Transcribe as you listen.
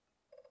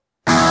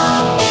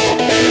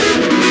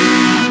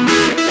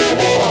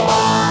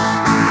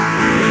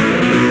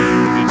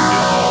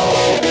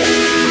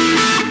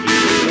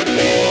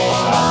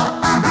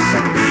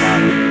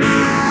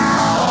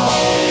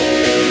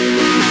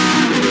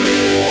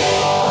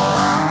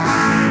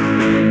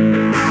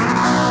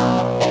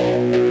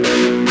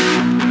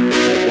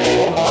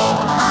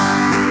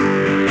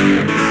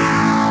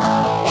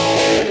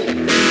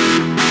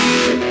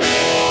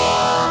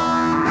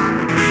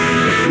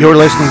You're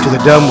listening to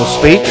The Dumb Will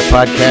Speak, a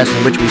podcast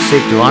in which we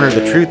seek to honor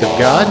the truth of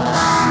God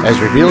as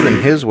revealed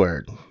in His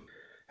Word.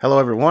 Hello,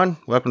 everyone.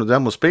 Welcome to The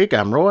Dumb Will Speak.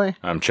 I'm Roy.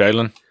 I'm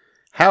Chalon.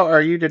 How are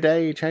you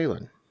today,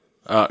 Chalon?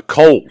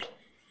 Cold.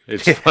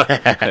 It's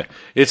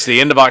it's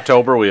the end of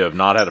October. We have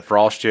not had a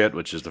frost yet,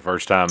 which is the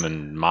first time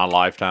in my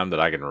lifetime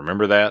that I can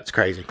remember that. It's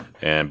crazy.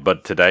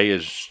 But today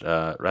is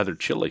rather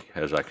chilly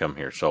as I come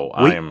here. So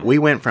We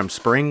went from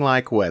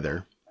spring-like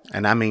weather,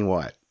 and I mean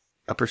what?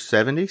 Upper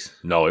 70s?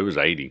 No, it was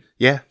 80.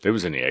 Yeah. It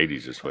was in the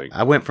 80s this week.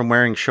 I went from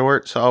wearing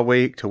shorts all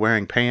week to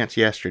wearing pants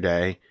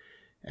yesterday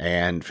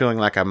and feeling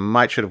like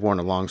I should have worn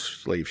a long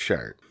sleeve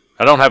shirt.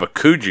 I don't have a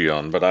koozie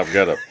on, but I've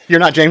got a... You're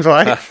not James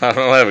White? I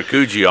don't have a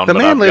koozie on, The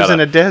man lives in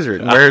a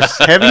desert and wears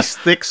heavy,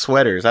 thick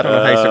sweaters. I don't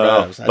know how he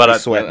survives. I'd be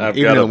sweating,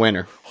 even in the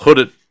winter.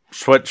 Hooded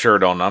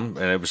sweatshirt on them,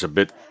 and it was a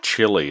bit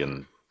chilly,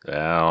 and I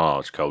don't know,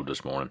 it's cold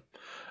this morning.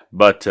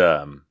 But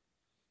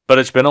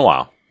it's been a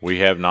while. We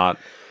have not...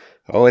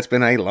 Oh, it's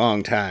been a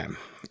long time.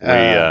 We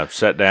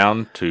sat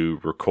down to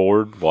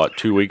record,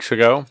 2 weeks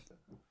ago?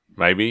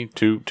 Maybe,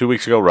 two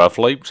weeks ago,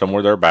 roughly,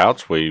 somewhere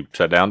thereabouts. We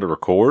sat down to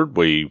record.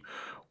 We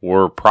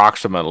were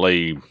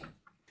approximately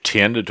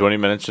 10 to 20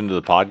 minutes into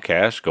the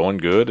podcast, going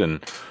good,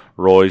 and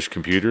Roy's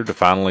computer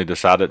finally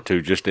decided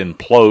to just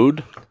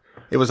implode.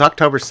 It was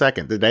October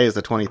 2nd. Today is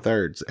the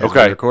 23rd as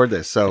we record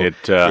this. So it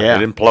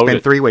imploded. It's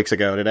been 3 weeks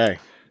ago today.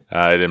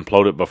 It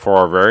imploded before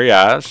our very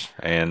eyes,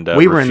 and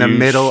we were in the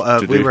middle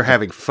of. We were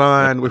having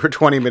fun. We were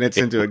 20 minutes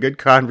into a good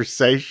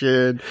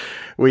conversation.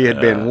 We had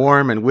been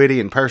warm and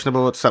witty and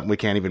personable. It's something we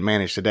can't even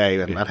manage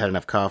today. I've not had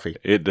enough coffee.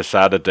 It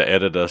decided to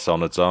edit us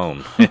on its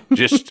own.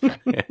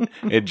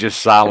 It just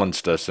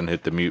silenced us and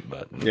hit the mute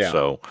button. Yeah.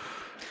 So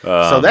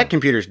that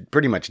computer's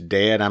pretty much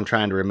dead. I'm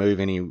trying to remove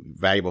any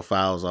valuable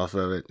files off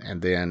of it,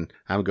 and then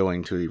I'm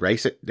going to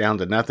erase it down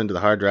to nothing to the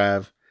hard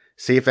drive.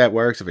 See if that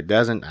works. If it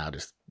doesn't, I'll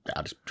just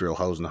drill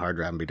holes in the hard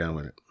drive and be done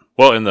with it.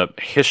 Well, in the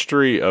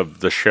history of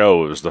the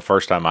show, it was the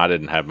first time I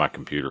didn't have my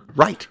computer.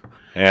 Right.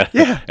 And,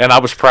 and I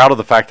was proud of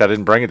the fact I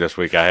didn't bring it this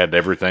week. I had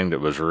everything that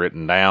was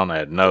written down. I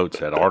had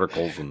notes, I had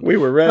articles. And we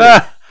were ready.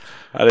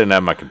 I didn't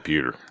have my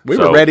computer. We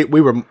were ready. We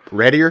were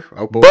readier.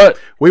 Oh, boy. But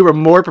we were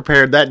more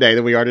prepared that day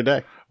than we are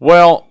today.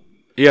 Well,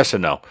 yes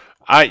and no.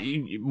 I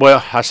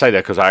say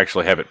that because I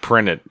actually have it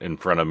printed in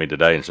front of me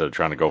today instead of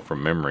trying to go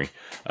from memory.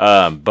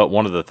 But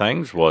one of the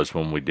things was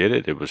when we did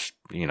it, it was,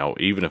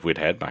 even if we'd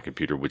had my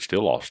computer, we'd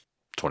still lost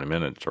 20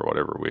 minutes or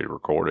whatever we had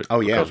recorded. Oh,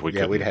 yeah.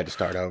 We'd had to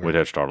start over. We'd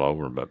had to start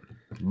over.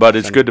 But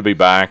it's good to be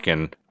back,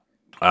 and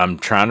I'm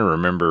trying to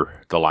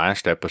remember the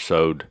last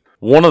episode.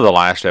 One of the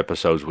last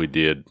episodes we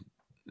did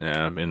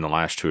in the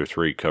last 2 or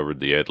 3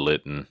 covered the Ed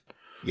Litton.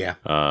 Yeah.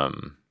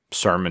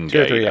 Sermon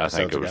 2 or 3 Gate, episodes I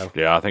think it was. ago.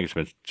 Yeah, I think it's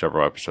been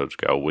several episodes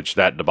ago, which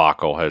that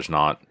debacle has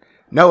not.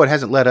 No, it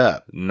hasn't let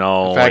up.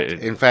 No,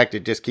 in fact,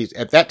 it just keeps.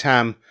 At that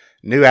time,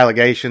 new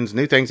allegations,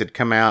 new things had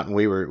come out, and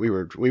we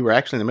were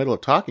actually in the middle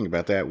of talking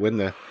about that when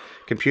the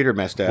computer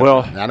messed up.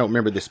 Well, and I don't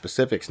remember the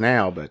specifics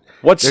now, but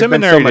what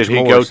seminary did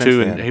he go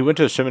to? And he went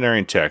to a seminary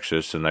in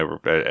Texas, and they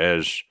were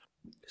as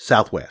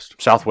Southwest.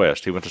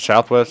 He went to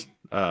Southwest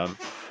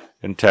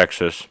in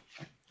Texas,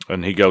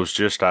 and he goes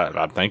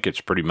I think it's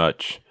pretty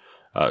much.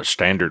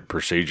 Standard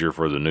procedure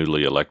for the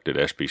newly elected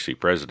SBC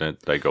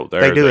president. They go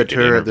there. They do a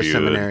tour of the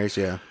seminaries,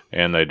 yeah.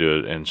 And they do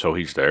it. And so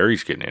he's there.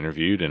 He's getting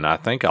interviewed. And I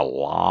think a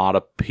lot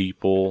of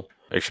people,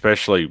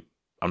 especially,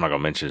 I'm not going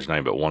to mention his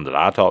name, but one that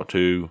I talked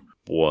to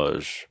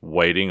was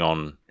waiting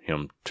on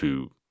him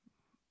to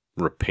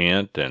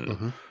repent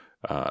and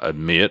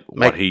admit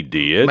what he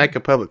did. Make a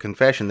public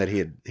confession that he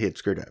had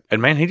screwed up.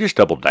 And man, he just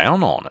doubled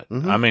down on it.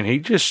 Mm-hmm. I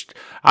mean,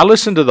 I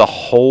listened to the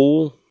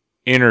whole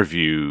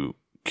interview,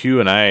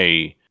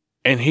 Q&A,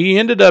 and he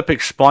ended up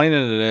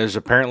explaining it as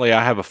apparently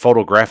I have a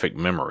photographic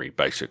memory,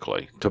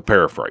 basically, to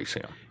paraphrase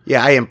him.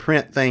 Yeah, I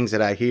imprint things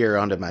that I hear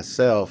onto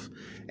myself,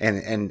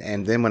 and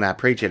then when I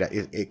preach it,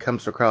 it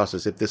comes across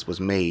as if this was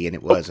me, and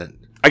it wasn't.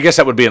 I guess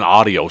that would be an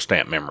audio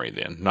stamp memory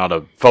then, not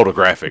a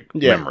photographic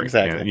memory.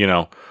 Exactly.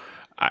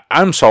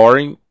 I'm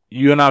sorry.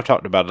 You and I have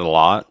talked about it a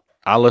lot.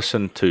 I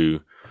listened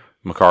to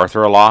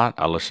MacArthur a lot.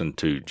 I listened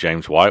to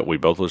James White. We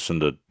both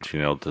listened to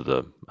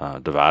the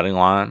Dividing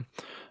Line.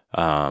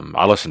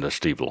 I listen to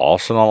Steve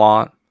Lawson a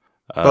lot.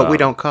 But we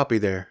don't copy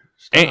their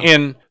stuff.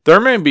 And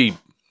there may be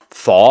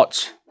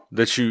thoughts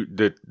that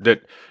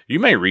you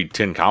may read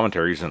 10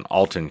 commentaries and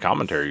all 10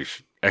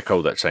 commentaries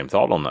echo that same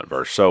thought on that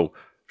verse. So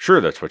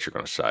sure, that's what you're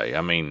going to say.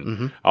 I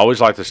mean, I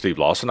always like the Steve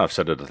Lawson. I've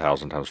said it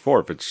 1,000 times before.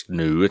 If it's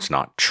new, it's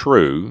not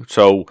true.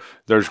 So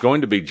there's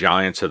going to be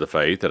giants of the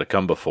faith that have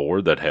come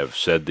before that have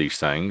said these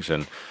things.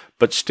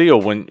 But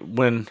still,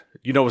 when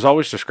it was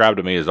always described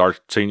to me as our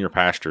senior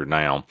pastor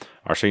now,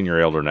 our senior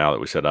elder now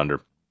that we sit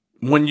under,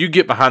 when you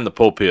get behind the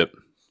pulpit,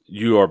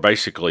 you are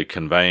basically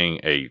conveying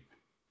a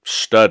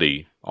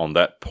study on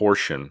that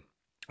portion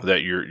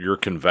that you're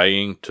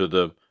conveying to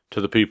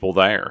the people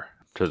there,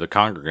 to the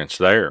congregants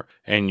there,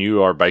 and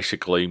you are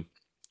basically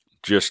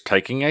just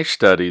taking a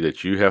study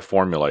that you have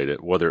formulated,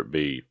 whether it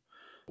be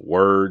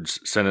words,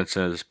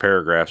 sentences,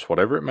 paragraphs,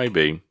 whatever it may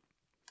be,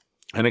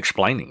 and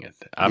explaining it.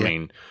 I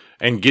mean,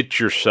 and get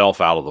yourself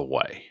out of the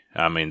way.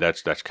 I mean,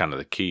 that's kind of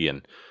the key.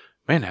 And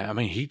man, I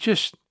mean, he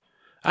just,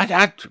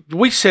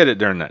 we said it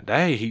during that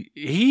day. He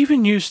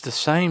even used the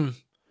same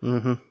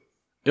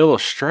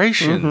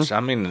illustrations. Mm-hmm. I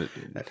mean,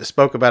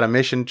 spoke about a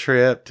mission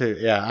trip to.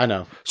 Yeah, I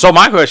know. So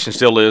my question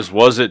still is: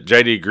 was it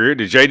J.D. Greer?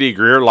 Did J.D.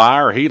 Greer lie,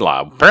 or he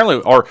lie?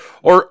 Apparently, or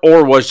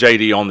was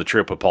J.D. on the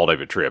trip with Paul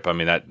David Tripp? I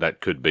mean,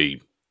 that could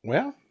be.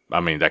 Well, I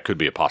mean, that could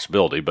be a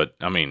possibility. But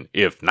I mean,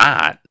 if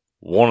not,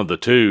 one of the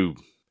two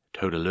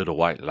told a little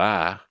white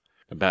lie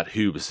about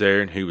who was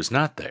there and who was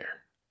not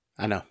there.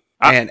 I know,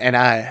 and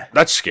I.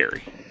 That's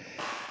scary.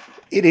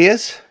 It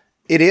is.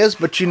 It is,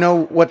 but you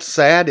know what's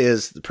sad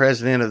is the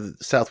president of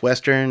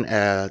Southwestern,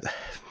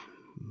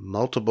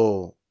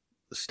 multiple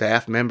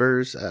staff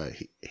members.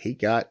 He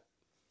got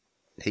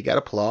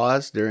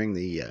applause during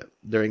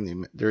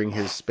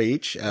his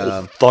speech.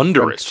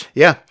 Thunderous,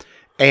 yeah.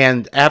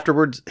 And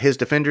afterwards, his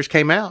defenders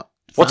came out.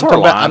 What's I'm our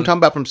line? I'm talking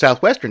about from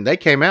Southwestern. They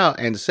came out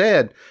and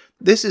said,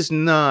 "This is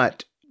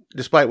not,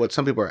 despite what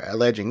some people are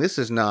alleging, this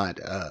is not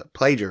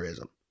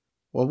plagiarism."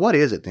 Well, what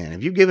is it then?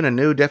 Have you given a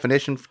new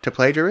definition to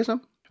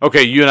plagiarism?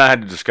 Okay, you and I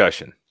had a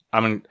discussion.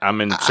 I'm in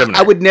seminary.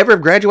 I would never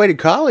have graduated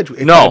college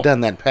if I had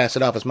done that and passed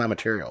it off as my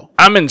material.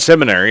 I'm in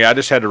seminary. I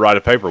just had to write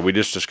a paper. We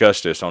just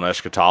discussed this on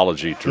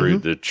eschatology through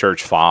the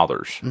church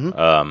fathers.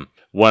 Mm-hmm.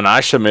 When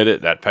I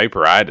submitted that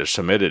paper, I had to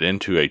submit it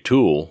into a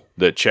tool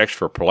that checks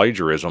for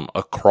plagiarism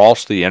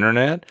across the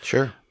internet.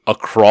 Sure.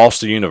 Across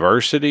the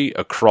university,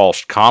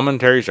 across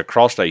commentaries,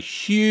 across a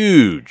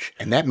huge...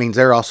 And that means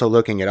they're also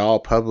looking at all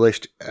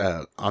published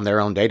on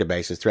their own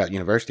databases throughout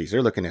universities.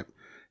 They're looking at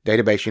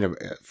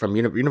from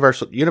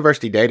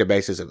university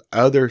databases of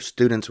other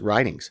students'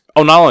 writings.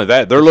 Oh, not only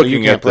that, they're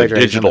looking at the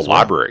digital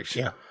libraries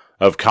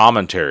of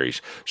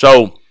commentaries.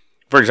 So,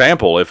 for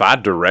example, if I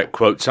direct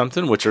quote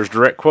something, which there's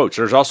direct quotes,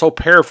 there's also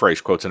paraphrase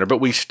quotes in there, but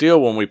we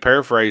still, when we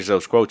paraphrase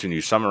those quotes and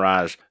you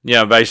summarize,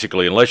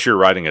 basically, unless you're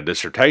writing a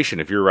dissertation,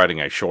 if you're writing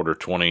a shorter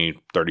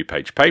 20,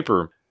 30-page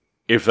paper,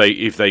 if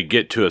they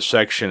get to a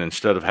section,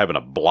 instead of having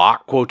a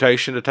block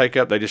quotation to take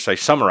up, they just say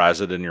summarize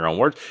it in your own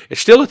words.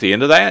 It's still at the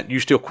end of that, you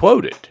still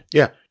quote it.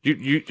 Yeah.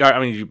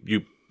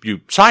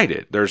 You cite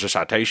it. There's a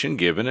citation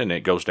given, and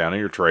it goes down in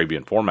your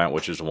Turabian format,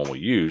 which is the one we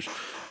use.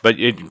 But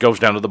it goes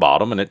down to the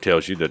bottom, and it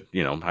tells you that,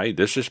 hey,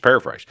 this is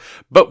paraphrased.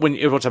 But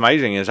what's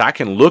amazing is I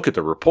can look at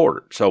the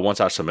report. So once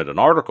I submit an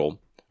article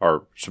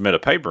or submit a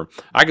paper,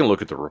 I can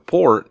look at the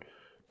report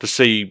to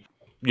see,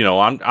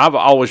 I've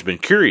always been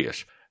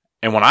curious.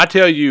 And when I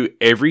tell you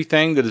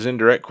everything that is in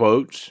direct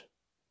quotes,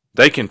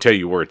 they can tell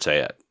you where it's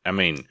at. I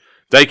mean,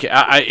 they can.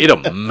 It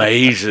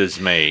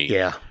amazes me.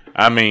 Yeah.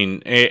 I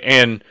mean,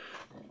 and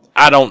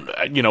I don't.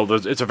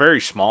 It's a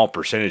very small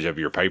percentage of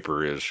your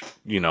paper is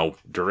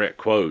direct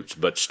quotes,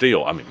 but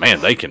still, I mean, man,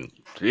 they can.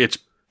 It's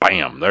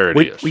bam, there it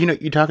is. Well,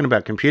 you're talking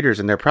about computers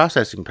and their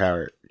processing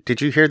power.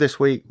 Did you hear this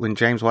week when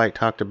James White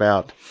talked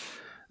about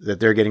that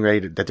they're getting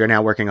ready that they're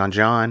now working on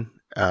John?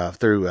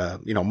 Through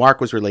Mark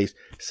was released.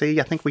 See,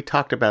 I think we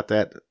talked about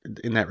that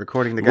in that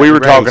recording. We were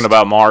talking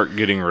about Mark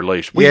getting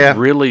released. We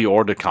really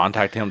ought to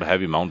contact him to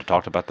have him on to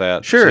talk about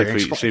that. Sure,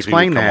 see if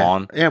explain he would that. Come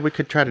on. Yeah, we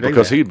could try to do that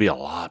because he'd be a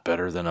lot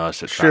better than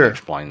us at trying to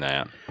explain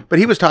that. But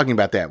he was talking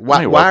about that.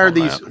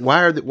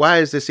 Why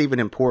is this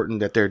even important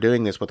that they're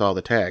doing this with all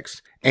the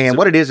text? And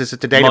what it is it's a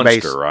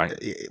database, Munster,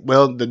 right?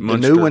 Well, the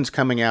new one's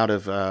coming out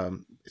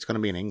of. It's going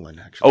to be in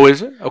England, actually. Oh,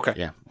 is it? Okay.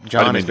 Yeah.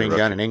 John is being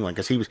done in England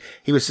because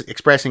he was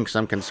expressing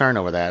some concern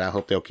over that. I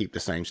hope they'll keep the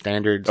same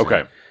standards.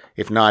 Okay.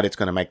 If not, it's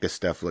going to make this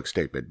stuff look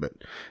stupid. But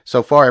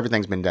so far,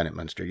 everything's been done at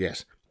Munster,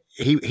 yes.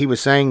 He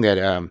was saying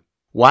that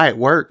why it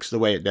works the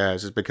way it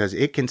does is because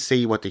it can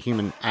see what the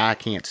human eye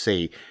can't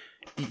see.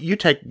 You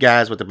take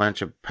guys with a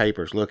bunch of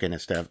papers looking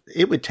at stuff,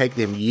 it would take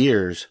them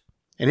years,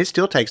 and it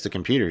still takes the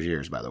computers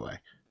years, by the way,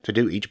 to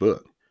do each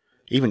book,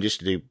 even just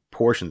to do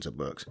portions of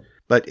books.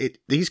 But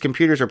these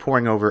computers are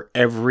poring over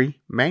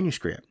every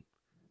manuscript.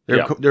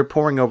 They're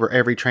poring over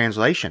every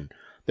translation.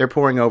 They're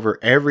poring over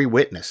every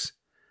witness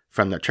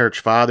from the church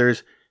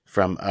fathers,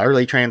 from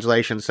early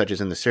translations such as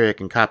in the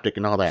Syriac and Coptic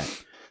and all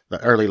that. The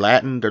early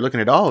Latin, they're looking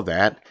at all of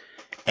that,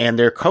 and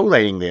they're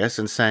collating this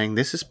and saying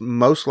this is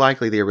most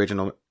likely the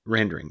original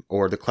rendering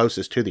or the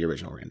closest to the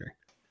original rendering.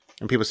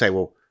 And people say,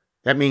 well,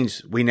 that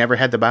means we never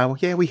had the Bible.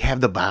 Yeah, we have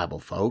the Bible,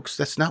 folks.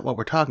 That's not what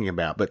we're talking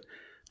about. But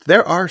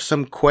there are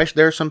some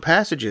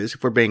passages,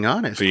 if we're being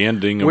honest, the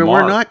ending of where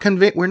Mark.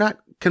 we're not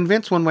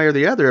convinced one way or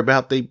the other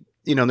about the.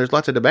 There's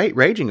lots of debate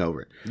raging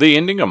over it. The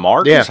ending of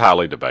Mark is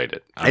highly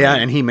debated.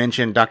 And he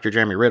mentioned Dr.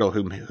 Jeremy Riddle,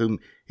 whom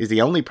is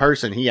the only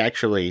person he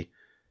actually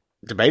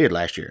debated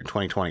last year in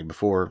 2020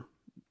 before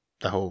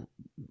the whole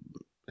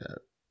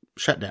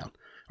shutdown.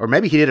 Or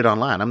maybe he did it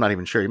online. I'm not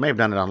even sure. He may have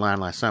done it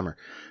online last summer.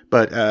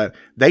 But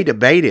they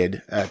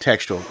debated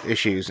textual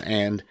issues,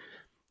 and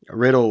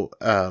Riddle,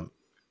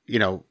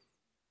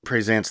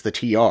 presents the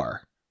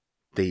TR,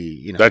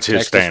 that's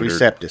his standard.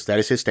 Receptus. That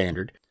is his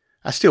standard.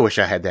 I still wish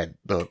I had that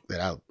book that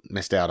I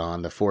missed out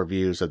on, the four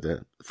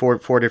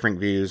different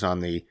views on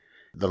the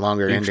the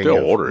longer You can ending still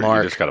of order it.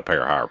 Mark. You just got to pay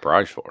a higher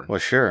price for it. Well,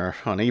 sure,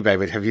 on eBay,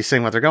 but have you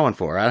seen what they're going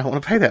for? I don't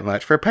want to pay that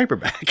much for a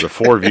paperback. The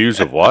 4 views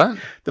of what?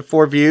 The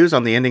 4 views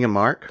on the ending of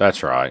Mark.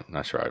 That's right.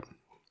 That's right.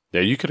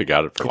 Yeah, you could have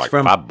got it for It's like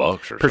from $5 or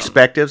something.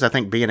 Perspectives, I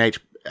think B&H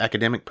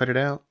Academic put it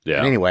out. Yeah.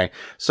 And anyway,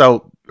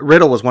 so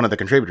Riddle was one of the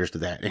contributors to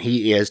that, and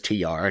he is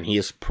TR, and he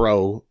is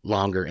pro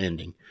longer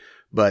ending.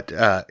 But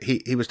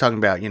he was talking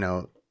about,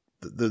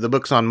 the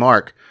books on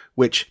Mark,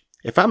 which,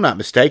 if I'm not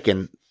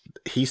mistaken,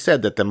 he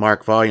said that the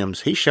Mark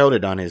volumes, he showed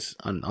it on his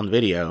on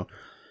video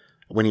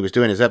when he was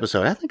doing his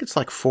episode. I think it's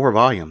like 4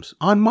 volumes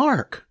on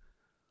Mark.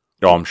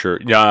 Oh, I'm sure.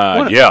 Yeah.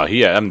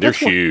 I mean, they're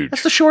huge.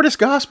 That's the shortest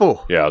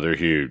gospel. Yeah, they're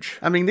huge.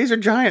 I mean, these are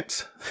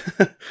giants.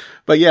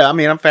 But yeah, I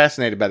mean, I'm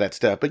fascinated by that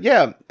stuff. But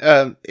yeah,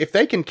 if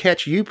they can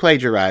catch you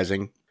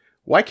plagiarizing,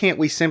 why can't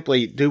we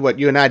simply do what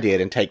you and I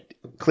did and take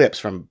clips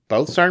from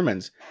both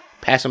sermons,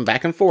 pass them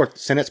back and forth,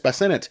 sentence by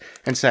sentence,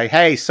 and say,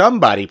 hey,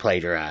 somebody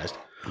plagiarized.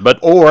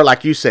 Or,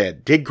 like you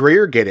said, did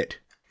Greer get it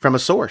from a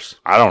source?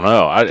 I don't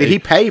know. Did he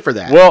pay for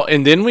that? Well,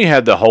 and then we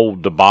had the whole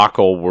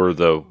debacle where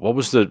what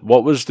was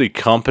the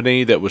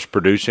company that was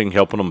producing,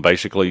 helping them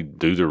basically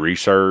do the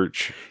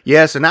research?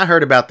 Yes, and I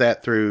heard about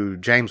that through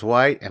James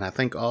White, and I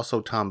think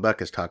also Tom Buck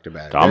has talked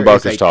about it. Tom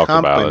Buck has talked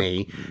about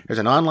it. There's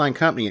an online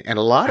company, and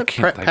a lot of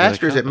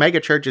pastors at mega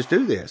churches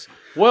do this.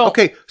 Well,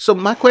 okay, so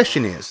my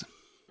question is,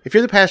 if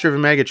you're the pastor of a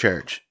mega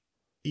church,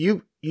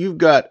 you've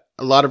got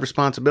a lot of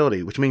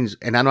responsibility, which means,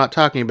 and I'm not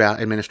talking about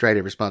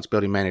administrative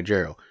responsibility,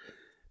 managerial.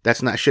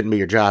 Shouldn't be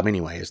your job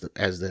anyway,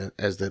 as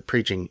the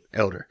preaching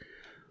elder.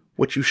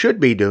 What you should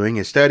be doing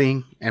is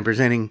studying and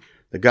presenting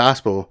the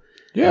gospel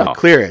in the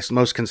clearest,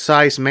 most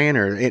concise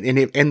manner,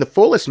 in the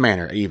fullest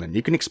manner. Even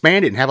you can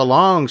expand it and have a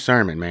long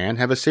sermon, man.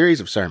 Have a series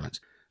of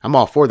sermons. I'm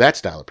all for that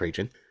style of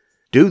preaching.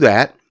 Do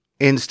that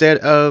instead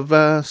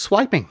of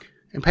swiping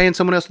and paying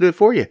someone else to do it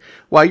for you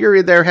while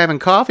you're there having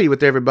coffee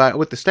with everybody,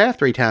 with the staff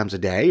 3 times a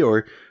day,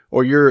 or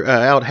you're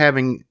out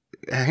having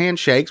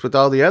handshakes with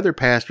all the other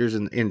pastors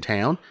in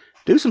town.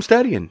 Do some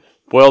studying.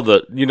 Well,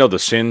 the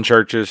sin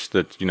churches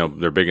that,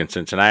 they're big in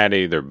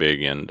Cincinnati, they're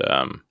big in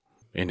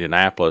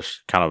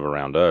Indianapolis, kind of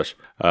around us.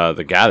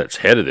 The guy that's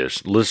head of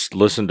this,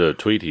 listen to a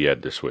tweet he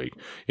had this week.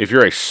 If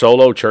you're a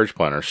solo church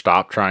planter,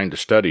 stop trying to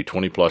study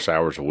 20 plus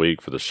hours a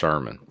week for the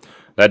sermon.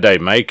 That day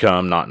may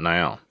come, not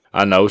now.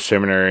 I know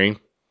seminary,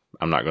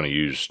 I'm not going to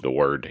use the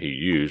word he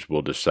used,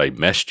 we'll just say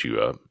messed you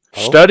up.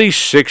 Oh. Study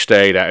 6 to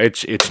 8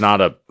 hours. It's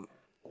not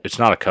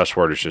a cuss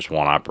word, it's just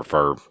one I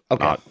prefer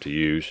not to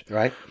use.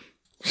 Right.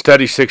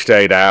 Study 6 to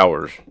 8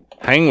 hours.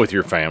 Hang with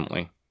your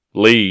family.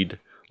 Lead.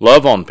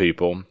 Love on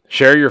people.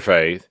 Share your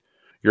faith.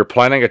 You're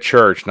planning a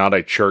church, not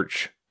a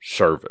church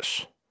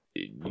service.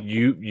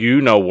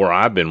 You know where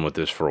I've been with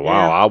this for a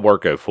while. I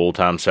work a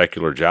full-time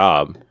secular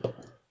job,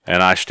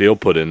 and I still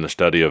put in the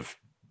study of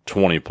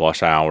 20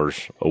 plus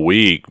hours a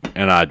week,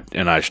 and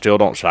I still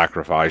don't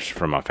sacrifice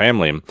for my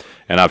family.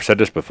 And I've said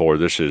this before.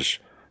 This is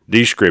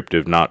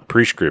descriptive, not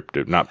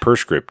prescriptive, not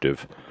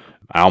prescriptive.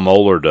 Al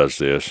Mohler does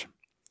this.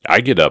 I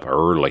get up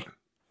early.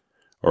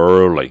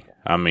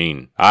 I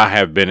mean, I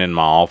have been in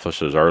my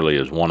office as early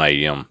as 1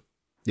 a.m.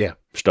 Yeah.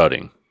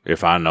 Studying.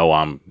 If I know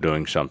I'm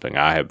doing something,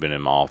 I have been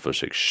in my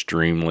office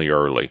extremely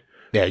early.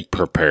 Yeah,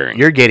 preparing.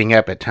 You're getting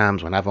up at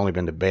times when I've only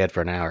been to bed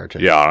for an hour or two.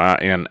 Yeah,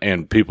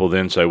 and people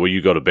then say, "Well,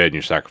 you go to bed and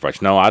you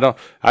sacrifice." No, I don't.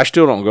 I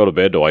still don't go to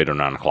bed till 8 or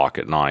 9 o'clock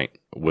at night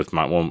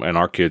and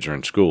our kids are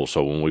in school.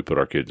 So when we put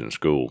our kids in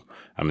school,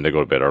 I mean, they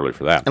go to bed early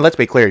for that. And let's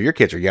be clear, your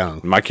kids are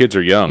young. My kids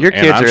are young. Your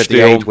kids are at the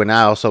age when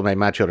I also made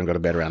my children go to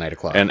bed around 8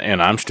 o'clock. And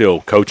I'm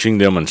still coaching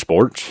them in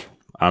sports.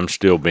 I'm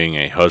still being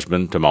a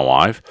husband to my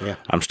wife. Yeah.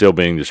 I'm still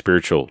being the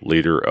spiritual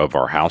leader of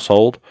our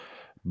household.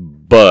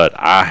 But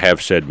I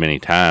have said many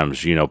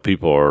times,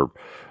 people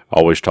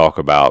always talk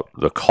about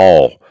the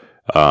call.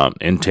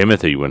 In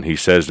Timothy, when he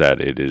says that,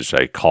 it is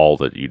a call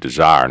that you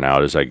desire. Now,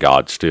 it is a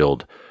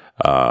God-stilled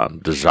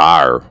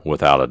desire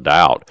without a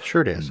doubt.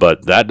 Sure it is.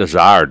 But that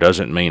desire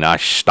doesn't mean I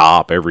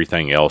stop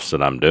everything else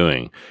that I'm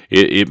doing.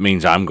 It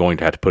means I'm going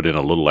to have to put in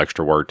a little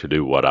extra work to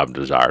do what I've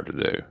desired to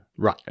do.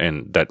 Right.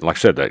 And that, like I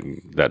said,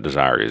 that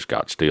desire is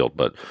God-stilled.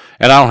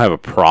 And I don't have a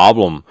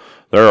problem.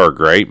 There are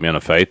great men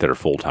of faith that are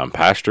full-time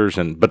pastors,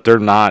 but they're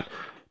not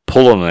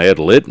pulling an Ed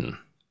Litton.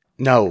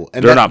 No,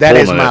 and that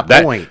is my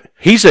point.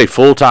 He's a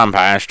full-time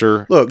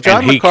pastor. Look,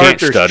 John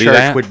MacArthur's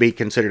church would be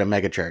considered a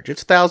mega church.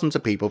 It's thousands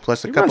of people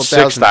plus a couple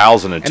thousand.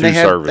 6,000 in two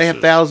services. They have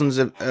thousands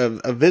of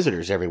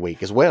visitors every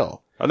week as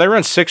well. They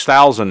run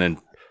 6,000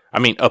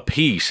 a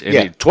piece,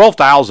 and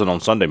 12,000 on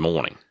Sunday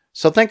morning.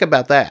 So think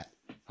about that.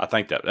 I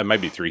think that may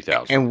be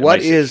 3,000. And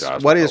what is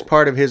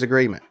part of his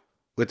agreement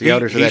with the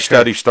elders of that church? He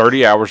studies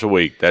 30 hours a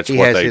week. He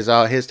has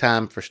his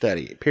time for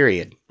study,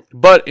 period.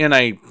 But in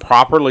a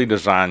properly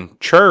designed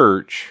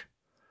church,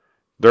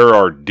 there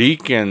are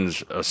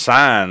deacons but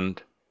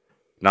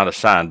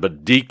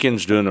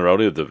deacons doing the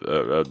role of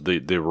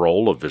the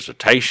role of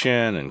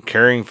visitation and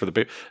caring for the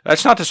people.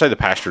 That's not to say the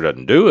pastor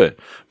doesn't do it,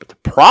 but the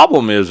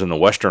problem is in the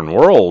Western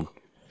world,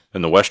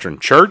 in the Western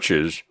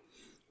churches,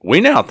 we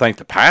now think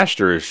the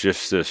pastor is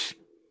just this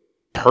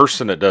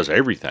person that does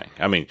everything.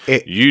 I mean,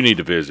 you need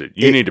to visit,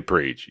 you need to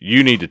preach,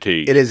 you need to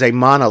teach. It is a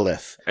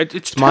monolith.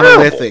 It's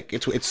monolithic.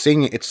 It's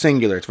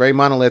singular. It's very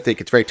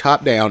monolithic. It's very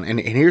top down. And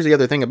here's the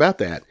other thing about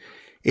that.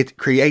 It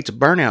creates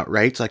burnout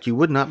rates like you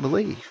would not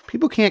believe.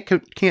 People can't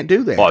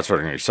do that. Well, that's what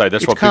I'm going to say.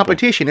 That's what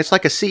competition. It's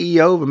like a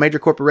CEO of a major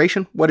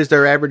corporation. What is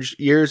their average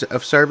years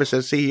of service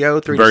as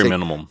CEO?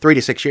 Minimum. 3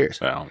 to 6 years.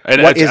 Well,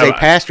 what is a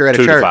pastor at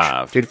a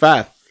church? 2 to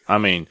 5. I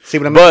mean, see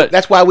what I mean? But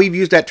that's why we've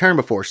used that term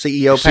before.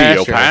 CEO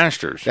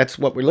pastors. That's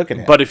what we're looking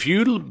at. But if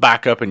you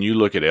back up and you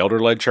look at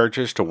elder-led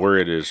churches to where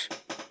it is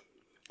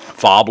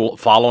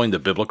following the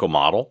biblical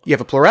model, you have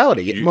a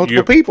plurality,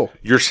 multiple people.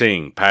 You're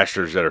seeing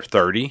pastors that are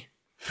 30.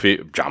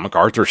 John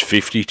MacArthur's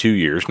 52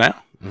 years now.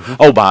 Mm-hmm.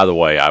 Oh, by the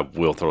way, I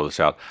will throw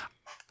this out.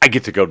 I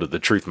get to go to the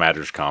Truth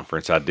Matters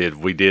conference.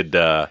 We did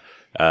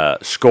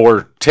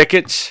score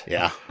tickets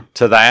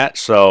to that.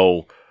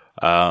 So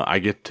I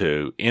get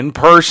to, in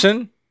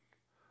person,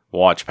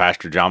 watch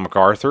Pastor John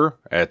MacArthur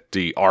at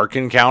the Ark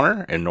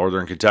Encounter in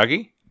Northern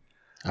Kentucky.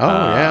 Oh,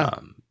 yeah.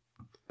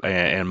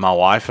 And my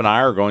wife and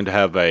I are going to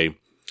have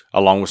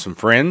along with some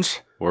friends,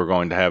 we're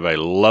going to have a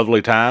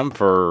lovely time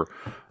for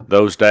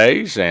those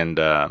days. And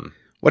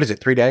what is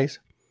it, 3 days?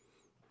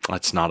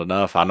 That's not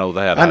enough. I know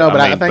that.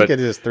 I think it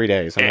is 3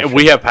 days.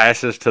 We have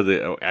passes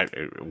to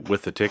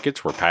with the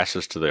tickets, we're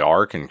passes to the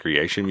Ark and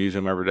Creation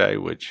Museum every day,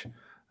 which,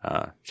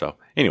 so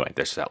anyway,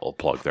 that's that little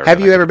plug there.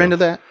 Have you ever been to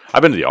that?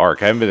 I've been to the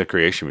Ark. I haven't been to the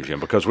Creation Museum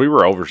because we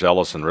were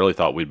overzealous and really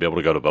thought we'd be able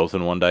to go to both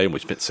in one day. And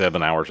we spent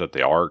 7 hours at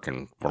the Ark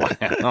and we're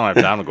like, I don't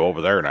have time to go over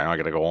there now. I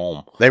got to go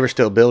home. They were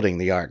still building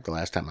the Ark the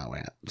last time I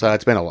went. So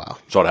it's been a while.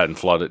 So it hadn't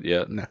flooded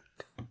yet?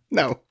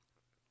 No,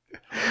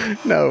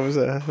 it was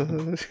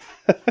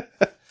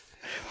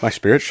my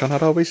spirit shall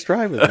not always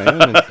strive with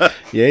man.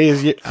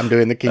 I'm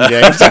doing the King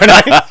James.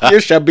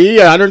 You shall be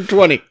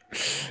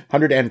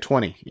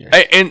 120 years.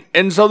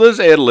 And so this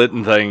Ed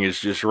Litton thing is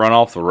just run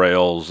off the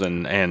rails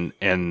and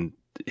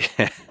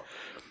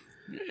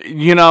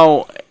you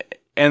know,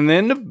 and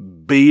then to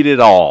beat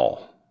it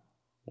all,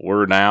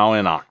 we're now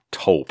in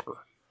October.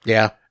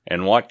 Yeah.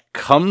 And what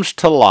comes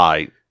to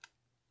light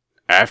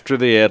after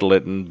the Ed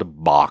Litton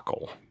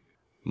debacle,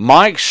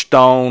 Mike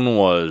Stone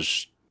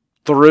was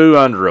threw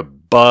under a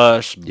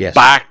bus,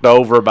 backed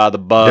over by the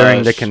bus.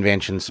 During the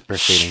convention's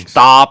proceedings.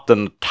 Stopped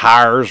and the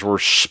tires were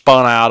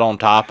spun out on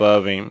top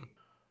of him.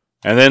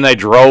 And then they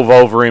drove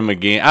over him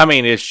again. I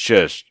mean, it's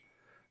just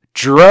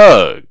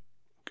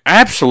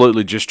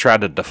absolutely just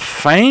tried to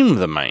defame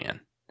the man.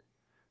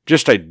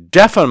 Just a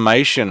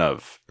defamation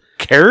of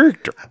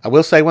character. I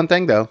will say one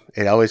thing, though.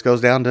 It always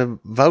goes down to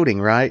voting,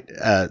 right?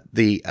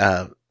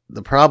 The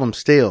problem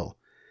still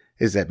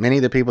is that many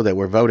of the people that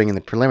were voting in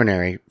the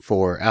preliminary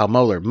for Al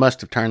Mohler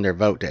must have turned their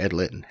vote to Ed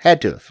Litton. Had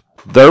to have.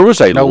 There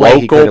was a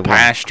local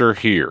pastor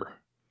here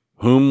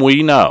whom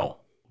we know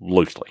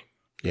loosely.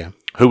 Yeah.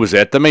 Who was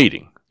at the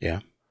meeting. Yeah.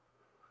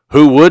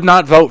 Who would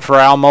not vote for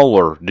Al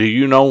Mohler. Do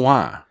you know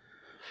why?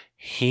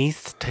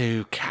 He's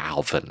too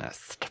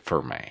Calvinist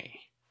for me.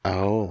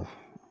 Oh.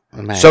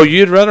 Man. So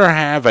you'd rather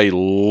have a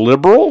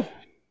liberal?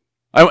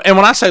 And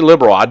when I say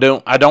liberal, I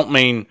don't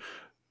mean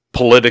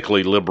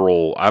politically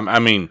liberal. I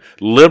mean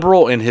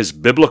liberal in his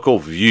biblical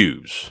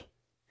views.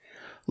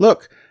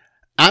 Look,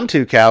 I'm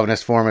too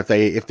Calvinist for them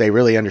if they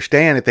really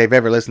understand, if they've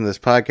ever listened to this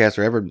podcast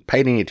or ever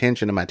paid any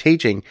attention to my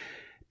teaching.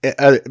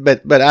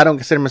 But I don't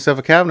consider myself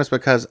a Calvinist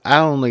because I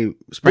only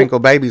sprinkle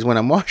babies when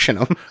I'm washing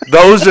them.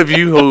 Those of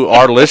you who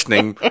are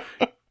listening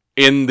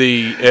in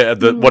the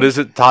what is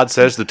it Todd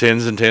says, the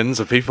tens and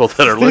tens of people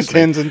that are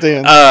listening. Tens and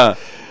tens.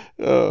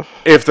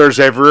 If there's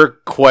ever a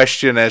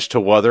question as to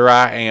whether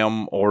I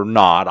am or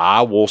not,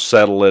 I will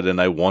settle it in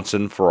a once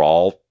and for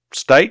all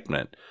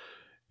statement.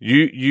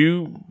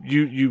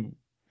 You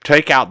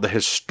take out the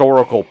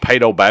historical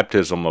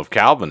paedo-baptism of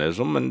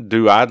Calvinism, and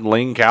do I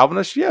lean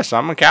Calvinist? Yes,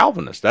 I'm a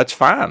Calvinist. That's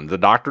fine. The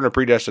doctrine of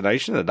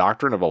predestination, the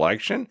doctrine of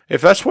election,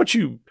 if that's what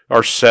you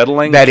are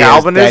settling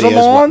Calvinism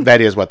on, that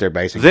is what they're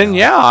basing. Then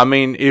yeah, I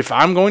mean, if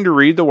I'm going to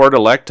read the word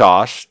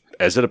electos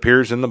as it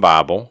appears in the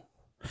Bible,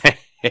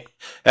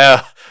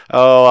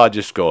 I'll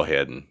just go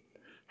ahead and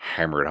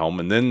hammer it home.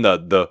 And then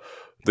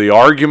the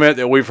argument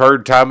that we've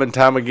heard time and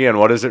time again,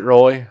 what is it,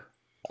 Roy?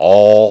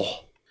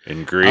 All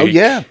in Greek. Oh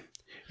yeah.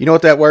 You know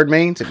what that word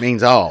means? It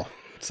means all.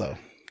 So,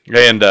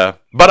 and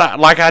but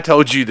like I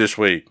told you this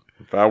week,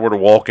 if I were to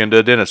walk into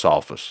a dentist's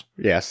office,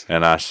 yes,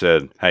 and I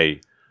said,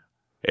 "Hey,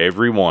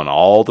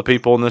 all the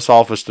people in this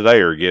office today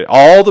are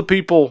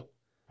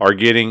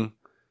getting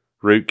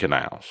root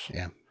canals."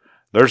 Yeah,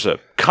 there's a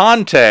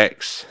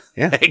context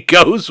that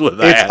goes with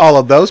that. It's all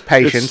of those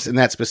patients in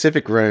that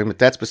specific room at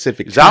that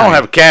specific time. I don't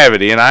have a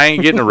cavity, and I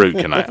ain't getting a root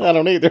canal. I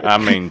don't either. I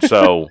mean,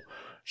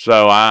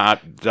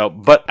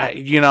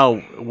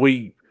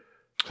 we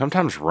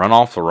sometimes run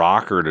off the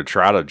rocker to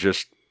try to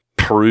just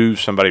prove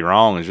somebody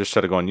wrong, and just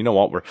instead of going, you know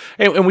what,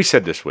 and we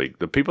said this week,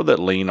 the people that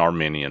lean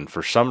Arminian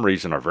for some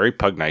reason are very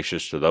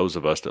pugnacious to those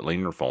of us that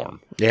lean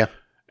Reform. Yeah.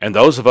 And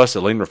those of us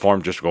that lean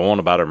Reform just go on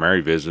about our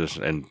merry business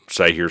and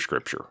say, here's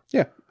Scripture.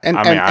 Yeah. I'm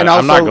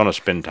not going to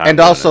spend time. And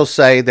also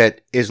say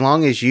that as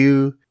long as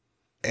you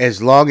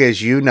as long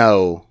as you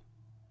know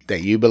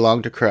that you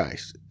belong to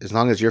Christ, as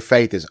long as your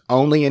faith is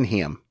only in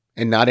Him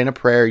and not in a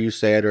prayer you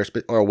said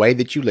or a way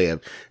that you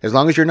live, as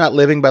long as you're not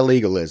living by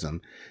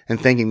legalism and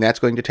thinking that's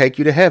going to take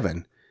you to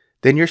heaven,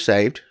 then you're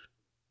saved.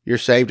 You're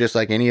saved just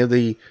like any of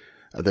the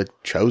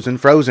chosen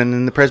frozen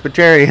and the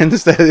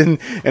Presbyterians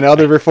and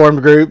other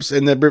Reformed groups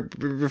and the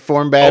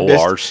Reformed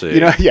Baptists. RC. You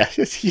know, yeah,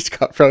 he's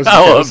got frozen.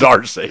 I love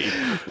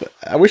RC.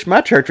 I wish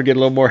my church would get a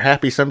little more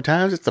happy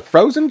sometimes. It's the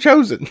frozen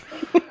chosen.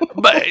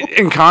 But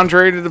in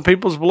contrary to the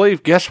people's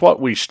belief, guess what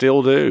we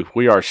still do?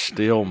 We are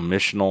still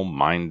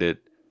missional-minded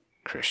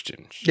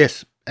Christians.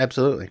 Yes,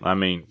 absolutely. I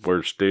mean,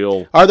 we're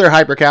still... Are there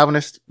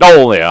hyper-Calvinists?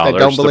 Oh, yeah. That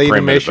don't believe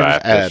in missions?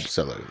 Baptists.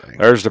 Absolutely.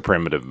 There's the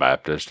primitive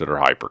Baptists that are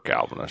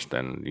hyper-Calvinist.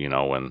 And, you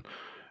know,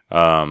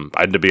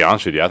 to be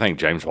honest with you, I think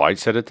James White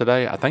said it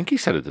today. I think he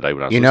said it today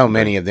when I was listening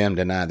many of them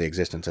deny the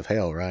existence of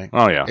hell, right?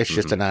 Oh, yeah. It's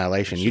just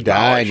annihilation. It's you just die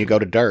annihilation. and you go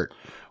to dirt.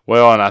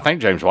 Well, and I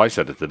think James White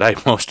said it today.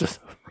 Most of the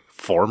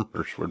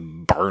reformers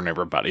would burn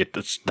everybody at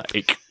the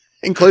stake.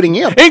 Including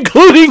him.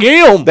 Including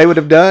him! They would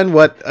have done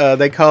what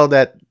they called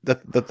that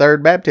the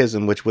third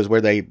baptism, which was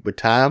where they would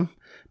tie them,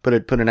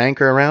 put an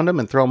anchor around them,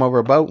 and throw them over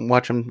a boat and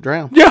watch them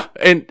drown. Yeah,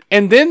 and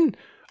then...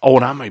 Oh,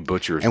 and I may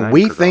butcher his name. And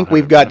we think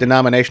we've got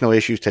denominational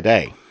issues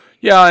today.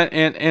 Yeah,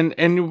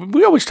 and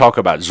we always talk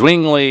about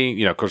Zwingli,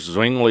 you know, because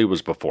Zwingli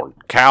was before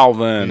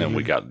Calvin, and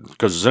we got,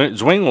 because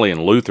Zwingli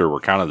and Luther were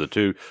kind of the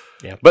two.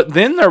 Yeah. But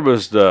then there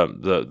was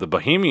the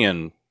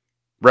Bohemian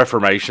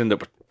Reformation that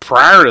was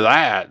prior to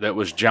that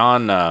was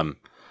John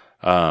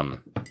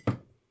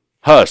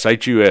Huss,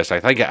 H-U-S.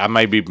 I think I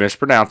may be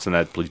mispronouncing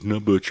that. Please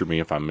no butcher me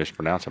if I'm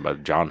mispronouncing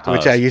about John Huss.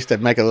 Which I used to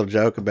make a little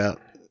joke about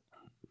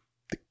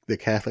the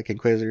Catholic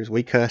Inquisitors.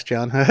 We cussed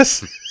John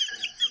Huss.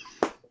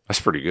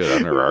 That's pretty good.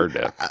 I've never heard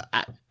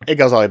that. It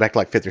goes all the way back to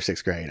like 5th or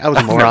 6th grade. I was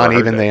a moron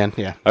even then.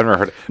 Yeah, I've never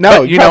heard it.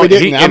 No, but, you probably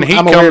didn't. He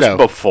I'm a comes weirdo.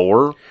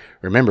 before.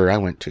 Remember, I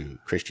went to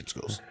Christian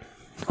schools.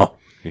 Oh.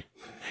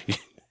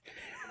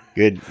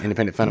 Good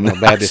independent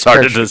fundamental Baptist I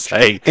started church. to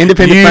say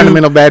Independent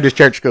fundamental Baptist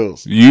church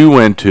schools. You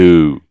went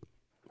to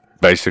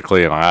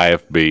basically an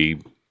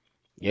IFB.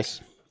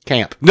 Yes.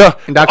 Camp. No.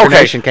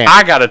 Indoctrination camp.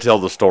 I got to tell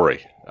the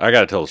story.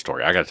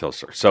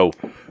 So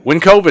when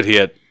COVID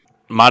hit,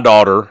 my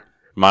daughter,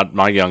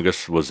 my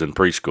youngest, was in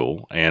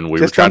preschool, and we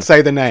Just were trying don't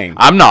say the name.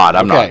 I'm not.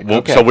 Well,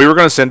 okay. So we were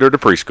going to send her to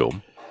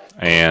preschool,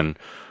 and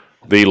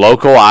the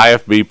local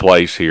IFB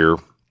place here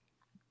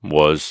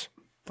was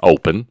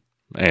open,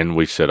 and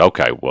we said,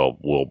 okay, well,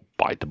 we'll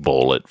bite the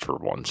bullet for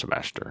one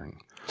semester.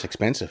 It's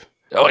expensive.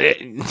 Oh,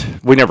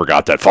 we never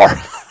got that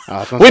far.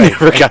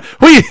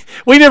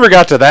 We never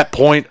got to that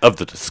point of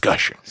the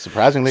discussion.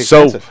 Surprisingly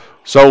expensive.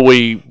 So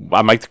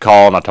I make the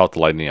call, and I talk to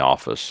the lady in the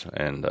office,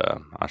 and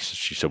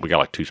she said, we got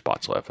like 2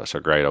 spots left. I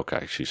said, great,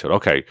 okay. She said,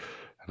 okay.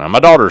 Now,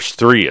 my daughter's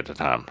 3 at the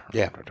time.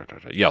 Yeah.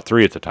 Yeah,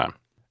 3 at the time.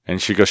 And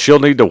she goes, she'll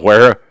need to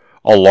wear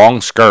a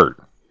long skirt.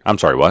 I'm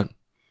sorry, what?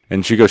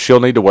 And she goes,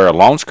 she'll need to wear a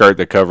long skirt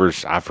that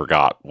covers, I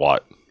forgot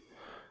what.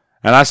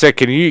 And I said,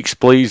 can you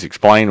please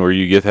explain where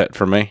you get that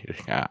from me?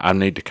 I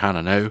need to kind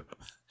of know.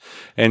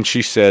 And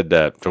she said,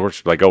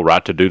 they go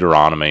right to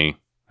Deuteronomy.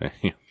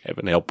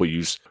 Heaven help, we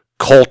use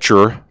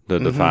culture to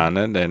define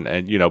it,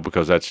 and you know,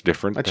 because that's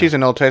different. But she's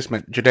an Old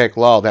Testament Judaic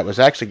law that was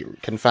actually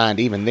confined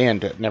even then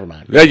to, never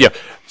mind. Yeah.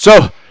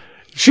 So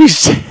she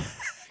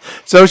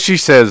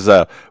says,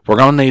 we're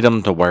going to need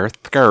them to wear a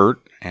skirt,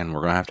 and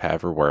we're going to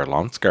have her wear a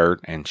long skirt,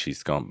 and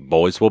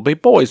boys will be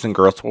boys and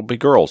girls will be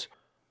girls.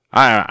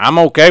 I'm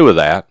okay with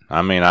that.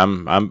 I mean,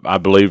 I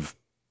believe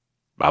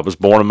I was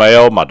born a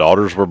male. My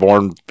daughters were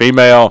born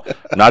female.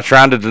 I'm not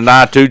trying to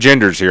deny 2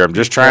 genders here. I'm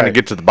just trying to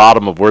get to the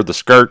bottom of where the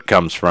skirt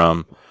comes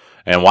from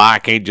and why I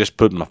can't just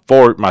put my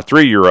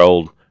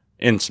 3-year-old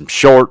in some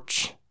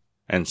shorts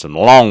and some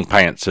long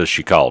pants, as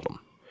she called them.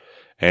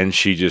 And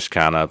she just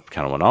kind of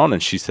went on,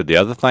 and she said, the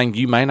other thing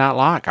you may not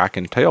like, I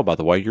can tell by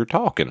the way you're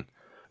talking.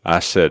 I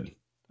said,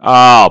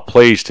 oh,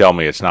 please tell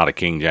me it's not a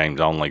King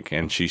James only.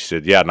 And she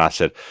said, yeah. And I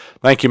said,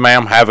 thank you,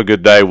 ma'am. Have a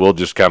good day. We'll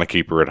just kind of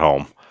keep her at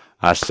home.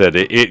 I said,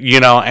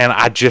 and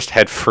I just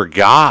had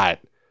forgot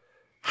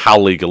how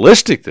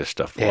legalistic this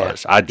stuff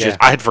was. I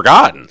had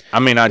forgotten. I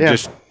mean, I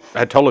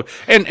totally,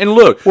 and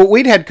look. Well,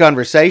 we'd had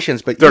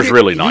conversations, but there's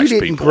really nice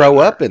people. You didn't grow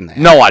up in that.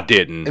 No, I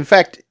didn't. In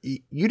fact,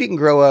 you didn't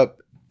grow up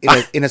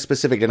in a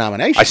specific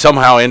denomination. I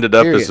somehow ended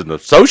up as an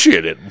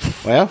associate.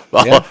 Well,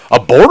 a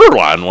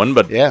borderline one,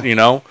 but you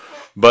know.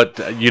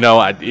 But you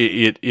know,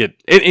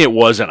 it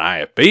wasn't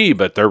IFB,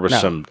 but there was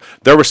some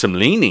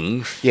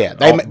leanings. Yeah,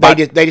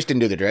 they just didn't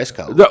do the dress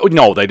code.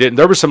 No, they didn't.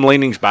 There were some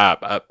leanings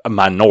by a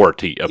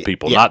minority of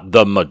people, not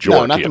the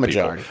majority. No, not the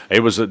majority. People. It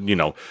was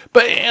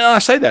but I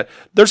say that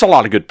there's a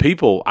lot of good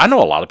people. I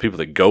know a lot of people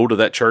that go to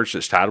that church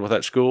that's tied with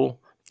that school.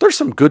 There's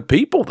some good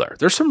people there.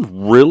 There's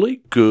some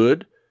really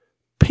good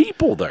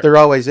people there. There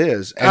always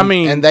is. And,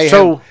 and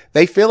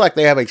they feel like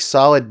they have a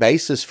solid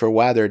basis for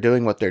why they're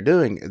doing what they're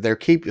doing.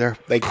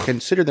 They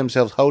consider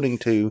themselves holding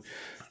to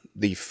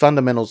the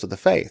fundamentals of the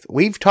faith.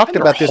 We've talked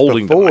about this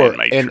before,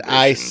 and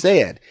I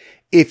said,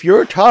 if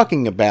you're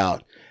talking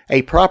about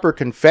a proper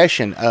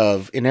confession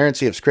of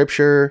inerrancy of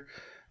Scripture,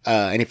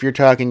 and if you're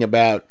talking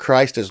about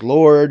Christ as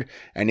Lord,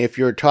 and if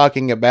you're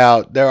talking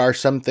about there are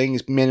some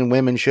things men and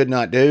women should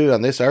not do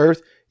on this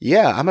earth,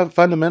 yeah, I'm a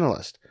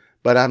fundamentalist,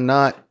 but I'm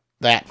not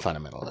that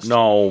fundamentalist.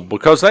 No,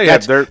 because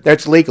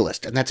that's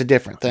legalist, and that's a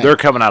different thing. They're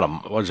coming out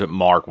of, what is it,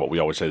 Mark, what we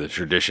always say, the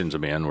traditions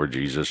of men, where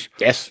Jesus,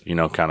 yes,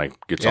 kind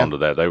of gets onto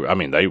that.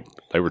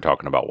 They were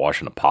talking about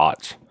washing the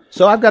pots.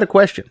 So I've got a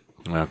question.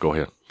 Go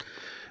ahead.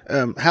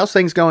 How's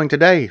things going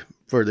today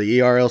for the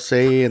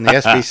ERLC and the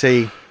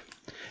SBC?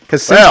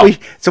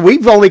 Because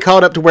we've only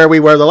caught up to where we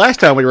were the last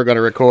time we were going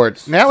to record.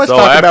 Now let's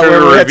talk about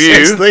where we're at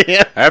since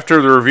then.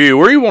 After the review,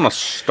 where do you want to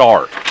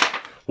start?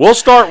 We'll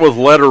start with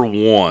letter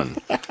 1.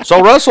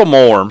 So Russell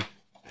Moore.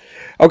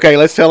 Okay,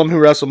 let's tell them who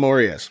Russell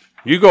Moore is.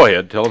 You go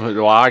ahead. Tell them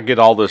who. I get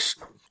all this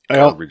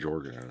garbage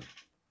organized.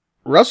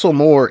 Russell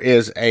Moore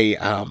is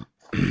a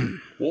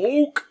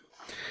woke.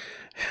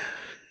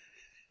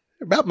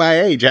 About my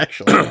age,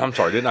 actually. I'm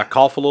sorry, didn't I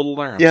cough a little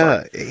there? I'm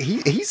sorry.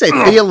 He's a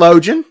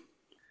theologian,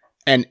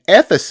 an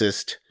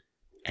ethicist,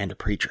 and a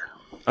preacher.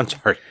 I'm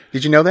sorry.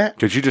 Did you know that?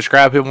 Could you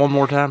describe him one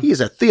more time? He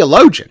is a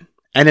theologian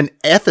and an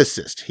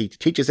ethicist. He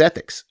teaches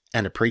ethics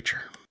and a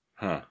preacher.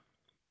 Huh.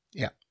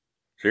 Yeah.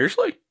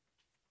 Seriously?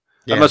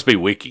 Yeah. That must be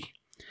Wiki.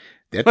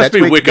 That's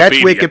Wikipedia. That's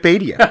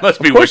Wikipedia. That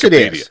must be of course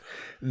Wikipedia. It is.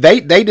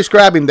 They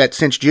describe him that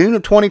since June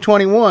of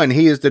 2021,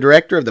 he is the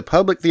director of the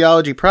Public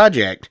Theology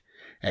Project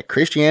at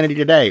Christianity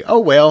Today. Oh,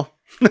 well.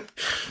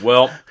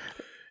 Well,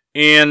 do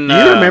you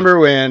remember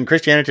when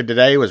Christianity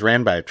Today was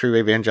ran by true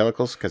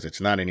evangelicals? Because it's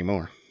not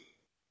anymore.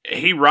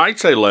 He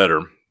writes a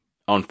letter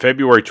on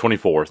February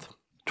 24th,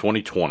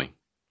 2020.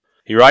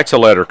 He writes a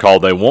letter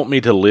called "They Want Me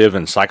to Live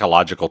in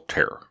Psychological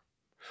Terror."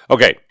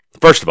 Okay,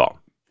 first of all,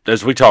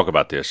 as we talk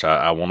about this,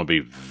 I want to be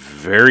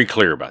very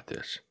clear about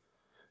this.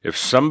 If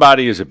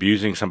somebody is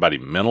abusing somebody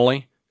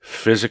mentally,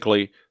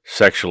 physically,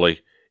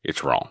 sexually,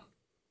 it's wrong.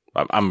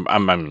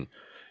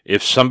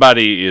 If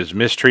somebody is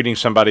mistreating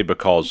somebody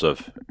because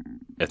of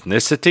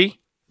ethnicity,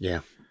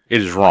 yeah,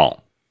 it is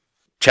wrong.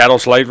 Chattel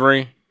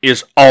slavery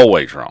is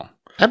always wrong.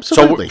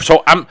 Absolutely.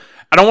 So I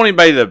don't want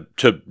anybody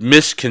to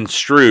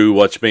misconstrue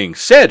what's being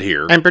said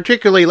here. And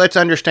particularly, let's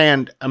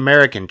understand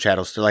American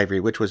chattel slavery,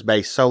 which was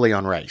based solely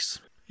on race.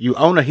 You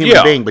own a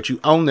human being, but you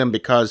own them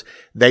because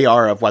they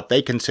are of what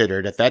they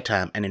considered at that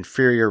time an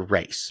inferior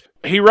race.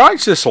 He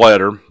writes this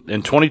letter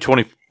in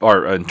 2020,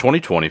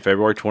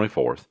 February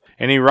 24th.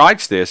 And he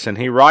writes this, and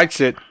he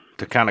writes it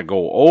to kind of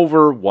go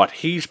over what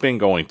he's been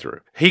going through.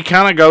 He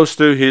kind of goes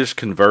through his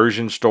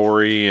conversion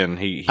story, and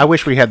I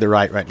wish we had the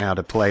right now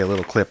to play a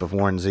little clip of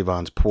Warren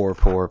Zevon's Poor,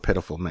 Poor,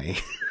 Pitiful Me.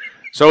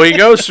 So he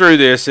goes through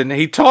this, and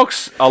he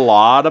talks a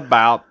lot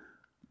about,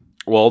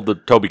 well, the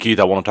Toby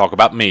Keith, I want to talk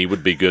about me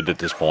would be good at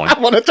this point.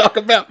 I want to talk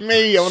about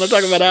me. I want to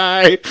talk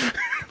about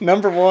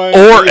number one.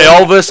 Or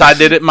Elvis, I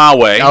did it my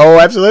way. Oh,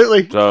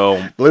 absolutely.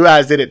 So Blue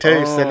Eyes did it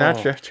too.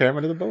 Sinatra,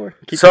 chairman of the board.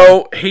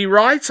 He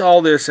writes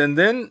all this, and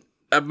then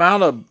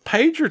about a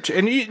page or two,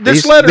 and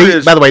this letter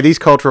is... By the way, these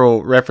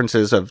cultural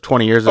references of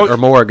 20 years or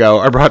more ago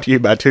are brought to you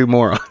by two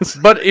morons.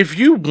 But if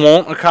you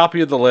want a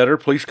copy of the letter,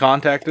 please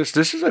contact us.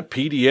 This is a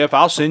PDF.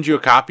 I'll send you a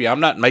copy.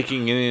 I'm not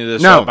making any of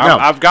this up. No.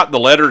 I've got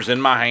the letters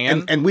in my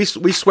hand. And we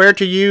swear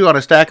to you on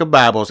a stack of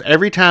Bibles,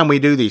 every time we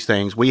do these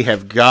things, we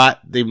have got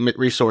the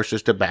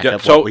resources to back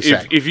up what we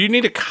say. So if you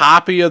need a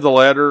copy of the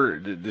letter,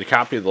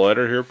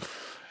 here,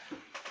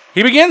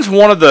 he begins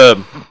one of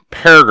the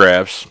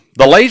paragraphs.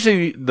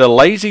 The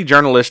lazy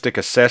journalistic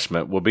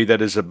assessment will be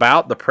that it's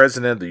about the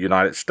President of the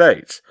United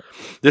States.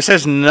 This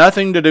has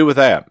nothing to do with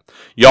that.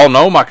 Y'all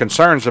know my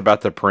concerns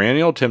about the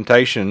perennial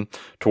temptation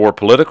toward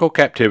political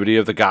captivity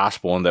of the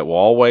gospel, and that will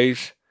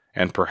always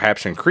and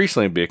perhaps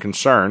increasingly be a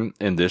concern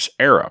in this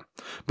era.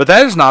 But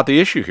that is not the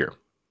issue here.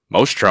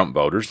 Most Trump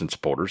voters and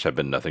supporters have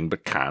been nothing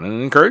but kind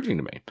and encouraging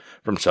to me,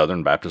 from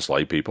Southern Baptist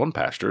lay people and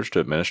pastors to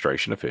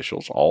administration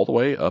officials, all the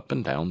way up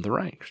and down the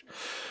ranks.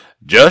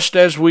 Just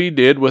as we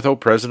did with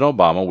President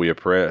Obama,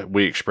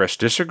 we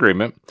expressed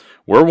disagreement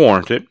where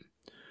warranted,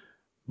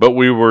 but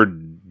we were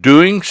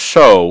doing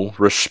so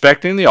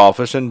respecting the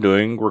office and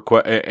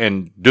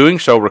doing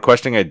so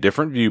requesting a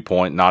different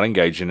viewpoint, not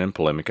engaging in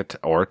polemic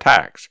or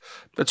attacks.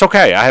 It's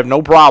okay. I have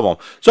no problem.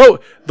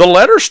 So the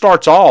letter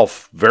starts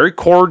off very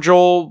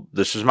cordial.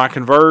 This is my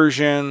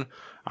conversion.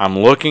 I'm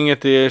looking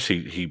at this.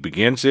 He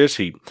begins this.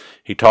 He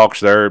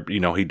talks there.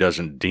 He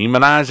doesn't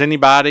demonize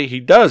anybody. He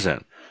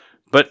doesn't.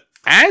 But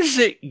as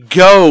it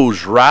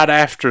goes right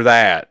after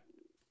that,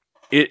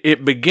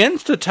 it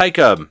begins to take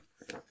a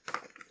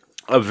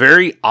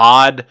very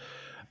odd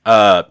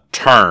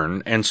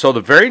turn. And so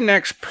the very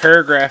next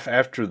paragraph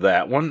after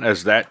that one,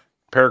 as that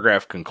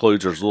paragraph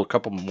concludes, there's a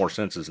couple more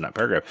sentences in that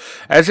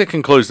paragraph. As it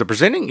concludes, the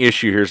presenting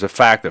issue here is the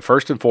fact that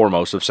first and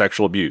foremost of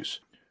sexual abuse.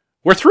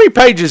 We're 3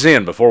 pages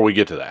in before we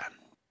get to that.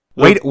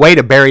 Way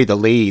to bury the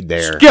lead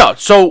there. Yeah,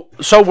 so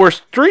we're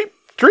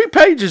three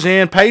pages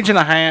in, page and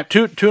a half,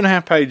 two and a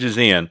half pages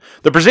in.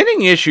 The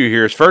presenting issue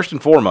here is first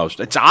and foremost.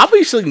 It's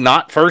obviously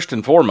not first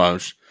and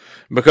foremost,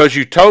 because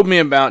you told me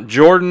about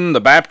Jordan,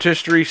 the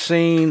baptistry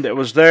scene that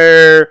was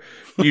there.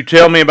 You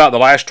tell me about the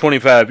last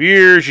 25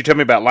 years. You tell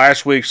me about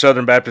last week's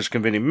Southern Baptist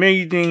Convention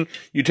meeting.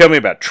 You tell me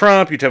about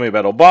Trump. You tell me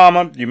about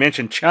Obama. You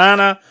mentioned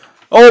China.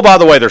 Oh, by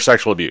the way, there's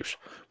sexual abuse.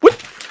 What?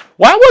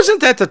 Why wasn't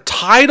that the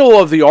title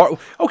of the art?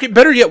 Okay,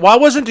 better yet, why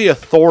wasn't the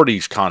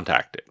authorities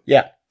contacted?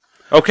 Yeah.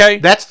 Okay?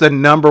 That's the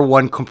number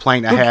one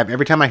complaint I have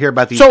every time I hear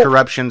about these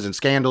corruptions and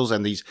scandals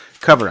and these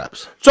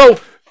cover-ups. So,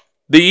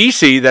 the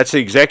EC, that's the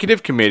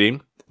Executive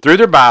Committee, through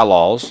their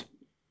bylaws,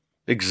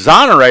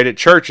 exonerated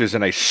churches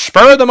in a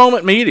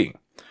spur-of-the-moment meeting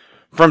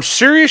from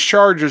serious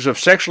charges of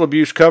sexual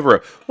abuse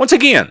cover-up. Once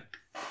again,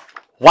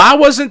 why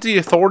wasn't the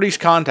authorities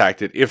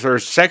contacted if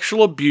there's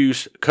sexual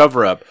abuse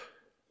cover-up?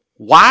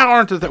 Why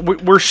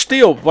aren't we're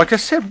still, like I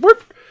said,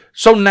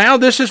 so now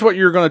this is what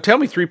you're going to tell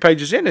me 3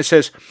 pages in. It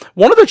says,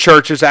 one of the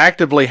churches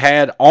actively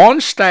had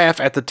on staff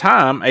at the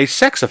time a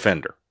sex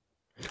offender.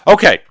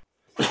 Okay.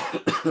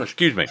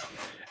 Excuse me.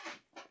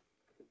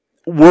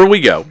 Where we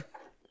go,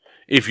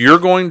 if you're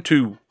going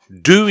to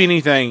do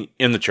anything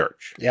in the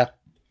church. Yeah.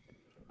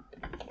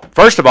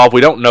 First of all, if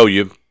we don't know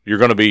you, you're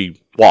going to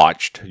be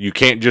watched. You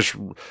can't just,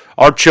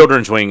 our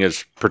children's wing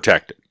is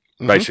protected,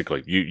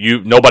 basically.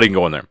 Nobody can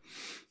go in there.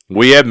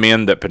 We have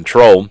men that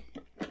patrol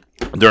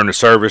during the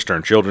service,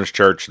 during children's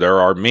church. There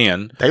are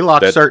men. They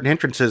lock certain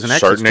entrances and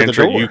exits to the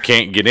door. You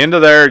can't get into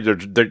there.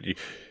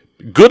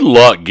 Good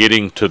luck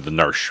getting to the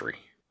nursery.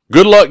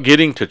 Good luck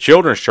getting to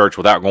children's church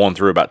without going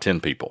through about 10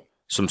 people.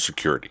 Some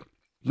security.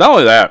 Not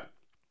only that,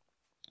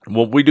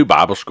 when we do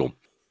Bible school,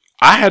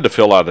 I had to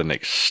fill out an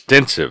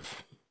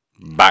extensive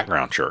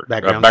background check.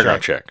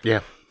 Yeah.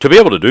 To be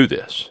able to do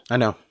this. I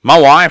know.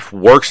 My wife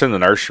works in the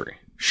nursery.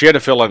 She had to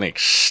fill out an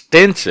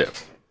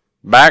extensive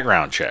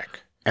background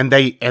check. And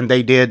they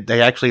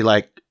actually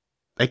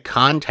they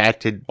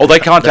contacted. Oh, they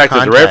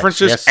contacted the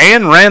references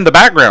and ran the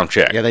background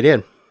check. Yeah, they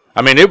did.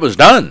 I mean, it was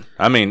done.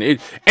 I mean,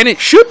 it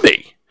should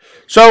be.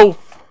 So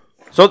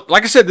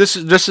like I said, this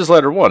is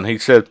letter 1. He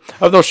said,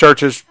 of those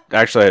churches,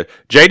 actually,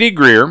 J.D.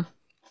 Greer,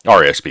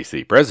 our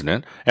SBC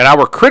president, and I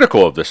were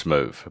critical of this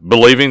move,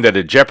 believing that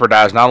it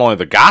jeopardized not only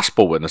the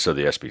gospel witness of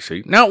the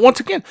SBC. Now, once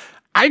again,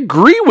 I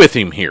agree with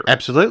him here.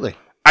 Absolutely.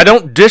 I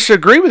don't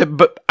disagree with it,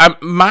 but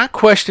my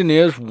question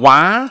is,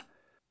 why?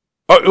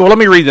 Well, let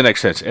me read the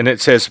next sentence. And it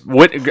says,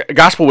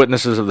 Gospel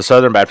Witnesses of the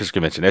Southern Baptist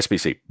Convention,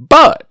 SBC.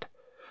 But,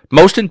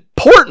 most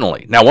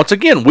importantly, now once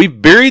again,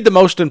 we've buried the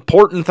most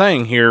important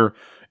thing here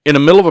in the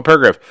middle of a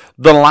paragraph,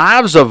 the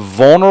lives of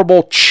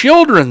vulnerable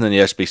children in the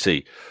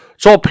SBC.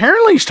 So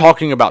apparently he's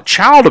talking about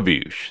child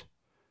abuse.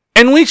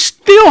 And we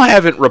still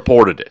haven't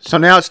reported it. So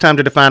now it's time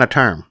to define a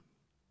term.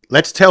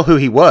 Let's tell who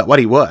he was, what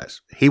he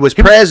was. He was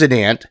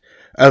president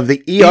of the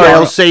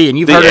ERLC, and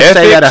you've heard us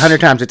say that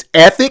 100 times. It's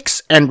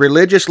Ethics and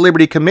Religious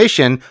Liberty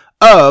Commission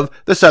of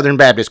the Southern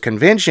Baptist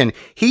Convention.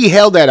 He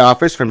held that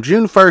office from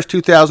June 1st,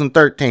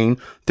 2013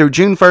 through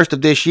June 1st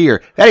of this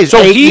year. That is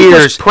 8 years. So he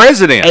was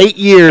president. 8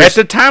 years. At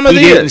the time of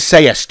this. He didn't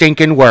say a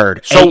stinking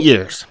word. So, 8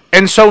 years.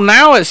 And so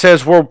now it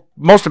says, well,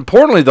 most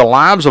importantly, the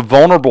lives of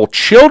vulnerable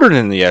children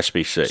in the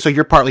SBC. So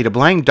you're partly to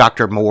blame,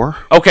 Dr. Moore.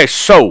 Okay,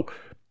 so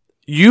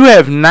you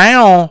have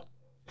now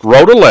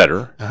wrote a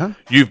letter.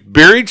 You've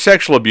buried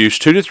sexual abuse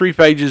 2 to 3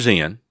 pages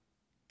in.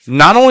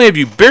 Not only have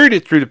you buried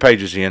it through the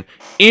pages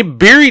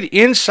buried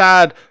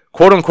inside,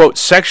 quote-unquote,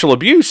 sexual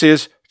abuse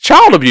is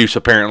child abuse,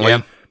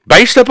 apparently,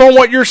 based upon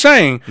what you're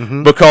saying,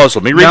 because,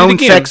 let me read it again.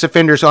 Known sex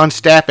offenders on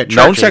staff at churches.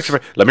 Known sex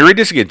offenders. Let me read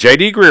this again.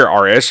 J.D. Greer,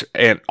 our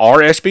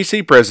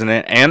SBC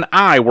president, and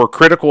I were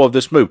critical of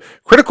this move.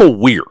 Critical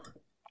where?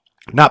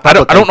 Not I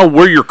don't know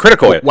where you're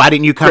critical at. Why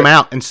didn't you come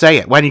out and say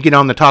it? Why didn't you get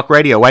on the talk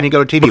radio? Why didn't you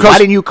go to TV? Why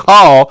didn't you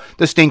call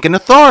the stinking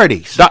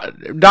authorities?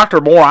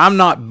 Dr. Moore, I'm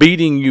not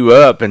beating you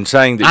up and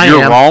saying that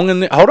you're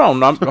wrong. Hold on.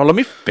 Let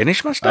me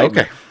finish my statement.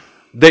 Okay.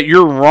 That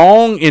you're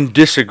wrong in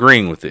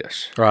disagreeing with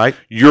this. Right.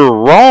 You're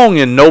wrong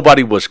in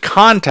nobody was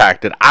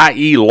contacted,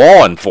 i.e.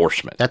 law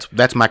enforcement.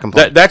 That's my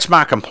complaint. That's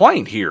my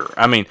complaint here.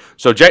 I mean,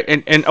 so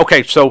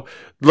okay, so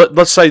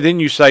let's say then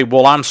you say,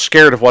 well, I'm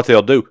scared of what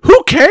they'll do.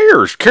 Who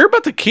cares? Care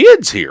about the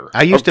kids here.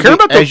 I used to be,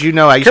 as you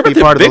know, I used to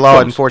be part of the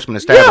law enforcement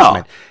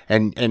establishment.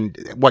 Yeah.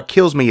 And what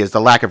kills me is the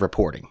lack of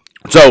reporting.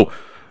 So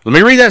let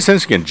me read that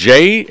sentence again.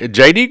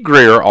 J.D.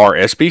 Greer, our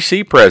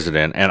SBC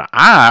president, and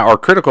I are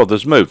critical of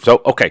this move.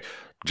 So, okay,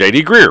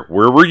 J.D. Greer,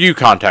 where were you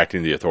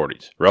contacting the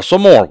authorities? Russell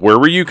Moore, where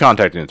were you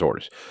contacting the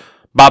authorities?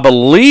 By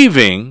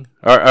believing,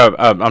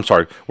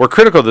 we're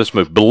critical of this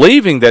move,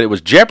 believing that it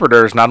was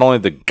jeopardized not only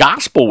the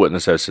gospel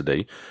witness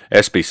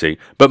SBC,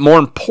 but more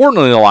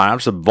importantly, the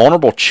lives of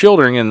vulnerable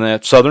children in the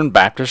Southern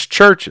Baptist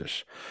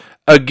churches.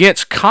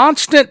 Against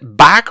constant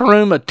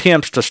backroom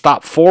attempts to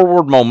stop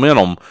forward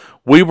momentum,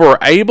 we were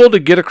able to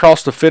get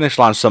across the finish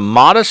line some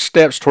modest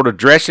steps toward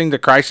addressing the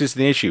crisis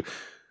and the issue.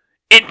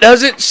 It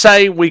doesn't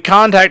say we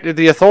contacted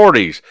the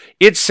authorities.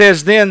 It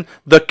says then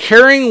the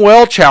Caring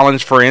Well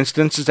Challenge, for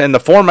instance, and the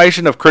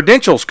formation of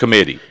Credentials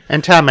Committee.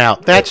 And time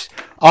out. That's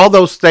all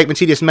those statements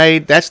he just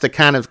made, that's the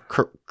kind of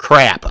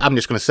crap, I'm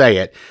just going to say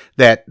it,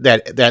 that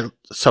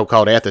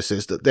so-called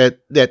ethicist,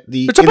 that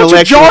the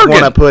intellectuals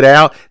want to put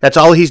out. That's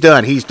all he's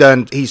done.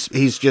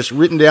 He's just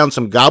written down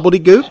some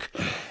gobbledygook,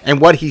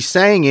 and what he's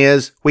saying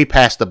is, we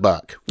passed the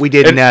buck. We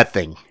did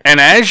nothing. And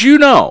as you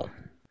know,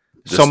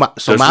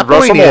 my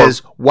point is,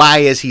 why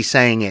is he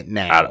saying it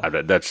now?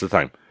 That's the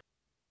thing.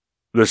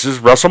 This is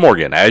Russell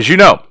Morgan. As you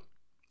know,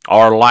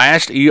 our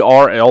last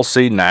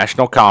ERLC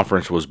national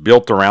conference was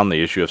built around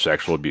the issue of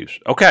sexual abuse.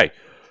 Okay,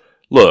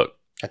 look.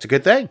 That's a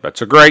good thing.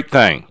 That's a great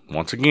thing.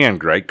 Once again,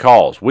 great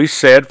calls. We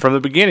said from the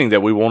beginning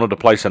that we wanted to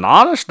place an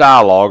honest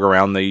dialogue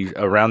around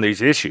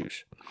these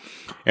issues.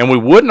 And we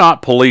would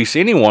not police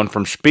anyone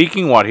from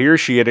speaking what he or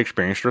she had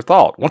experienced or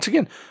thought. Once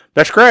again,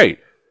 that's great.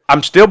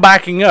 I'm still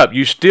backing up.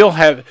 You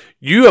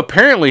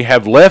apparently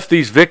have left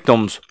these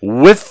victims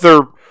with their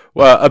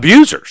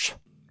abusers.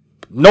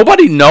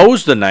 Nobody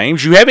knows the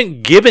names. You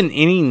haven't given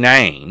any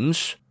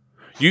names.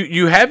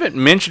 You haven't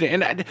mentioned it.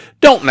 And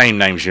don't name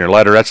names in your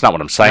letter. That's not what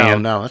I'm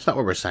saying. No, that's not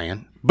what we're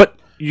saying. But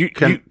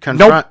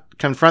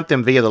confront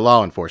them via the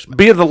law enforcement.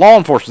 Via the law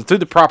enforcement through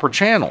the proper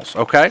channels,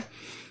 okay?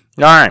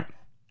 All right.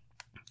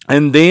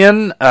 And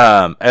then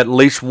at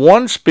least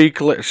one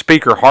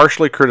speaker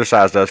harshly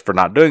criticized us for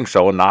not doing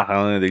so and not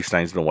handling these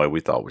things in the way we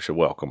thought we should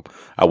welcome.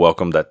 I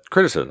welcomed that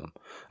criticism.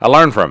 I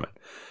learned from it.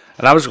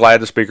 And I was glad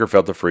the speaker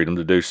felt the freedom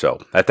to do so.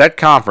 At that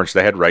conference,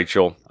 they had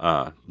Rachel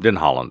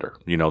Denhollander,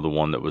 the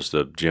one that was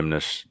the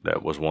gymnast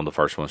that was one of the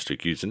first ones to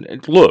accuse.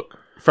 And look.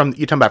 You're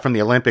talking about from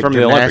the Olympic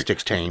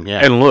gymnastics team,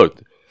 yeah. And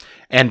look.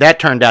 And that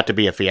turned out to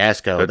be a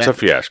fiasco. That's a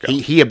fiasco.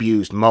 He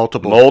abused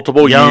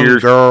multiple young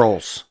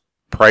girls.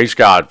 Praise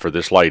God for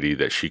this lady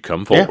that she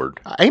come forward.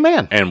 Yeah.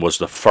 Amen. And was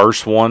the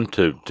first one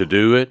to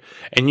do it.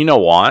 And you know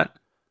what?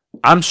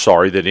 I'm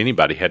sorry that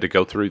anybody had to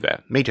go through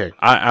that. Me too.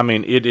 I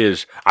mean, it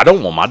is. I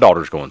don't want my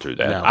daughters going through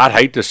that. No. I'd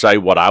hate to say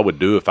what I would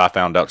do if I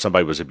found out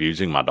somebody was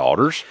abusing my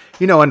daughters.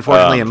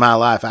 Unfortunately, in my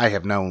life, I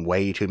have known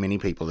way too many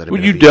people that have been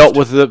abused. You dealt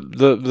with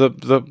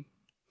the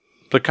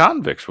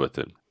convicts with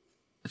it.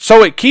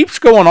 So it keeps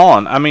going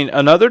on. I mean,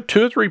 another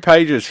 2 or 3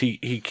 pages,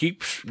 he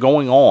keeps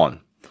going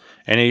on.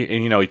 And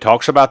he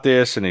talks about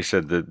this, and he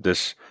said that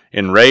this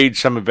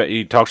enraged some of it.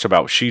 He talks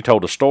about she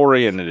told a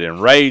story, and it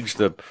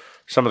enraged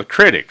some of the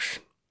critics.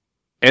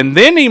 And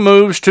then he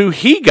moves to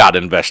he got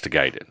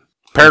investigated.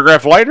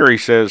 Paragraph later, he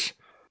says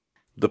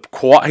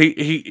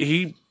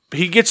he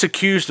gets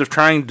accused of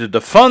trying to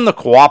defund the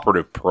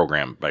cooperative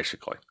program.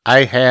 Basically,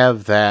 I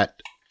have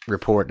that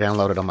report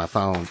downloaded on my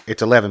phone.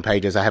 It's 11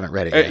 pages. I haven't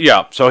read it yet.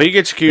 Yeah, so he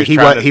gets accused.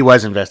 He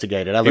was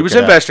investigated. He was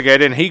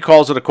investigated, and he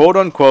calls it a quote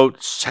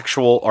unquote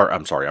sexual. Or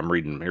I'm sorry, I'm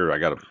reading here. I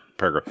got a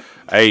paragraph.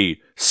 A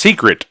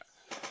secret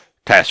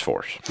task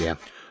force. Yeah.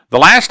 The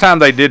last time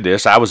they did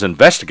this, I was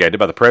investigated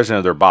by the president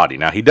of their body.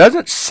 Now, he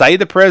doesn't say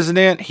the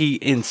president. He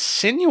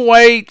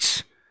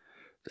insinuates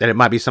that it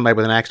might be somebody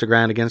with an axe to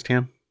grind against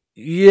him.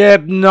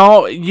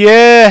 No,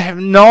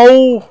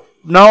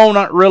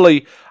 not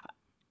really.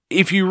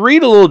 If you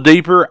read a little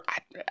deeper,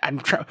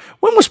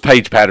 when was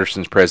Paige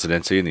Patterson's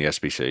presidency in the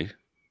SBC?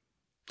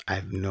 I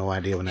have no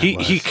idea when that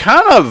was. He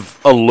kind of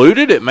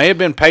alluded it may have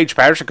been Paige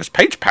Patterson, because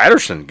Paige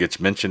Patterson gets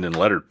mentioned in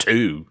letter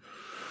 2.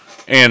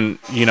 And,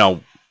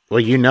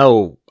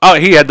 Well, oh,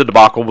 he had the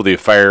debacle with the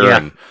affair,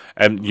 yeah.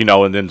 and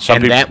then some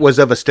people. And that was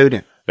of a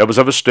student. That was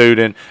of a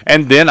student,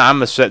 and then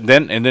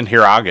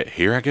here I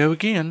go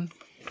again.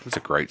 It's a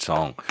great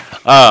song.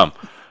 I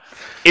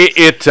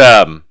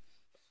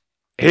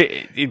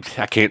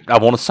can't. I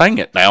want to sing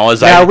it now.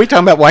 Are we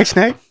talking about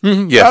Whitesnake?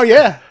 Yes. Oh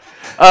yeah.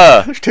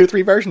 There's 2 or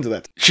 3 versions of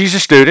that. She's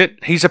a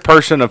student. He's a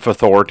person of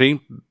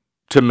authority.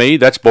 To me,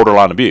 that's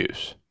borderline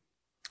abuse.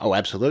 Oh,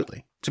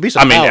 absolutely.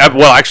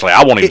 Actually,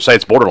 I won't even say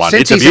it's borderline.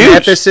 Since it's he's abuse.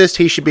 an ethicist,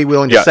 he should be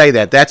willing to say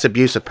that. That's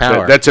abuse of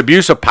power. That's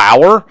abuse of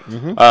power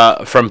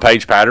from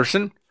Paige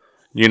Patterson.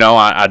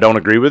 I don't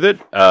agree with it.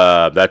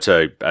 That's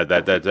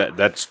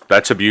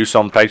abuse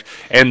on Paige.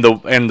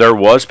 And there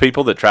was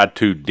people that tried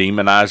to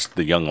demonize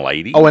the young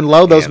lady. Oh, and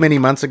those many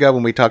months ago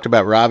when we talked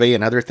about Ravi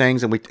and other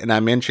things, and I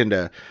mentioned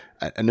a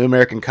New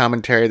American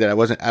Commentary that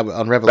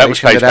on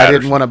Revelation that I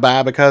didn't want to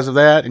buy because of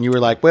that, and you were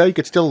like, well, you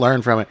could still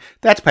learn from it.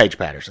 That's Paige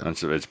Patterson.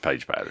 It's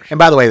Paige Patterson. And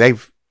by the way,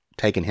 they've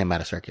taken him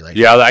out of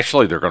circulation. Yeah,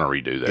 actually, they're going to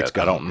redo that.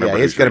 I don't remember.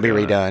 Yeah, it's going to be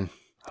redone.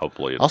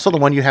 Hopefully. Also, the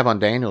one you have on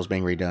Daniel is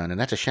being redone, and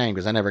that's a shame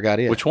because I never got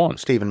it. Which one?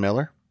 Stephen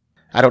Miller.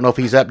 I don't know if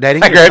he's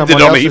updating. I grabbed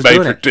it on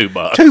eBay for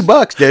 $2.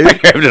 $2, dude. I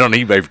grabbed it on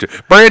eBay for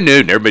 $2. Brand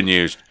new, never been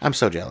used. I'm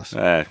so jealous.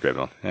 Grabbed it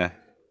on. Yeah.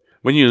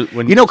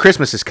 When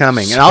Christmas is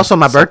coming, and also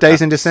my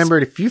birthday's in December.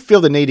 If you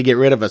feel the need to get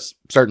rid of a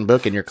certain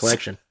book in your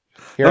collection,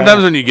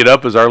 sometimes when you get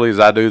up as early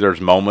as I do,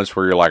 there's moments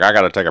where you're like, I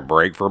got to take a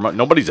break for a month.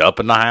 Nobody's up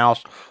in the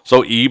house,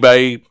 so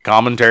eBay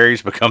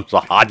commentaries becomes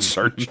a hot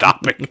search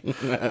topic.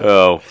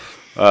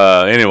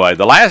 Anyway,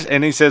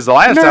 he says the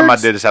last time I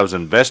did this, I was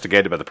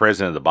investigated by the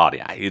president of the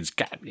body.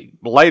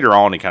 Later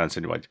on, he kind of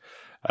insinuates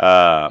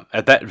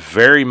at that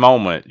very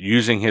moment,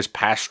 using his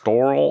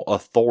pastoral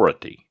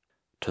authority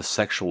to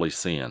sexually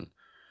sin.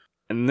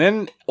 And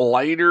then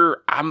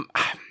later,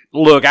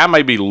 look, I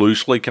may be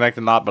loosely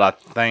connected, not, but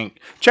I think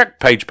check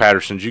Paige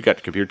Patterson's. You got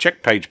the computer.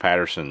 Check Paige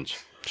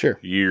Patterson's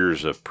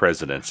years of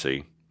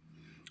presidency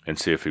and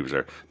see if he was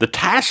there. The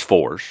task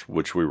force,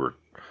 which we were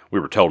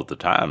told at the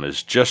time,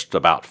 is just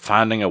about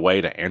finding a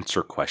way to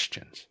answer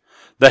questions.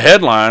 The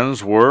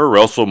headlines were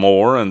Russell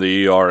Moore and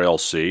the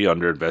ERLC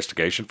under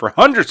investigation for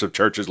hundreds of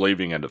churches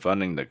leaving and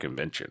defunding the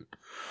convention.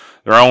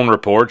 Their own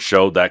report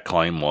showed that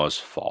claim was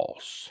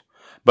false.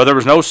 But there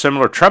was no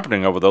similar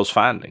trumpeting over those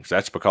findings.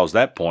 That's because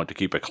that point to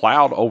keep a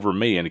cloud over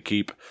me and to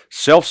keep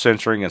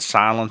self-censoring and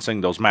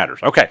silencing those matters.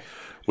 Okay,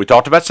 we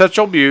talked about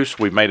sexual abuse.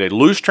 We've made a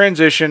loose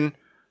transition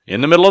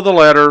in the middle of the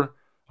letter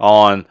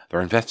on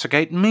they're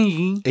investigating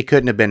me. It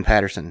couldn't have been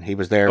Patterson. He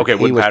was there. Okay,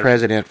 he was Patterson.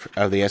 president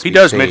of the SBC. He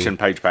does mention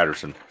Paige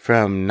Patterson.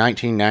 From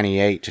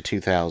 1998 to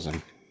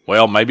 2000.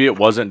 Well, maybe it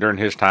wasn't during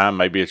his time.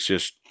 Maybe it's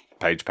just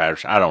Paige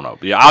Patterson. I don't know.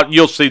 Yeah,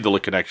 you'll see the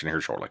connection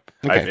here shortly,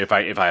 if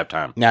I have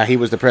time. Now, he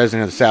was the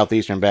president of the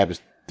Southeastern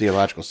Baptist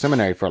Theological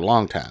Seminary for a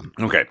long time.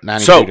 Okay,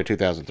 92 to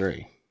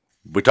 2003.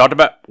 We talked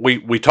about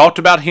we talked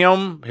about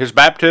him, his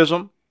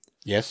baptism.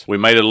 Yes. We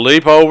made a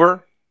leap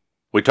over.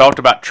 We talked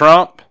about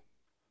Trump.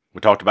 We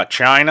talked about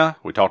China.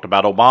 We talked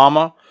about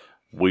Obama.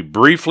 We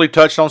briefly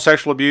touched on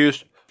sexual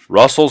abuse.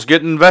 Russell's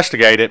getting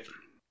investigated.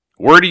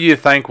 Where do you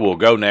think we'll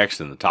go next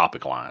in the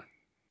topic line?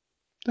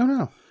 Don't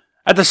know.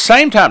 At the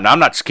same time, now I'm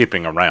not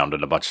skipping around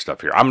in a bunch of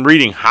stuff here. I'm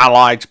reading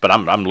highlights, but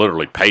I'm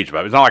literally page by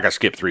page. It's not like I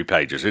skipped 3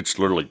 pages. It's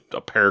literally a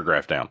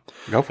paragraph down.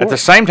 Go for it. At the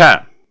same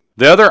time,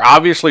 the other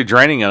obviously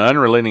draining and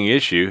unrelenting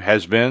issue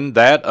has been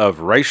that of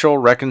racial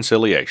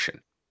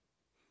reconciliation.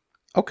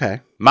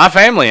 Okay. My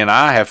family and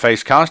I have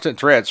faced constant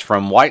threats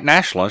from white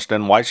nationalists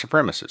and white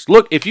supremacists.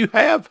 Look, if you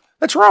have,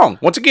 that's wrong.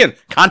 Once again,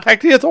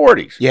 contact the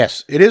authorities.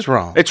 Yes, it is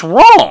wrong. It's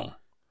wrong.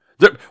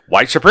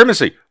 White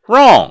supremacy,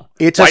 wrong.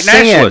 It's white a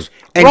sin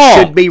and wrong.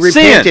 should be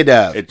repented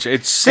of.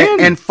 It's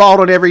sin. And fought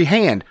on every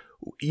hand.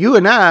 You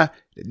and I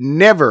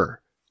never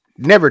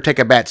take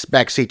a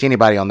back seat to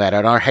anybody on that,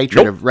 on our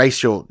hatred of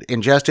racial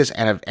injustice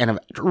and of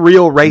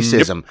real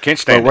racism. Can't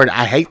stand it.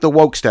 I hate the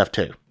woke stuff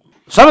too.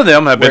 Some of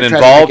them have been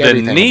involved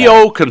in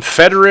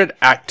neo-Confederate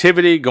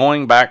activity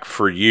going back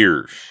for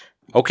years.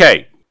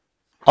 Okay.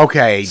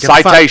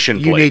 Citation,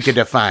 please. You need to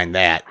define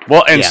that.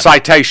 Well, and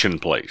citation,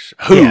 please.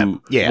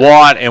 Who,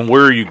 what, and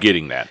where are you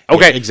getting that?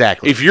 Okay. Yeah,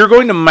 exactly. If you're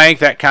going to make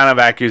that kind of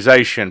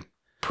accusation,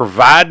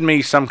 provide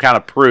me some kind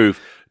of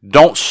proof.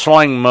 Don't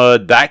sling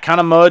mud, that kind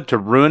of mud, to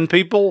ruin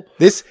people.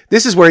 This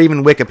is where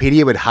even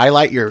Wikipedia would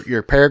highlight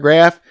your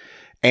paragraph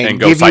and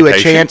give citation. You a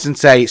chance and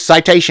say,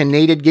 citation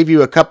needed, give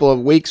you a couple of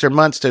weeks or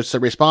months to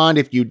respond.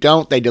 If you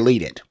don't, they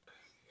delete it.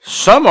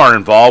 Some are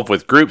involved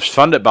with groups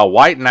funded by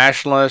white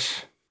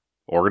nationalist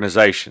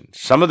organizations.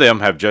 Some of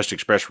them have just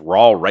expressed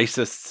raw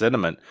racist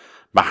sentiment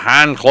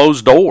behind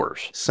closed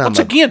doors.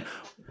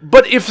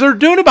 But if they're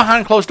doing it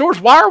behind closed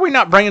doors, why are we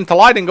not bringing it to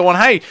light and going,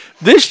 hey,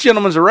 this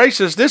gentleman's a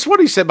racist, this is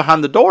what he said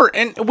behind the door,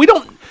 and we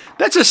don't,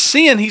 that's a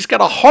sin, he's got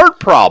a heart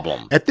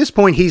problem. At this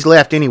point, he's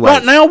left anyway.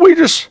 Right now,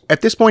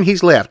 At this point,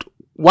 he's left.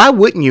 Why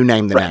wouldn't you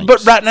name the names?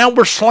 But right now,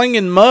 we're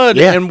slinging mud,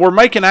 and we're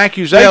making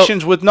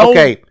accusations with no...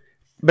 Okay,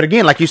 but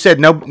again, like you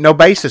said, no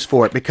basis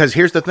for it, because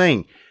here's the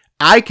thing.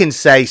 I can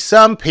say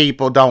some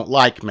people don't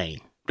like me.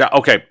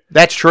 Okay.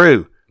 That's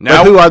true.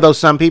 Now, but who are those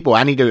some people?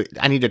 I need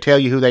to tell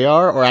you who they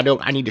are, or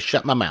I need to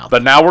shut my mouth.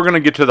 But now we're going to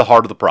get to the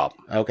heart of the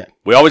problem. Okay.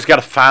 We always got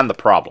to find the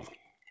problem.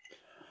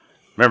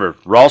 Remember,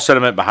 raw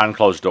sentiment behind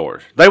closed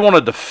doors. They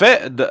want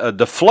to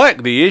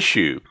deflect the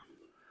issue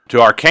to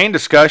arcane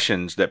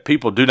discussions that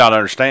people do not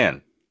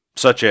understand,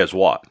 such as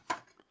what?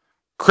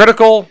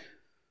 Critical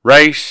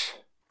race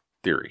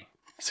theory,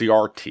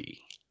 CRT.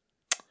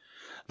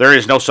 There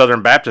is no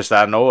Southern Baptist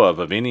that I know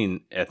of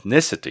any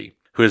ethnicity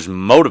who is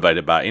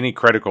motivated by any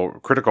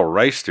critical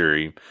race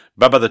theory,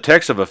 but by the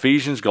text of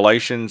Ephesians,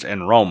 Galatians,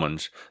 and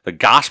Romans, the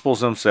Gospels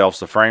themselves,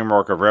 the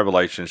framework of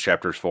Revelation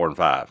chapters 4 and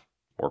 5.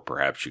 Or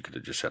perhaps you could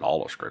have just said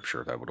all of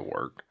Scripture. That would have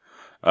worked.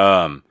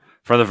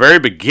 From the very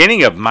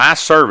beginning of my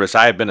service,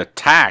 I have been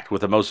attacked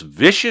with the most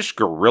vicious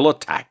guerrilla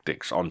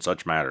tactics on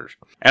such matters.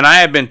 And I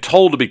have been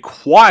told to be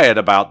quiet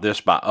about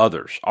this by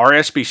others. Our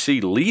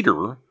SBC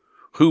leader,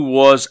 who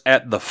was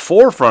at the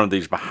forefront of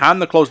these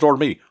behind the closed door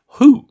meeting,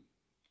 Who?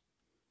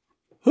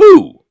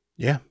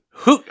 Yeah.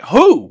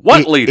 Who?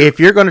 What leader? If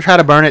you're going to try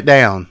to burn it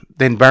down,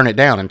 then burn it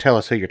down and tell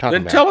us who you're talking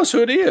about. Then tell us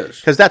who it is.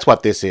 Because that's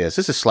what this is.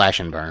 This is slash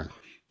and burn.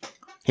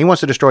 He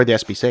wants to destroy the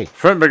SBC.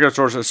 Front Bigger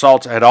Source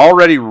Assaults had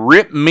already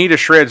ripped me to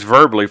shreds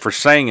verbally for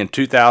saying in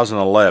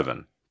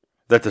 2011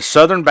 that the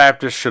Southern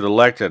Baptists should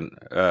elect an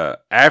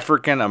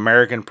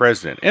African-American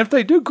president. And if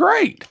they do,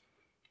 great.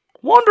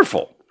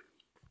 Wonderful.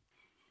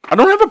 I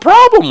don't have a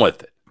problem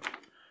with it.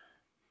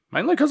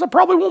 Mainly because I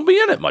probably won't be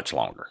in it much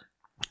longer.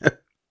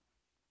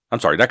 I'm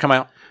sorry, did that come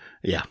out?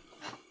 Yeah.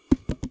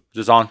 Is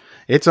this on?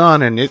 It's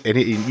on, and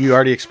you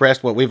already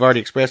expressed what we've already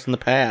expressed in the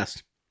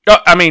past.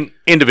 I mean,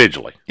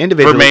 individually.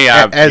 For me,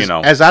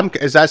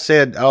 as I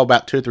said,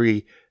 about 2 or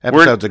 3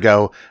 episodes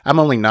ago, I'm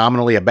only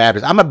nominally a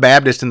Baptist. I'm a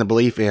Baptist in the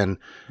belief in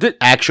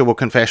actual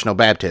confessional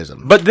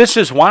baptism. But this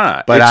is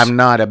why. But I'm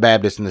not a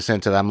Baptist in the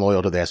sense that I'm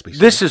loyal to the SBC.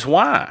 This is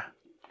why.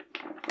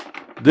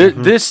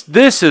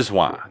 This is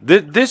why.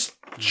 This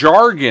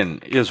jargon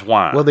is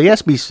why. Well, the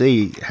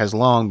SBC has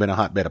long been a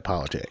hotbed of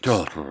politics.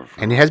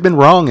 And it has been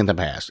wrong in the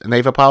past. And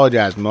they've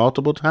apologized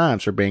multiple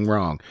times for being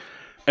wrong.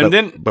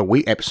 But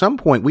we at some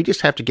point we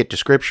just have to get to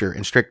Scripture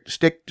and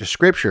stick to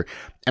Scripture.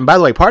 And by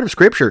the way, part of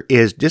Scripture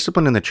is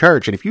discipline in the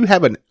church. And if you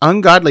have an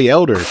ungodly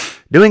elder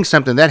doing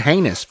something that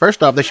heinous,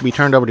 first off, they should be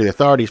turned over to the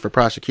authorities for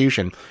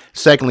prosecution.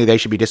 Secondly, they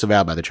should be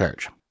disavowed by the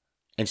church.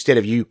 Instead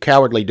of you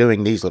cowardly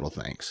doing these little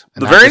things.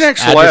 And the very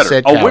next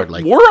letter.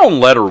 We're on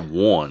letter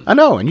 1. I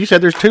know, and you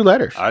said there's 2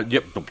 letters.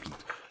 Yep.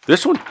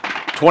 This one,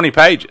 20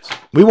 pages.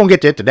 We won't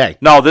get to it today.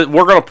 No,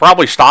 we're going to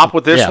probably stop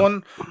with this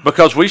one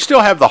because we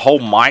still have the whole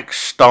Mike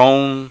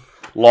Stone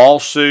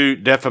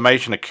lawsuit,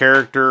 defamation of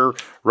character.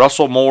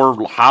 Russell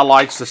Moore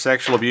highlights the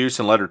sexual abuse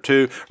in letter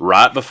 2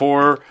 right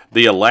before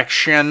the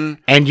election.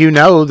 And you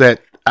know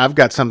that I've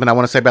got something I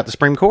want to say about the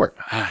Supreme Court.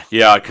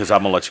 Yeah, because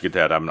I'm going to let you get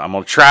that. I'm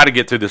going to try to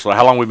get through this.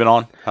 How long have we been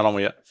on? How long are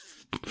we at?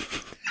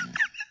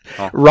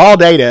 Raw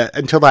data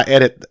until I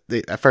edit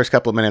the first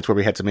couple of minutes where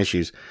we had some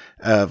issues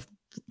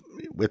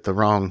with the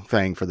wrong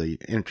thing for the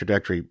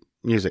introductory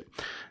music.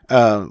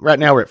 Right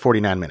now we're at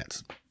 49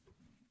 minutes.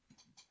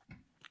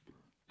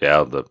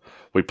 Yeah,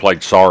 we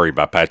played Sorry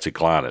by Patsy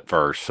Cline at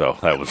first, so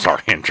that was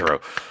our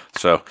intro.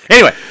 So,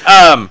 anyway,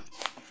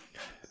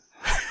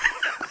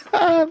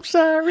 I'm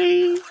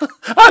sorry.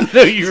 I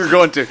knew you were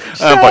going to.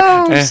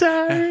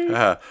 Sorry.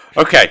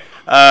 Okay.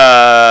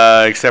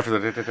 Except for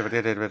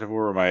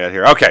where am I at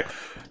here? Okay.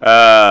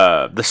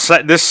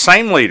 This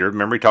same leader,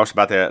 remember he talks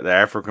about the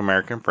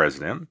African-American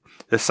president.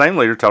 This same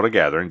leader told a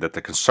gathering that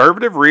the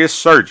conservative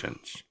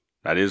resurgence,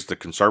 that is the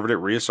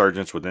conservative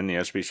resurgence within the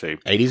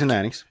SBC. 80s and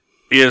 90s.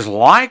 Is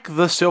like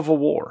the Civil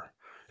War.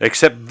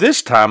 Except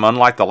this time,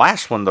 unlike the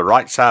last one, the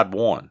right side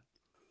won.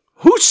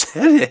 Who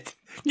said it?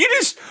 You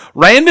just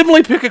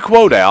randomly pick a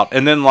quote out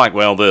and then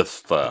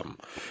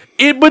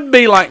it would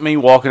be like me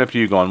walking up to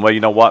you going, well, you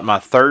know what? My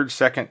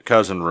second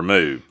cousin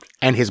removed.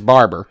 And his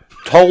barber.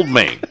 Told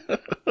me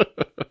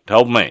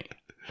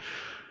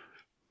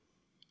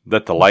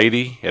that the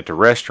lady at the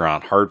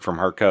restaurant heard from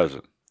her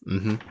cousin.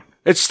 Mm-hmm.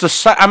 It's the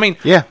same. I mean,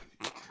 yeah.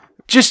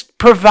 Just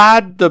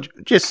provide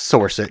just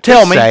source it.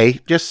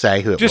 Just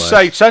say who it was. Just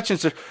say such and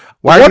such.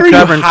 Why are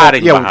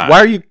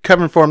you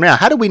covering for him now?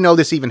 How do we know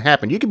this even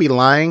happened? You could be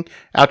lying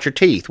out your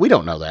teeth. We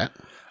don't know that.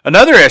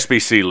 Another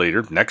SBC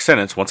leader, next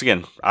sentence, once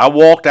again, I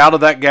walked out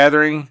of that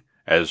gathering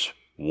as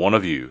one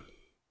of you.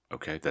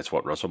 Okay, that's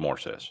what Russell Moore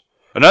says.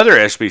 Another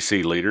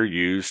SBC leader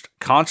used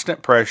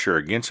constant pressure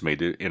against me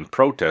in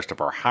protest of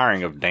our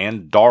hiring of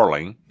Dan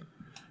Darling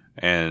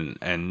and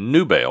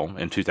Newbell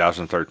in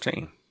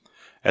 2013.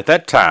 At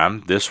that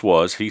time, this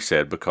was, he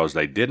said, because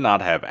they did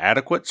not have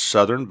adequate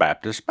Southern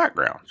Baptist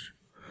backgrounds.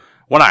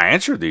 When I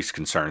answered these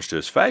concerns to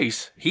his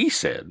face, he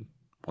said,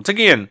 once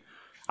again,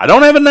 I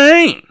don't have a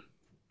name.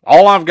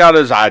 All I've got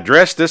is I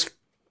addressed this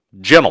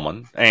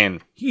gentleman,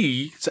 and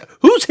he said,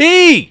 who's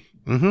he?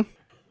 Mm-hmm.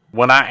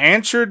 When I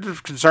answered the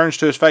concerns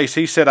to his face,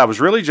 he said, I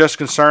was really just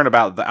concerned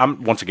about,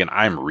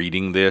 I'm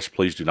reading this.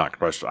 Please do not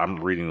question.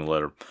 I'm reading the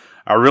letter.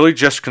 I'm really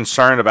just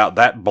concerned about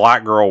that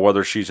black girl,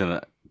 whether she's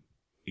an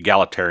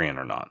egalitarian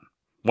or not.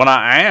 When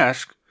I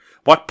asked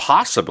what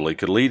possibly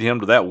could lead him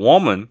to that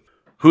woman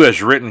who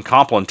has written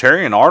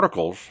complementarian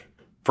articles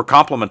for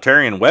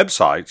complementarian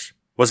websites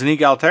was an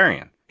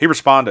egalitarian, he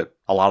responded,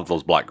 a lot of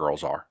those black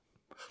girls are.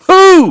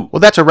 Who? Well,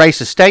 that's a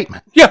racist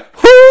statement. Yeah,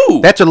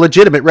 who? That's a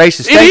legitimate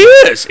racist statement.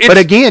 It is. But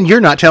again,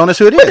 you're not telling us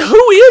who it is. But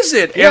who is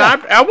it? Yeah.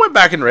 And I went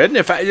back and read, and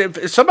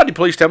if somebody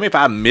please tell me if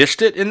I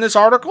missed it in this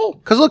article.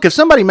 Because look, if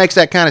somebody makes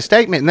that kind of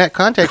statement in that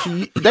context,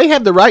 they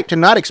have the right to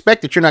not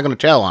expect that you're not going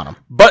to tell on them.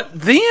 But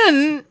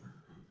then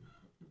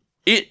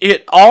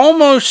it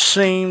almost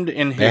seemed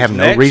in his they have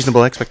no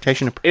reasonable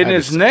expectation of privacy. In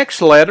his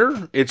next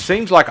letter, it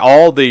seems like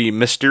all the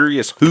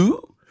mysterious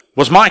who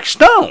was Mike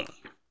Stone.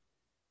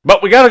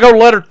 But we got to go to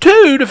letter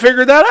 2 to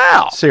figure that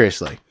out.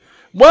 Seriously.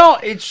 Well,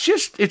 it's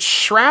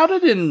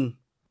shrouded in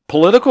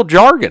political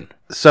jargon.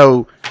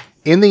 So,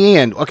 in the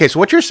end, okay, so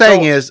what you're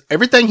saying is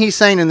everything he's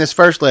saying in this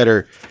first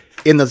letter,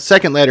 in the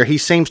second letter, he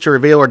seems to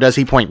reveal, or does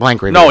he point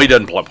blank reveal? No, he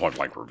doesn't point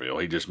blank reveal.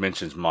 He just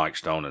mentions Mike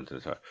Stone.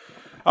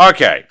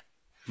 Okay.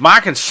 My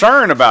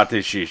concern about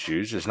these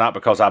issues is not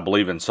because I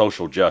believe in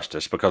social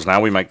justice, because now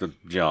we make the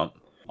jump.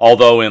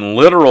 Although in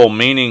literal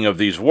meaning of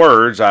these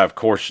words, I of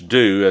course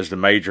do, as the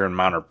major and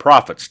minor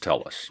prophets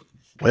tell us.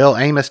 Well,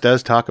 Amos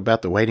does talk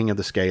about the weighting of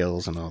the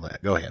scales and all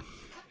that. Go ahead.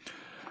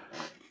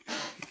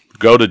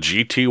 Go to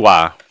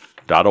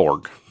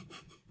gty.org.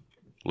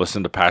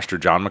 Listen to Pastor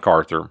John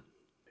MacArthur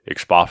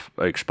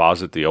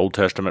exposit the Old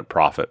Testament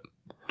prophet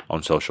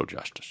on social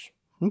justice.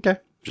 Okay.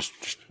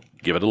 Just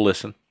give it a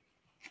listen.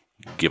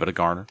 Give it a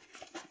garner.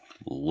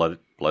 Let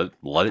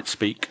it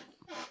speak.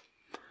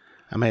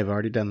 I may have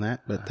already done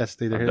that, but that's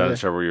neither here nor there. I've done it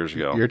several years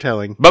ago. You're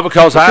telling. But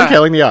because you're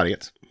telling the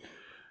audience.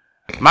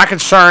 My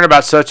concern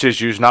about such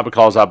issues, not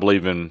because I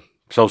believe in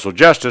social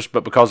justice,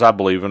 but because I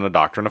believe in the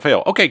doctrine of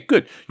hell. Okay,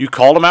 good. You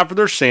called them out for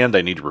their sin.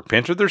 They need to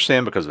repent of their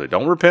sin, because if they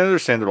don't repent of their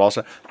sin, they're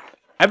also...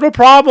 I have no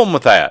problem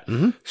with that.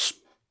 Mm-hmm.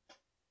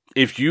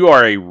 If you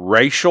are a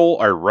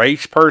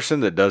race person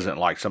that doesn't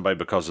like somebody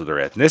because of their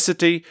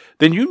ethnicity,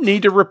 then you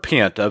need to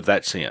repent of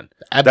that sin.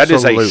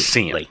 Absolutely. That is a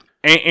sin.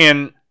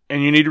 And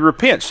you need to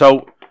repent.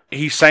 So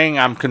he's saying,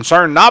 I'm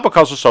concerned not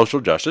because of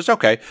social justice,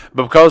 okay,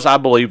 but because I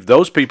believe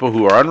those people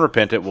who are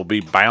unrepentant will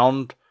be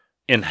bound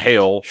in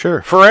hell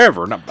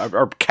forever,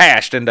 or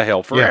cast into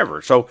hell forever.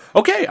 Yeah. So,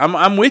 okay,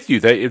 I'm with you.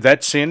 If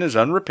that sin is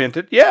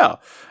unrepentant, yeah.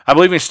 I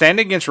believe in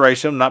standing against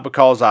racism, not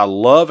because I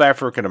love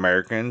African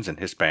Americans and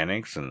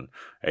Hispanics and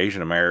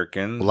Asian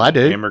Americans. Well, I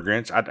do.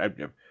 Immigrants.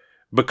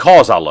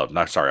 Because I love.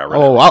 No, sorry, I read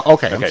that.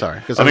 Okay, I'm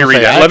sorry. Let me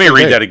read that. Let me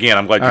read that again.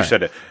 I'm glad you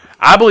said it.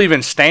 I believe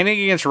in standing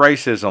against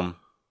racism,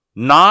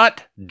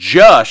 not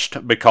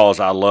just because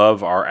I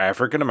love our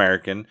African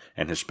American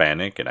and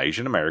Hispanic and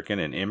Asian American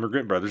and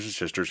immigrant brothers and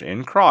sisters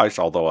in Christ,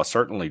 although I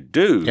certainly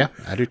do. Yeah,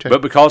 I do too.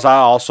 But because I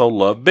also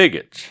love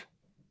bigots.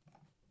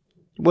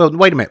 Well,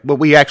 wait a minute. Well,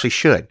 we actually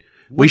should.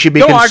 We should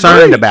be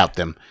concerned about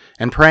them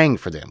and praying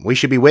for them. We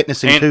should be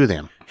witnessing to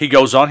them. He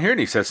goes on here and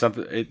he says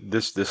something.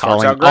 This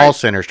calling out great. All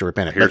sinners to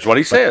repent. Here's what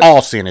he says: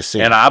 all sin is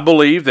sin. And I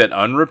believe that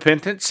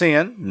unrepentant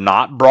sin,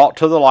 not brought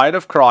to the light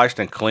of Christ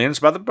and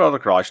cleansed by the blood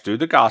of Christ through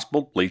the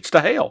gospel, leads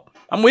to hell.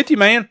 I'm with you,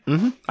 man.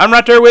 Mm-hmm. I'm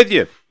right there with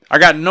you. I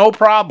got no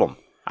problem.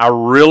 I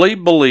really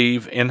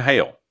believe in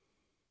hell.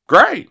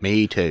 Great.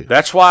 Me too.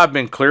 That's why I've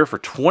been clear for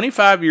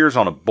 25 years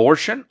on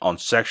abortion, on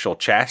sexual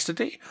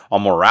chastity,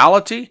 on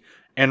morality,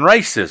 and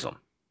racism.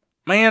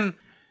 Man,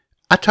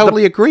 I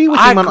totally agree with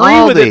him on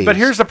all these. It, but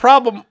here's the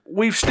problem.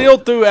 We've still,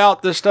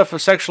 throughout this stuff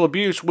of sexual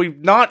abuse, we've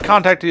not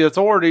contacted the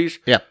authorities.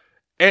 Yeah.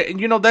 And,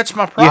 that's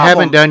my problem. You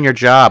haven't done your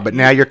job, but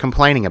now you're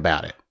complaining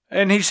about it.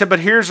 And he said, but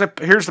here's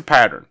the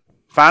pattern.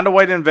 Find a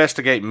way to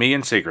investigate me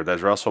in secret,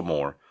 that's Russell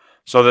Moore,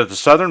 so that the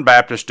Southern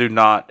Baptists do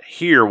not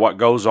hear what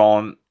goes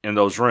on in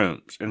those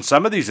rooms. In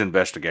some of these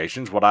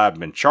investigations, what I've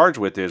been charged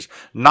with is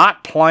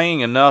not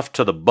playing enough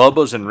to the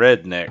bubbas and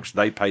rednecks.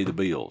 They pay the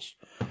bills.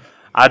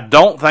 I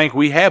don't think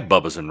we have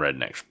bubbas and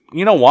rednecks.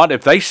 You know what?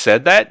 If they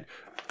said that,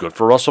 good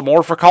for Russell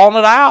Moore for calling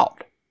it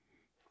out.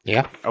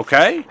 Yeah.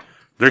 Okay?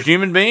 They're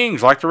human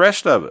beings like the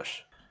rest of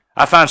us.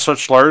 I find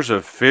such slurs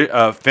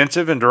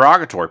offensive and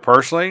derogatory,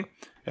 personally,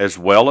 as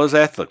well as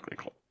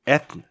ethically.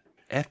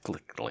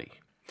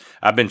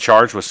 I've been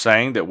charged with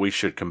saying that we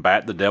should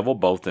combat the devil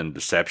both in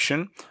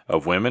deception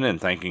of women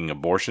and thinking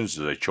abortions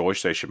is a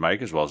choice they should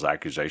make, as well as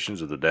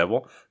accusations of the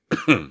devil,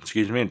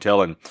 and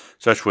telling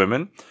such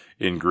women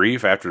in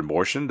grief after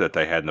abortion that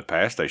they had in the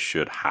past they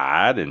should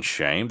hide in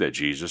shame that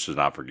Jesus does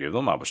not forgive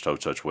them. I was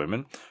told such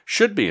women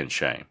should be in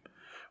shame.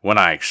 When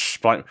I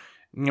explain,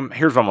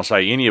 here's what I'm going to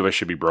say, any of us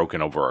should be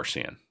broken over our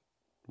sin.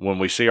 When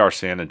we see our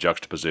sin in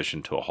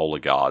juxtaposition to a holy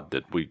God,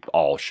 that we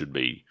all should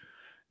be,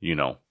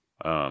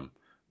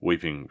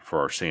 weeping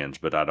for our sins,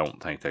 but I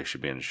don't think they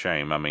should be in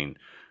shame. I mean,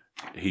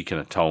 he can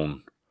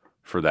atone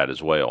for that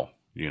as well.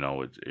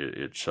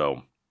 It's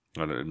so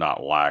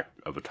not lack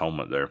of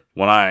atonement there.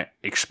 When I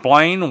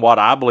explain what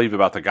I believe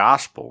about the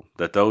gospel,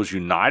 that those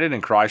united in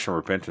Christ and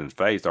repentant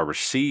faith are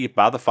received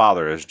by the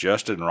Father as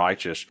just and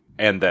righteous,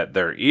 and that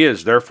there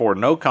is therefore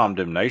no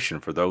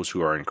condemnation for those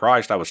who are in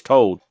Christ, I was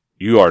told,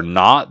 you are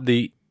not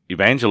the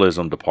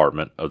evangelism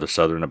department of the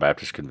Southern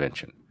Baptist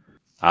Convention.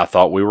 I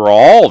thought we were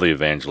all the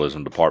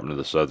evangelism department of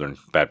the Southern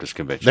Baptist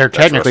Convention. They're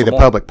technically the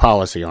public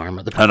policy arm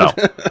of the I know.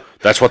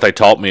 That's what they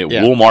taught me at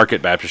Wool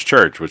Market Baptist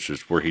Church, which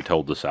is where he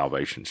told the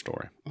salvation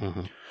story.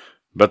 Mm-hmm.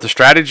 But the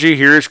strategy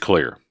here is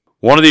clear.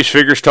 One of these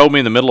figures told me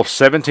in the middle of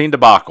 17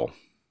 debacle,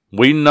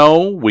 we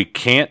know we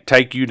can't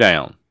take you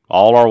down.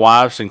 All our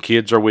wives and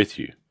kids are with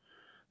you.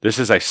 This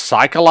is a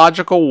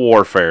psychological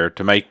warfare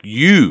to make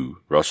you,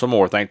 Russell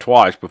Moore, think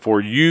twice before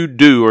you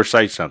do or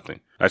say something.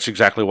 That's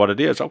exactly what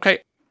it is. Okay.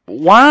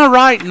 Why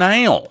right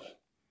now?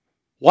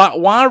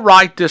 Why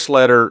write this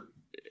letter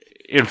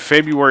in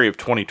February of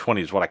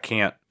 2020 is what I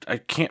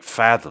can't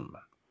fathom.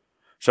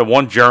 So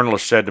one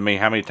journalist said to me,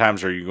 how many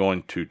times are you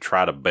going to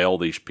try to bail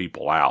these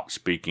people out?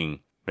 Speaking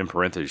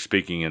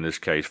in this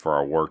case for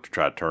our work to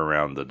try to turn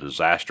around the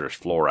disastrous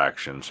floor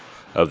actions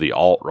of the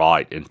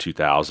alt-right in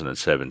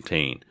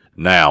 2017.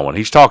 Now, when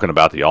he's talking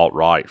about the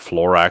alt-right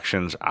floor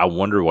actions, I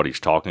wonder what he's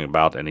talking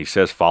about. And he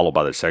says followed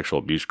by the sexual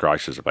abuse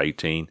crisis of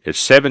 18. It's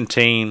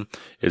 17.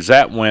 Is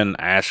that when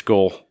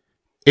Askell...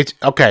 It's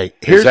okay.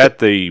 Is that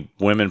the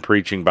women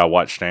preaching by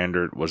what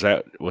standard? Was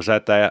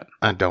that?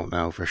 I don't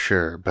know for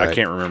sure, but I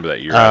can't remember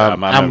that year.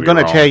 I'm going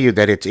to tell you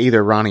that it's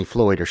either Ronnie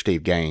Floyd or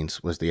Steve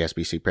Gaines was the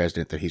SBC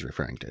president that he's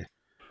referring to,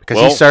 because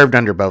he served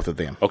under both of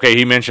them. Okay,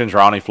 he mentions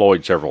Ronnie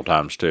Floyd several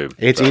times too.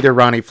 It's either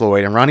Ronnie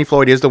Floyd, and Ronnie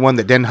Floyd is the one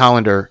that Den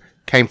Hollander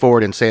came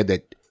forward and said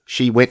that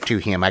she went to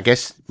him. I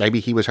guess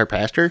maybe he was her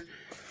pastor,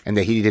 and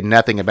that he did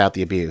nothing about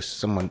the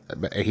abuse.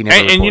 He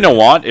never. And you know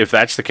what? If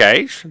that's the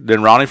case,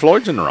 then Ronnie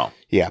Floyd's in the wrong.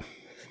 Yeah.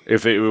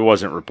 If it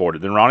wasn't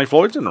reported, then Ronnie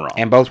Floyd's in the wrong.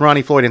 And both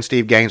Ronnie Floyd and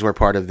Steve Gaines were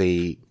part of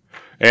the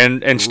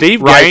And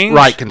Steve right, Gaines,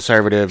 right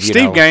conservative.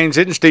 Gaines,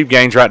 isn't Steve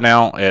Gaines right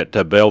now at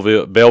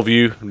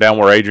Bellevue, down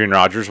where Adrian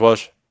Rogers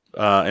was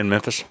in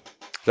Memphis? Is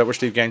that where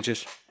Steve Gaines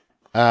is?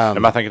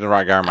 Am I thinking the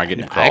right guy, or am I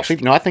getting him crossed?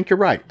 Actually, no, I think you're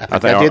right.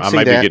 I may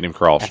be getting him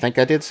crossed. I think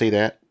I did see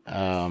that.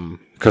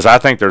 Because I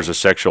think there's a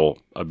sexual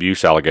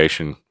abuse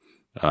allegation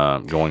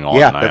going on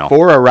now.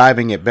 Before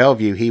arriving at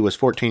Bellevue, he was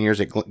 14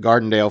 years at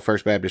Gardendale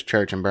First Baptist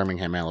Church in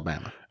Birmingham,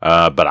 Alabama.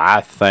 But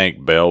I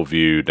think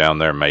Bellevue down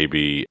there may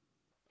be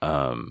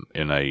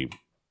in a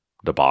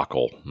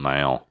debacle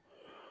now.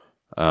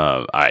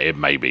 It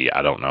may be.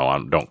 I don't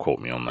know. Don't quote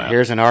me on that.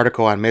 Here's an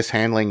article on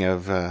mishandling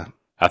of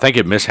I think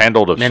it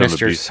mishandled of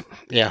ministers. Some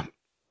abuse. Yeah.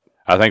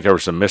 I think there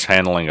was some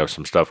mishandling of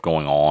some stuff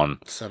going on.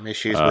 Some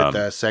issues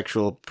with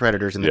sexual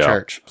predators in the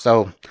church.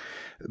 So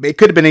it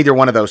could have been either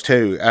one of those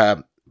two.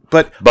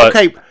 But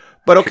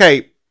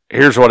okay.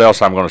 Here's what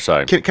else I'm going to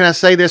say. Can I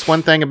say this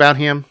one thing about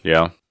him?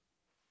 Yeah.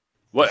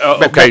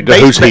 Well, okay.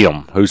 Who's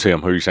him? Who's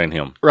him? Who are you saying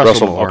him?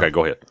 Russell Moore. Okay,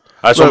 go ahead.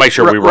 I just want to make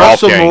sure we were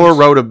off Russell Moore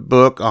wrote a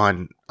book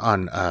on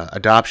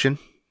adoption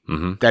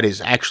mm-hmm. that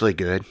is actually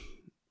good.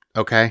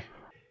 Okay.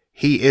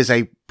 He is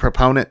a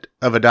proponent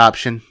of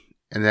adoption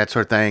and that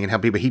sort of thing, and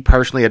help people. He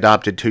personally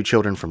adopted 2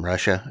 children from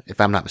Russia, if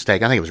I'm not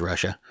mistaken. I think it was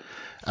Russia.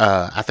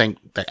 I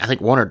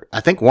think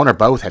one or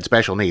both had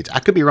special needs. I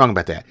could be wrong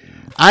about that.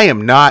 I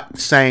am not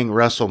saying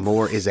Russell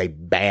Moore is a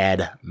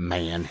bad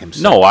man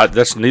himself. No,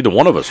 that's neither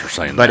one of us are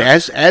saying but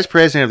that. But as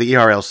president of the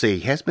ERLC, he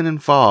has been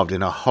involved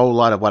in a whole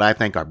lot of what I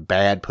think are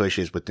bad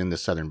pushes within the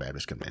Southern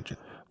Baptist Convention.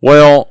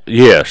 Well,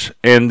 yes,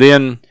 and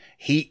then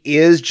he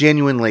is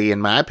genuinely,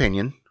 in my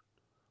opinion,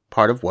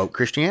 part of woke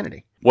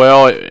Christianity.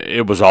 Well,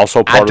 it was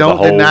also part of the whole...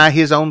 I don't deny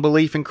his own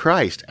belief in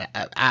Christ.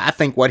 I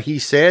think what he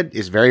said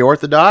is very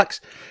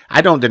orthodox.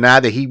 I don't deny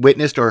that he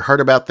witnessed or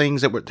heard about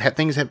things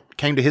that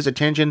came to his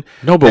attention.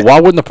 No, but why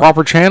wouldn't the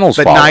proper channels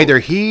follow? But neither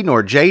he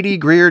nor J.D.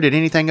 Greer did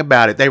anything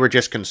about it. They were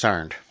just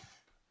concerned.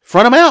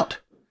 Front them out.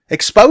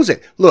 Expose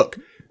it. Look,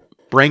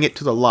 bring it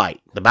to the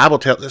light. The Bible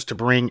tells us to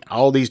bring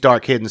all these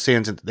dark hidden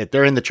sins that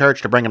they're in the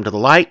church, to bring them to the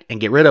light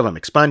and get rid of them,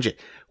 expunge it.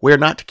 We're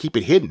not to keep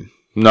it hidden.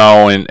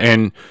 No,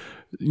 and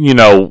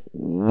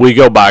we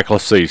go back,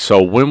 let's see.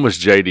 So when was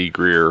J.D.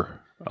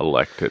 Greer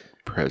elected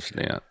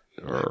president?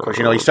 Of course,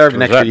 he served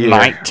an extra year.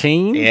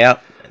 19? Yeah.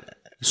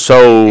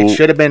 So it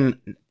should have been,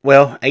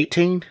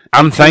 18?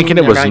 I'm thinking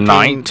it was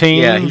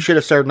 19. Yeah, he should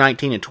have served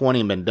 19 and 20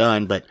 and been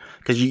done, but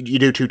because you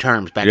do 2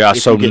 terms back. Yeah,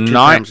 if you get 2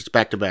 terms, it's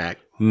back to back.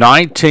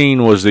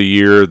 19 was the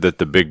year that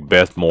the big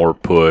Beth Moore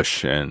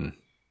push and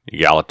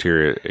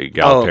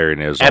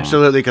egalitarianism.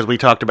 Absolutely, because we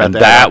talked about and that.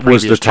 That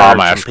was the Tom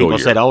Askell year.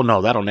 People said, "Oh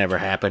no, that'll never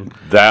happen."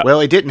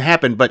 Well, it didn't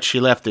happen, but she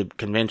left the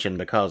convention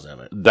because of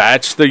it.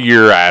 That's the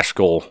year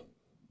Askell,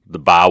 the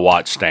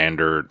Biwatt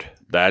standard.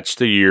 That's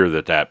the year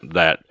that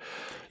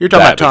you're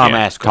talking about Tom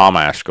Askell. Tom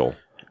Askell,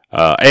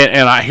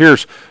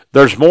 and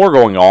there's more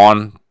going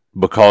on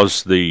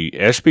because the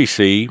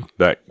SBC,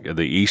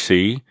 the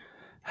EC,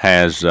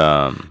 has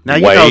now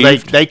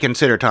waived. they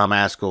consider Tom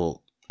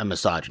Askell a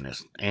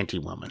misogynist,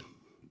 anti-woman.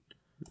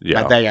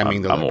 Yeah,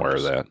 I'm aware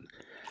of that.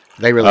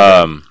 They really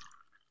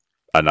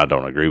and I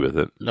don't agree with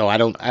it. No, I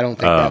don't think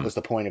that was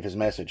the point of his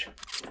message.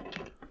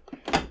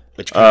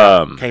 Which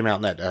came out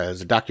in that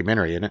as a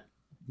documentary, isn't it?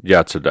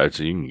 Yeah, you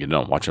can get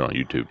it watch it on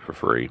YouTube for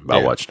free.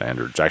 Biwatt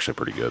Standard. It's actually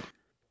pretty good.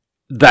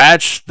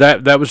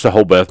 That was the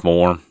whole Beth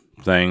Moore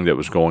thing that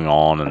was going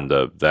on, and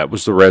that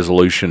was the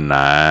Resolution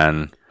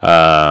 9.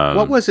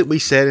 What was it we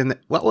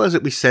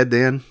said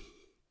then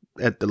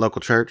at the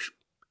local church?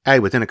 Hey,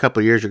 within a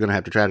couple of years, you're going to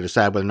have to try to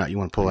decide whether or not you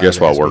want to pull out of the SBC.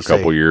 Guess what? We're a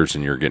couple of years,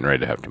 and you're getting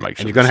ready to have to make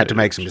some. And you're going to have to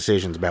make some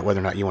decisions about whether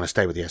or not you want to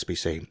stay with the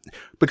SBC.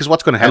 Because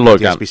what's going to happen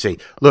with the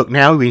SBC? Look,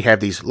 now we have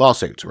these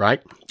lawsuits,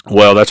 right?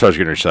 Well, that's what I was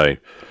going to say.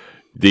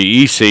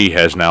 The EC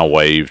has now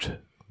waived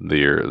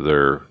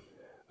their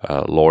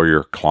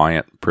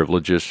lawyer-client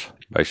privileges,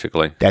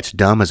 basically. That's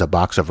dumb as a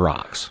box of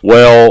rocks.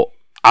 Well,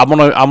 I'm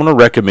gonna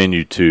recommend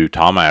you to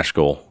Tom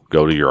Askell.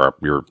 Go to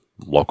your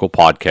local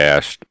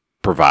podcast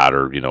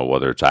provider,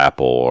 whether it's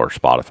Apple or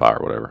Spotify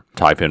or whatever.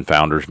 Type in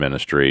Founders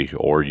Ministry,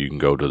 or you can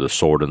go to The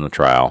Sword and the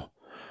Trowel.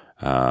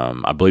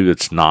 I believe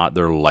it's not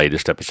their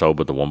latest episode,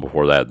 but the one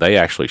before that. They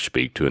actually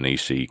speak to an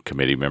EC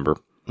committee member.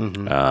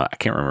 Mm-hmm. I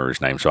can't remember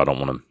his name, so I don't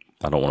want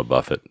to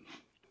buff it.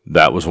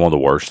 That was one of the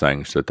worst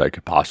things that they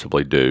could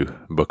possibly do,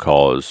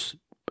 because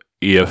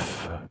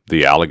if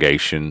the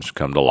allegations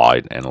come to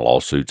light and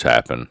lawsuits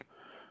happen,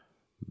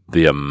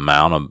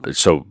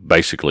 so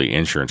basically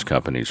insurance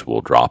companies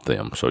will drop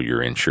them. So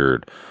you're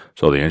insured.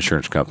 So the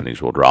insurance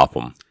companies will drop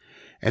them.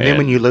 And then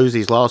when you lose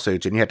these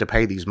lawsuits and you have to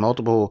pay these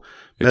multiple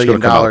 $1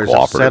 million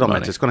of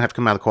settlements, it's going to have to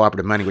come out of the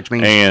cooperative money, which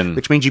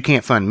means you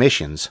can't fund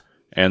missions.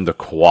 And the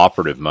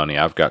cooperative money,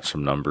 I've got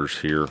some numbers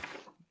here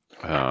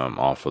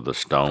off of the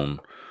Stone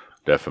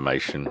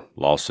defamation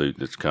lawsuit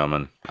that's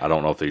coming. I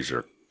don't know if these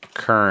are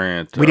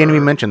current. We didn't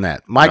even mention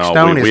that. Mike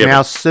Stone is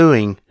now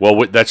suing.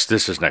 Well, this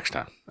is next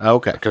time.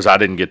 Okay. Because I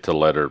didn't get the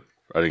letter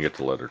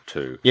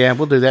 2. Yeah,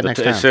 we'll do that next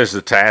time. It says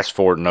the task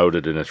force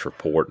noted in its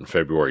report on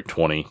February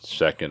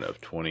 22nd of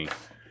 2020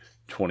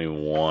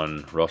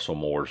 21. Russell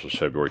Moore's was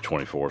February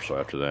 24th, so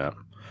after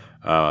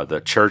that.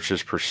 The church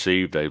has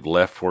perceived a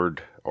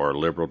leftward or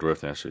liberal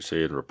drift in the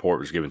SBC. The report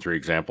was given 3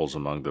 examples.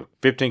 Among the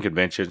 15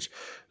 conventions,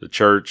 the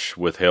church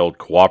withheld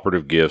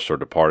cooperative gifts or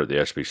departed the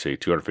SBC.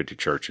 250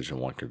 churches in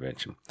one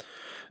convention.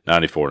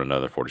 94 in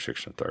another,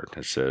 46 in a third.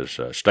 It says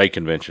state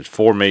conventions,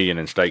 $4 million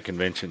in state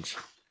conventions,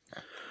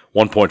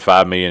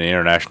 $1.5 million in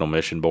international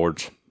mission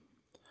boards,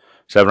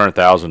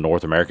 $700,000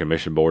 North American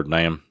Mission Board,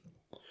 NAM,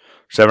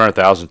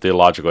 $700,000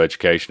 theological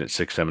education at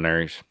 6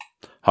 seminaries,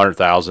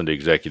 $100,000 to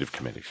executive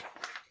committees.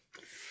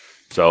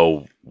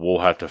 So we'll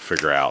have to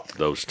figure out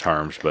those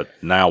terms. But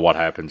now what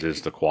happens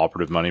is the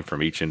cooperative money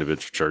from each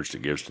individual church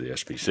that gives to the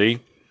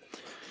SBC.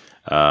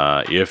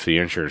 If the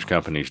insurance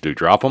companies do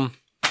drop them,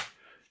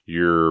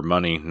 your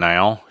money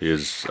now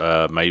is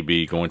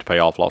maybe going to pay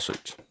off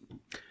lawsuits.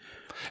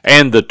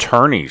 And the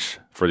attorneys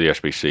for the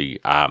SBC,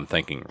 I'm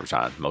thinking,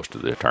 resigned, most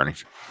of the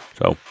attorneys.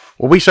 So,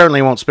 well, we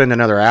certainly won't spend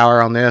another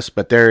hour on this,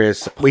 but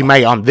we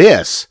may on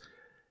this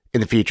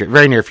in the future,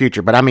 very near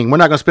future. But I mean, we're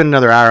not going to spend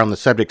another hour on the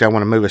subject I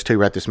want to move us to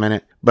right this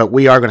minute. But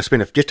we are going to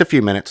spend just a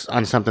few minutes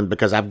on something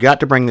because I've got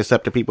to bring this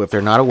up to people if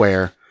they're not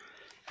aware.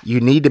 You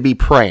need to be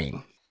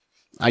praying.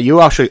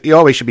 You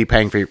always should be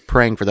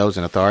praying for those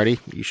in authority.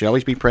 You should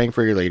always be praying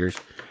for your leaders.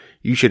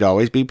 You should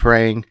always be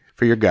praying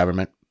for your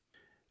government.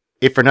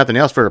 If for nothing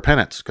else, for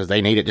repentance, because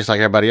they need it just like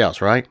everybody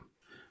else, right?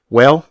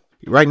 Well,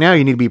 right now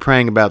you need to be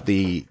praying about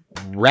the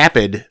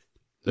rapid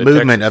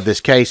movement of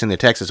this case in the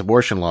Texas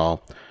abortion law.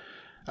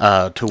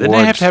 Didn't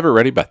they have to have it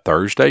ready by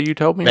Thursday, you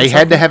told me? They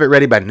had to have it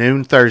ready by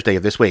noon Thursday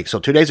of this week. So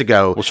 2 days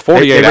ago, it was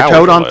 48 they were hours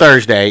told on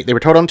Thursday. They were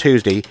told on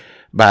Tuesday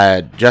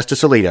by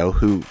Justice Alito,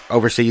 who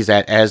oversees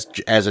that as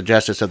a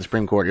justice of the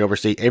Supreme Court. He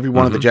oversees every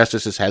one of the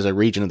justices has a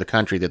region of the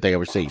country that they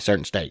oversee,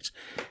 certain states.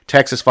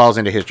 Texas falls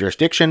into his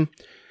jurisdiction.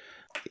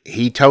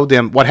 He told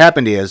them what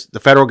happened is the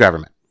federal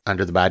government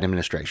under the Biden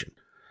administration,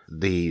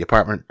 the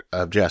Department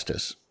of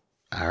Justice,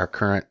 our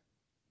current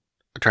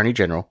Attorney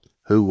General,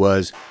 who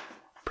was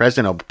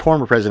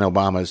former President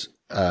Obama's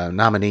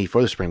nominee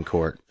for the Supreme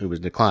Court, who was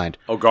declined.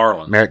 Oh,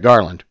 Garland. Merrick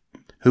Garland,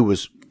 who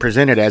was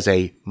presented as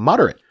a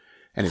moderate.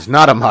 And is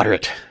not a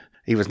moderate.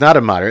 He was not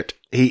a moderate.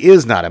 He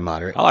is not a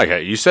moderate. I like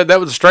it. You said that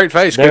with a straight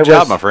face. Good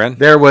job, my friend.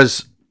 There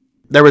was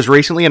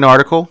recently an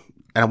article,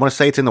 and I want to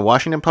say it's in the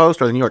Washington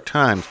Post or the New York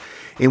Times,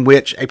 in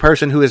which a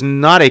person who is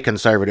not a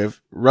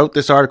conservative wrote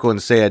this article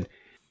and said,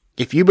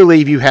 if you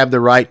believe you have the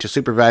right to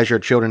supervise your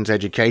children's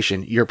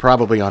education, you're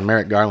probably on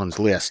Merrick Garland's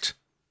list.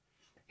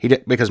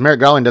 Because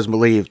Merrick Garland doesn't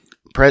believe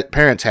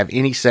parents have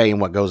any say in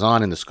what goes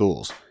on in the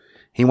schools.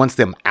 He wants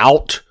them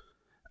out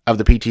of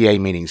the PTA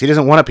meetings. He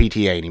doesn't want a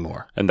PTA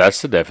anymore. And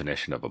that's the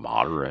definition of a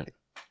moderate.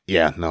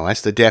 Yeah, no,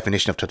 that's the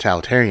definition of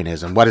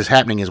totalitarianism. What is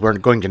happening is we're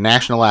going to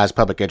nationalize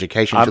public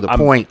education to the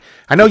point.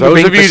 I know you're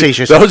being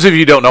facetious. Those of you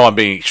who don't know, I'm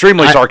being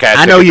extremely sarcastic.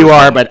 I know you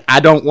are, but I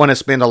don't want to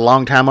spend a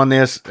long time on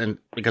this, and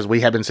because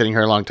we have been sitting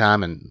here a long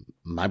time, and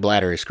my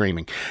bladder is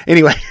screaming.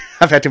 Anyway,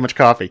 I've had too much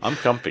coffee. I'm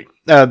comfy.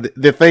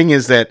 The thing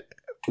is that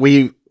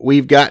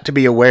we've got to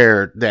be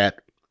aware that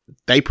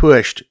they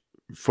pushed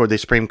for the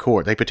Supreme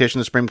Court. They petitioned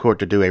the Supreme Court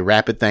to do a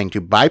rapid thing to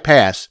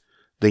bypass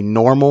the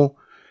normal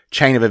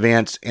chain of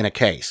events in a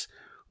case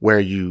where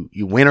you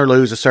win or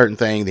lose a certain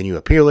thing, then you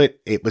appeal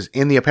it. It was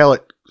in the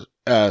appellate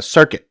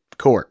circuit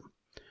court.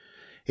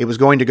 It was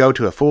going to go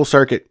to a full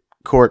circuit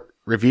court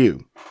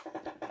review.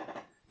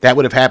 That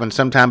would have happened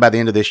sometime by the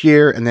end of this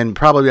year, and then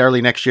probably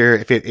early next year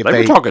if they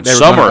were talking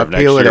summer of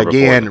next year appeal it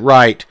again,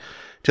 right,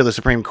 to the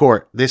Supreme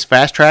Court. This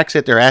fast tracks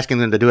it. They're asking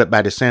them to do it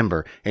by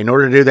December. In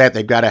order to do that,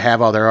 they've got to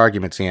have all their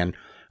arguments in.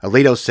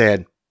 Alito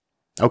said,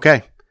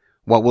 okay,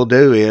 what we'll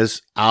do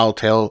is I'll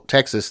tell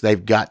Texas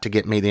they've got to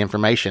get me the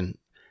information.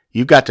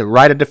 You've got to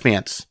write a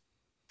defense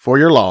for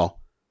your law,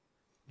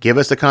 give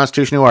us the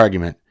constitutional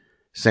argument,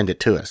 send it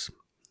to us.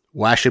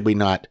 Why should we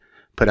not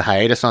put a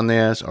hiatus on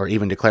this or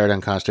even declare it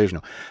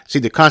unconstitutional? See,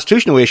 the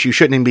constitutional issue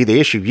shouldn't even be the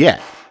issue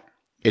yet.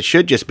 It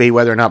should just be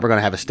whether or not we're going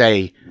to have a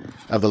stay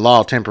of the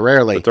law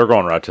temporarily. But they're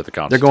going right to the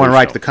constitutional. They're going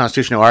right to the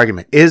constitutional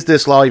argument. Is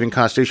this law even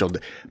constitutional?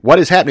 What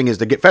is happening is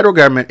the federal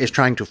government is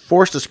trying to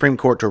force the Supreme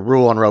Court to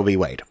rule on Roe v.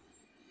 Wade.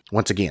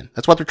 Once again,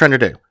 that's what they're trying to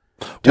do.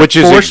 Which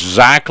is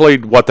exactly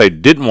what they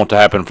didn't want to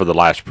happen for the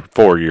last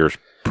 4 years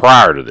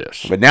prior to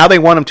this. But now they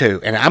want them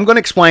to. And I'm going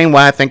to explain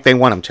why I think they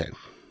want them to.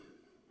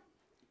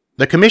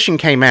 The commission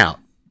came out.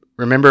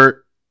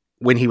 Remember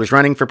when he was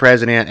running for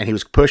president and he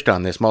was pushed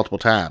on this multiple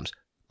times.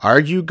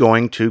 Are you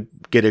going to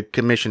get a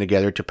commission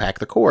together to pack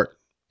the court?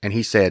 And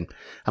he said,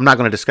 I'm not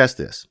going to discuss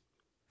this.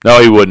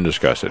 No, he wouldn't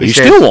discuss it. He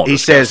still won't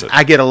discuss it.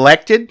 I get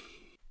elected.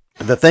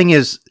 The thing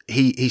is,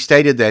 he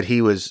stated that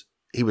he was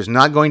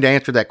not going to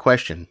answer that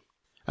question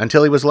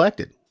until he was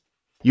elected.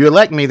 You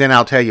elect me, then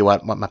I'll tell you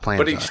what my plans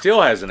are. But he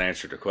still hasn't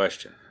answered the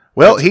question.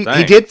 Well, he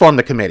did form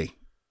the committee.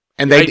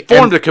 And he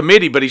formed the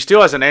committee, but he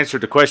still hasn't answered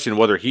the question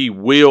whether he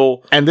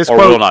will or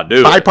will not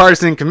do it.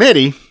 Bipartisan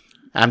committee,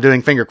 I'm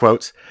doing finger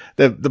quotes,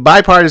 the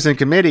bipartisan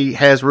committee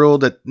has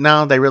ruled that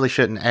no, they really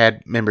shouldn't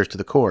add members to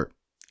the court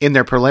in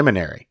their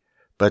preliminary.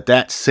 But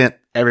that sent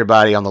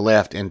everybody on the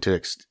left into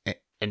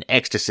an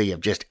ecstasy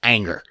of just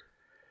anger.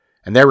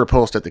 And they're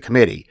repulsed at the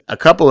committee. A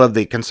couple of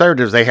the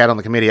conservatives they had on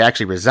the committee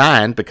actually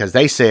resigned because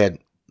they said,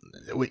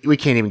 we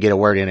can't even get a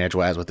word in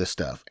edgewise with this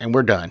stuff. And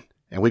we're done.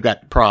 And we've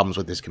got problems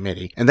with this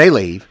committee. And they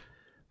leave.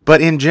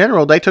 But in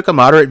general, they took a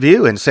moderate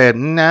view and said,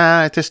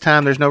 nah, at this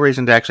time, there's no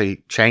reason to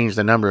actually change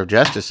the number of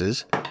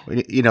justices.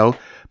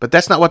 But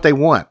that's not what they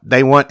want.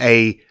 They want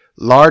a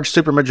large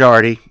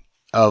supermajority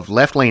of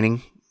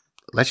left-leaning,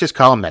 let's just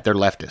call them that, they're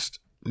leftist,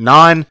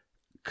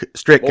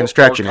 non-strict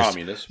constructionists. Or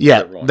communists.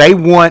 Yeah, they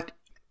want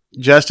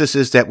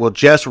justices that will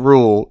just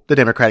rule the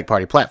Democratic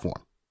Party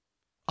platform.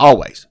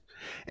 Always.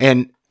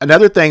 And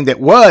another thing that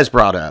was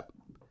brought up,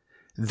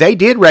 they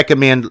did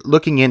recommend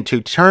looking into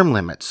term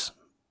limits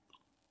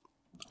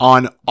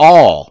on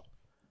all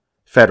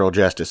federal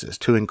justices,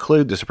 to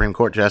include the Supreme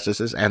Court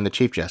justices and the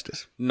Chief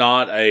Justice.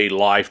 Not a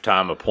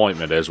lifetime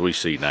appointment as we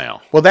see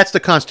now. Well, that's the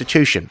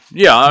Constitution.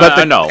 Yeah,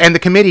 I know. And the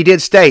committee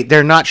did state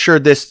they're not sure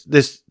this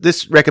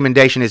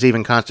recommendation is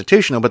even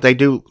constitutional, but they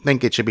do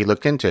think it should be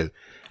looked into.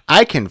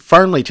 I can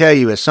firmly tell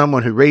you, as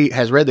someone who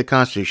has read the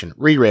Constitution,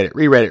 reread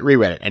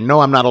it, and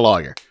no, I'm not a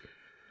lawyer,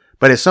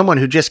 but as someone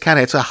who just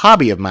it's a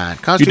hobby of mine.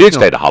 You did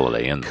stay at a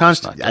Holiday Inn.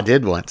 I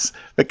did once.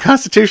 But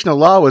constitutional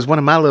law was one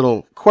of my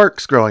little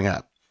quirks growing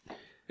up.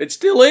 It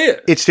still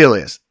is. It still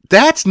is.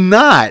 That's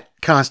not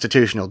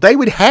constitutional. They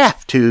would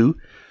have to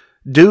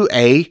do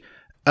a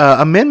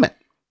amendment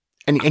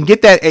and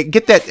get that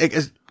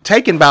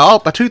taken by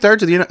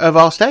 2/3 of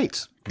all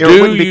states.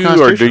 Do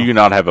you or do you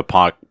not have a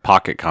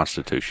pocket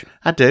constitution?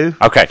 I do.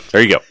 Okay,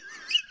 there you go.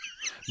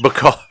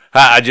 Because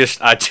I just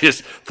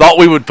thought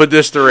we would put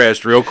this to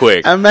rest real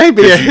quick. I may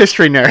be a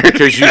history nerd.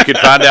 Because you could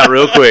find out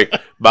real quick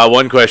by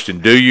one question.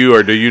 Do you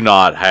or do you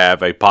not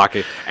have a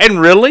pocket? And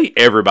really,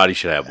 everybody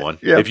should have one.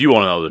 If you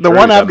want to know the truth. The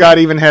one I've got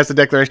even has the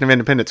Declaration of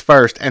Independence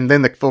first and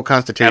then the full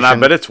Constitution. And I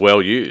bet it's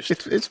well used.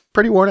 It's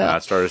pretty worn out. I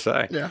started to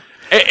say. Yeah.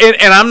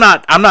 And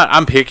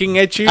I'm picking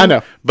at you. I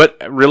know.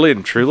 But really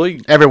and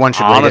truly, everyone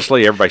should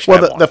honestly, everybody should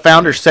have one. The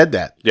founders said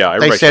that. Yeah,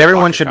 they said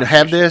everyone should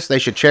have this. They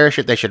should cherish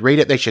it. They should read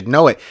it. They should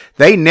know it.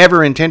 They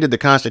never intended the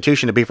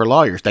Constitution to be for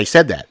lawyers. They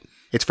said that.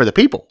 It's for the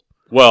people.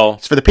 Well,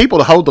 it's for the people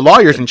to hold the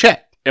lawyers in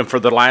check. And for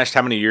the last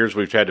how many years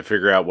we've had to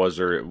figure out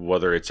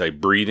whether it's a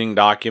breathing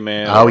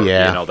document.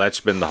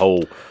 That's been the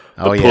whole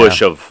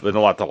push of the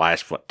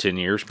last 10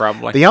 years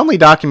probably. The only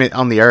document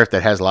on the earth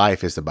that has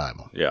life is the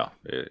Bible. Yeah,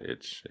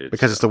 it's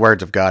because it's the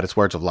words of God. It's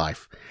words of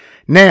life.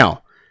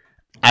 Now,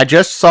 I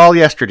just saw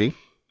yesterday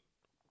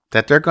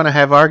that they're going to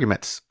have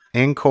arguments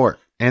in court,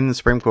 in the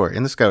Supreme Court,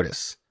 in the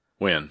SCOTUS.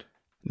 When?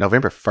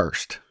 November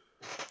 1st.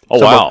 Oh,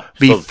 wow.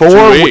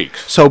 Before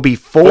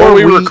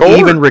we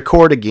even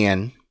record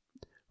again,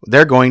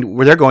 they're going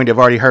to have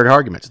already heard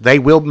arguments. They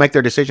will make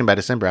their decision by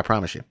December, I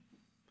promise you.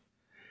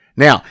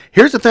 Now,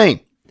 here's the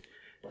thing.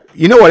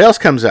 You know what else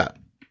comes up?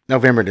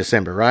 November,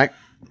 December, right?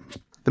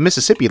 The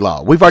Mississippi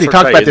law. We've already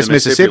talked about this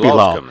Mississippi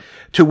law,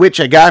 to which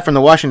a guy from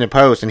the Washington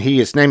Post, and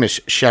his name is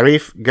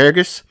Sharif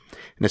Gerges,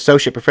 an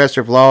associate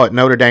professor of law at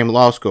Notre Dame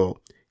Law School.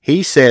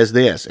 He says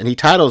this, and he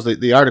titles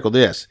the article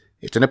this.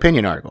 It's an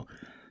opinion article.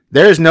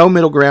 There is no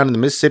middle ground in the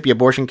Mississippi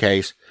abortion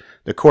case.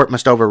 The court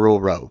must overrule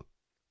Roe.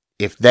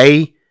 If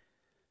they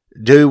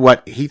do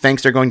what he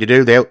thinks they're going to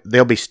do,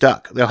 they'll be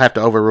stuck. They'll have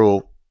to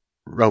overrule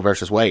Roe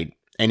versus Wade.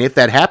 And if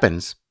that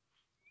happens,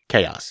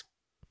 chaos.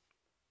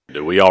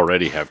 Do we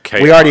already have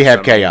chaos? We already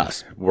have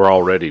chaos. We're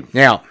already.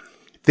 Now,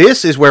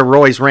 this is where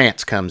Roy's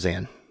rants comes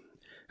in.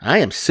 I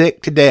am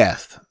sick to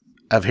death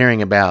of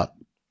hearing about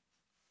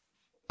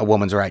a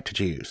woman's right to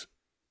choose.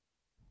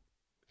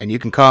 And you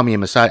can call me a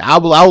messiah.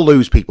 I'll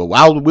lose people.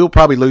 We'll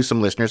probably lose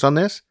some listeners on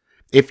this.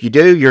 If you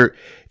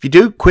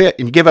do quit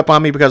and you give up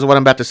on me because of what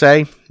I'm about to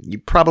say, you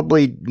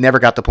probably never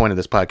got the point of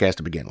this podcast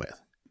to begin with.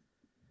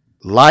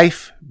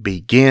 Life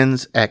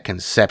begins at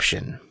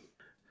conception.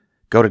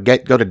 Go to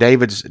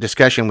David's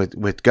discussion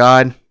with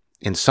God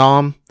in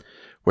Psalm,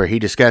 where he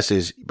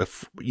discusses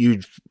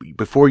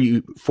before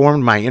you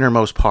formed my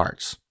innermost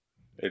parts.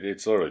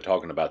 It's literally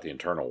talking about the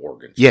internal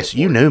organs. Yes,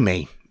 you knew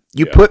me.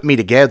 You put me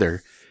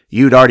together.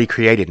 You'd already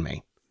created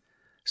me.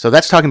 So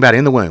that's talking about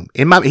in the womb.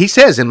 He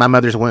says in my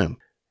mother's womb.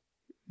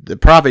 The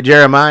prophet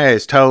Jeremiah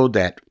is told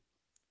that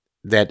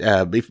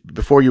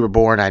before you were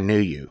born, I knew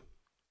you.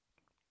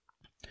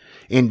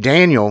 In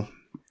Daniel.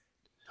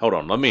 Hold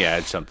on, let me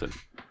add something.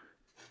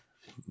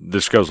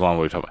 This goes along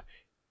with what we're talking about.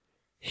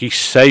 He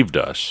saved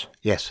us.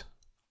 Yes.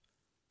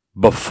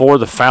 Before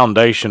the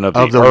foundation of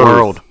the earth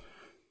world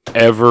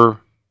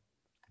ever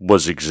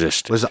was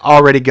existed. Was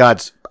already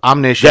God's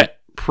omniscient,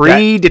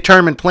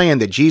 predetermined plan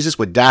that Jesus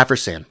would die for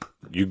sin.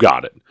 You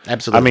got it.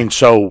 Absolutely. I mean,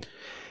 so...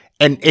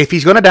 And if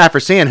he's going to die for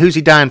sin, who's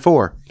he dying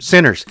for?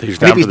 Sinners. If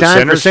he's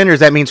dying for sinners,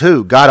 that means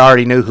who? God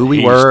already knew who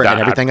we were and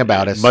everything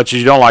about us. Much as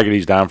you don't like it,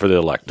 he's dying for the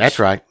elect. That's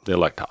right. The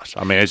electos.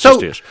 I mean, it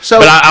just is. So,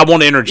 but I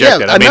want to interject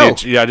that. I know.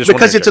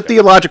 Because it's a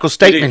theological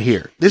statement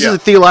here. This is a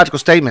theological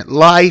statement.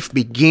 Life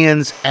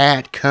begins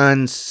at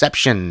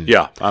conception.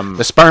 Yeah.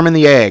 The sperm and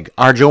the egg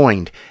are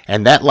joined,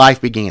 and that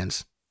life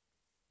begins.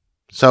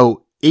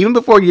 So even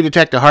before you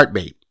detect a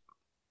heartbeat,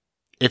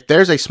 if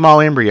there's a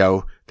small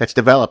embryo that's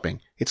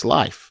developing. It's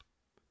life.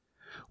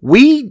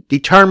 We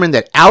determine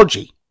that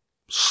algae,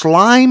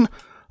 slime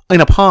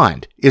in a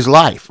pond, is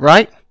life,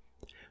 right?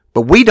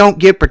 But we don't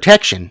give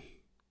protection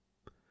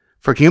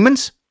for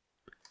humans.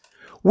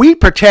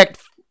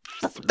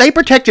 They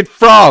protected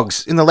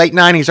frogs in the late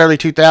 90s, early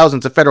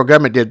 2000s. The federal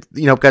government did,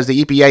 because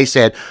the EPA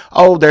said,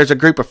 oh, there's a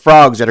group of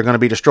frogs that are going to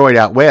be destroyed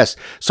out west.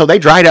 So they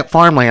dried up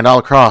farmland all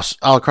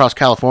across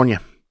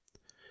California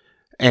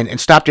and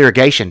stopped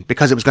irrigation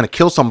because it was going to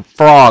kill some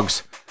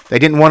frogs. They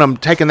didn't want them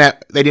diverting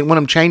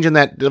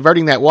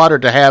that water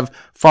to have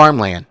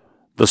farmland.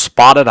 The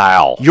spotted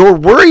owl. You're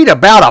worried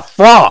about a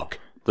frog.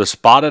 The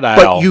spotted owl.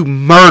 But you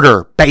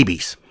murder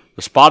babies.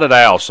 The spotted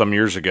owl, some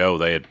years ago,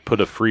 they had put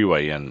a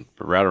freeway in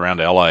right around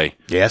L.A.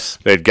 Yes.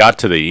 They had got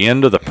to the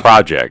end of the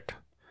project,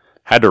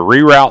 had to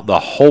reroute the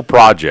whole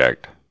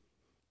project.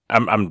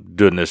 I'm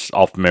doing this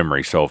off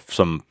memory, so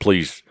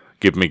please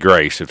give me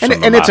grace if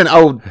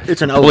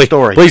it's an old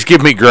story. Please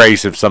give me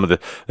grace if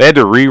they had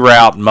to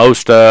reroute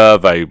most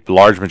of a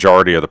large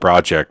majority of the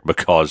project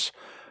because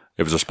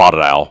it was a spotted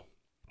owl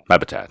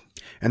habitat.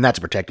 And that's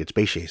a protected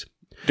species.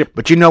 Yep.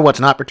 But you know what's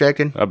not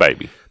protected? A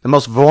baby. The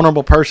most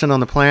vulnerable person on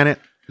the planet,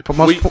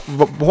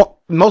 the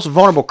most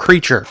vulnerable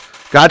creature,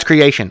 God's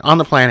creation on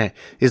the planet,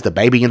 is the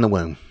baby in the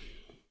womb.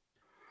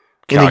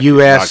 In the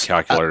U.S.,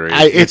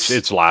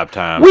 it's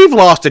lifetime. We've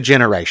lost a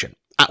generation.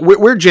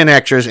 We're Gen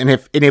Xers,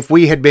 and if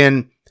we had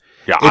been,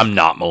 I'm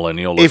not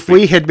millennial. If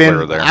we had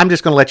been, I'm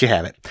just going to let you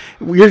have it.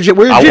 We're I Gen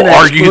will Xers.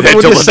 argue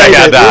that till the day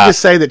I die. We'll just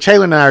say that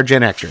Chalon and I are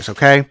Gen Xers.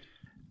 Okay,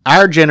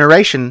 our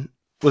generation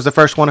was the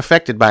first one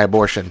affected by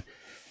abortion,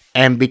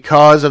 and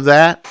because of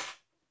that,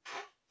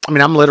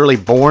 I'm literally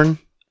born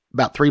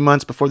about 3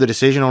 months before the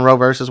decision on Roe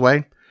versus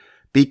Wade.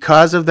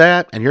 Because of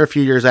that, and you're a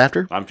few years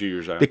after. I'm a few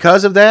years after.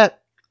 Because of that,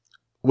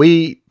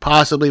 we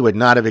possibly would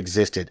not have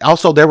existed.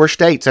 Also, there were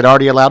states that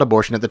already allowed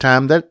abortion at the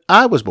time that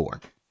I was born.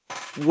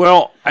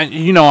 Well,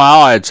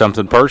 I'll add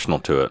something personal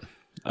to it.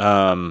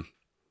 I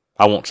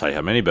won't say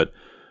how many, but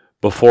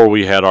before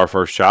we had our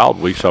first child,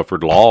 we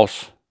suffered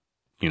loss,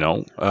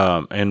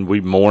 and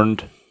we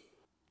mourned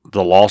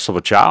the loss of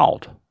a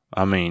child.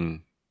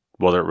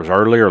 Whether it was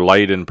early or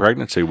late in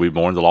pregnancy, we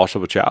mourned the loss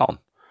of a child.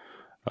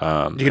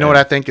 Do you know what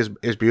I think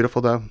is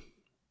beautiful, though?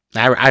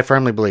 I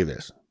firmly believe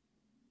this.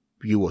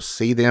 You will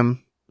see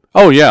them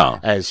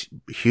as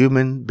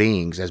human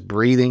beings, as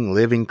breathing,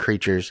 living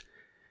creatures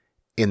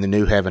in the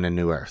new heaven and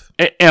new earth.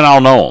 And I'll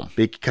know them.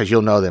 Because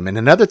you'll know them. And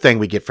another thing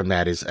we get from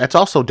that is, that's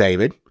also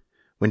David.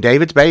 When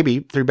David's baby,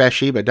 through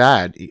Bathsheba,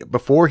 died,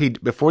 before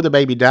the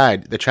baby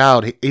died, the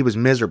child, he was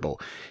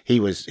miserable. He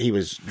was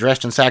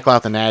dressed in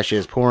sackcloth and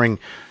ashes, pouring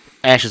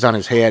ashes on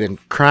his head and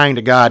crying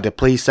to God to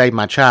please save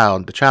my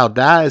child. The child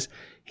dies.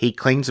 He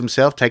cleans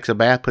himself, takes a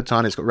bath, puts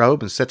on his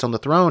robe, and sits on the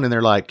throne. And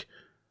they're like,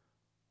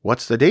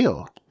 what's the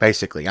deal?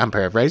 Basically, I'm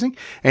paraphrasing.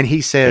 And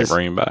he says,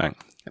 bring him back.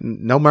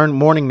 No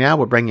mourning now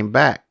will bring him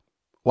back.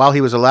 While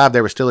he was alive,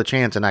 there was still a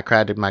chance, and I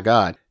cried to my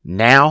God.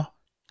 Now,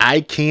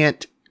 I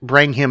can't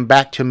bring him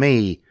back to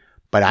me,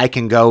 but I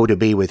can go to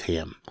be with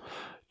him.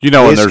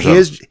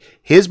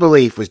 His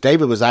belief was,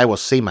 David was, I will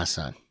see my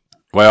son.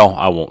 Well,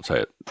 I won't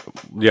say it.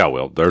 Yeah,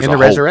 well, there's in the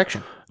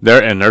resurrection.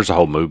 There's a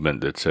whole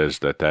movement that says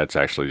that's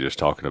actually just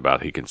talking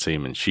about he can see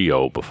him in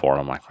Sheol before.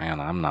 I'm like, man,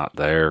 I'm not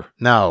there.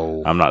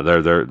 No, I'm not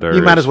there. There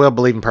you might as well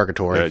believe in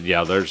purgatory.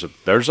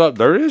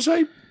 There is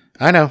a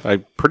I know a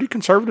pretty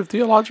conservative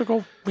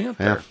theological bent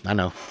there. Yeah, I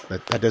know,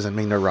 but that doesn't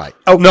mean they're right.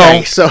 Okay,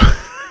 no.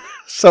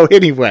 So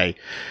anyway,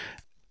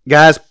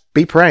 guys,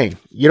 be praying.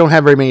 You don't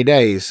have very many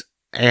days,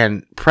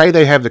 and pray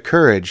they have the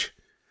courage.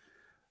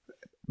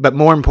 But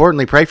more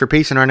importantly, pray for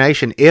peace in our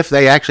nation if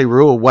they actually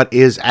rule what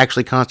is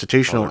actually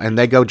constitutional and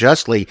they go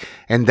justly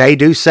and they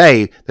do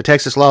say the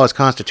Texas law is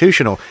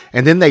constitutional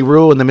and then they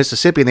rule in the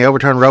Mississippi and they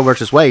overturn Roe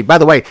versus Wade. By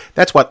the way,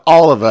 that's what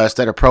all of us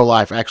that are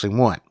pro-life actually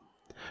want.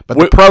 But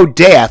the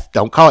pro-death,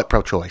 don't call it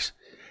pro-choice.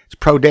 It's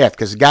pro-death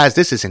because, guys,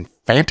 this is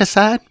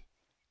infanticide.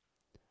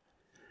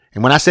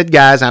 And when I said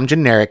guys, I'm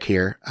generic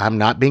here. I'm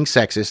not being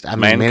sexist. I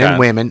mean men and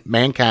women,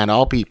 mankind,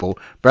 all people,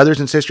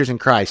 brothers and sisters in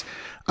Christ.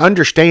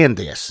 Understand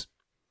this.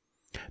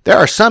 There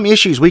are some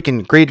issues we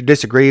can agree to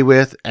disagree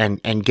with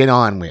and get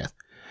on with.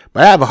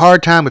 But I have a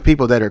hard time with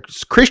people that are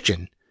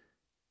Christian,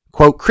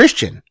 quote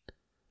Christian,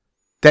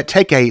 that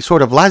take a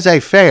sort of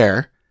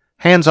laissez-faire,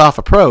 hands-off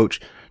approach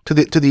to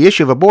the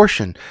issue of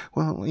abortion.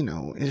 Well,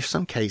 in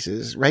some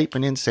cases, rape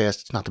and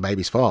incest, it's not the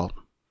baby's fault.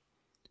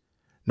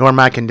 Nor am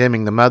I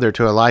condemning the mother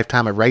to a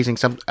lifetime of raising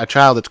a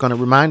child that's going to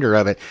remind her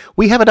of it.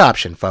 We have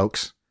adoption,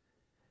 folks.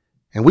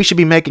 And we should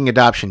be making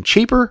adoption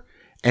cheaper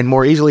and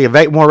more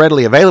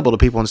readily available to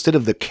people instead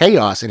of the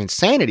chaos and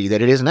insanity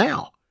that it is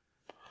now.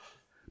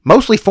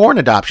 Mostly foreign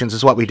adoptions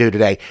is what we do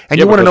today. And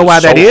you want to know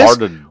why that is?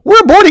 We're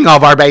aborting all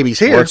of our babies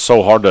here. Well, it's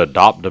so hard to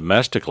adopt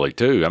domestically,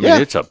 too.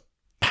 it's a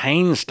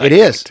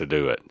painstaking to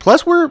do it.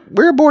 Plus, we're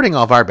aborting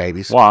all of our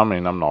babies. Well, I'm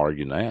not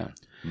arguing that.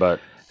 But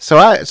So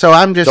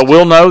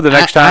we'll know the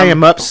next time. I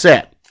am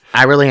upset.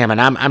 I really am.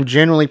 And I'm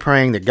genuinely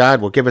praying that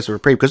God will give us a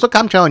reprieve. Because look,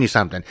 I'm telling you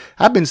something.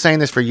 I've been saying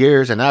this for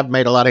years, and I've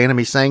made a lot of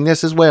enemies saying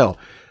this as well.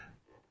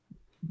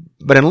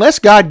 But unless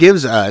God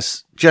gives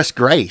us just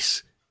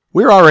grace,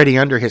 we're already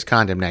under his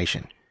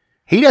condemnation.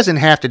 He doesn't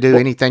have to do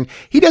anything.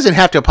 He doesn't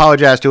have to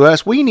apologize to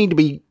us. We need to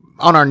be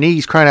on our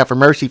knees crying out for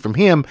mercy from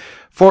him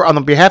on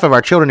the behalf of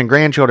our children and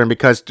grandchildren,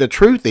 because the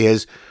truth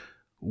is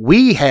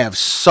we have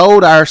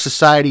sold our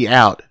society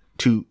out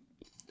to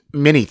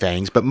many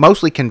things, but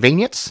mostly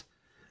convenience,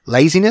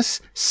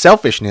 laziness,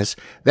 selfishness.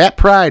 That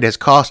pride has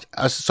cost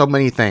us so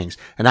many things.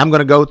 And I'm going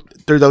to go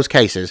through those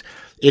cases.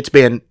 It's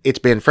been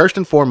first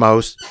and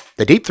foremost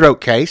the deep throat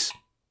case.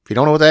 If you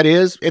don't know what that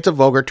is, it's a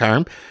vulgar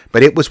term,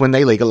 but it was when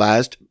they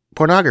legalized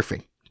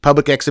pornography,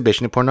 public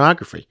exhibition of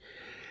pornography,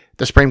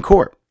 the Supreme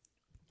Court.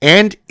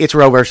 And it's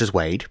Roe versus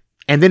Wade.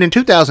 And then in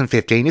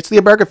 2015, it's the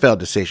Obergefell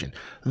decision.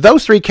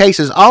 Those three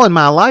cases, all in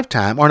my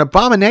lifetime, are an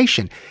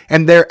abomination,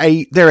 and they're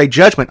a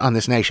judgment on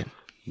this nation.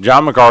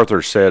 John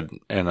MacArthur said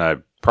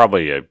in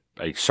probably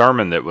a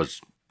sermon that was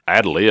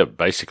ad lib,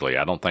 basically,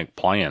 I don't think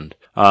planned.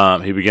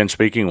 He began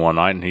speaking one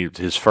night, and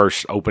his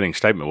first opening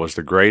statement was,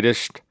 the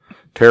greatest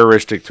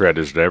terroristic threat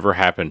that has ever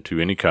happened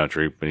to any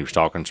country, and he was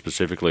talking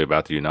specifically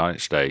about the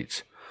United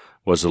States,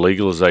 was the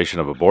legalization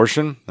of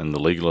abortion and the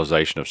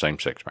legalization of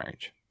same-sex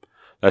marriage.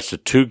 That's the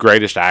two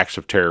greatest acts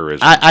of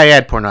terrorism. I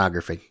add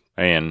pornography.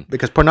 And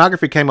because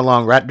pornography came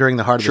along right during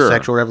the heart of the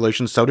sexual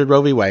revolution, so did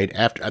Roe v. Wade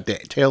at the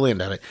tail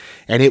end of it.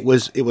 And it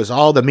was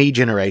all the me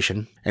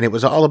generation, and it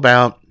was all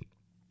about,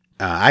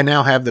 I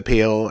now have the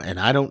pill, and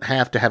I don't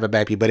have to have a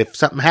baby, but if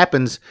something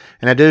happens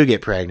and I do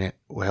get pregnant,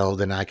 well,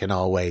 then I can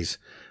always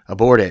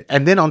abort it.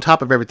 And then on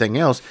top of everything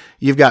else,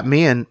 you've got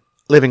men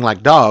living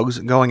like dogs,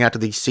 going out to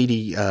these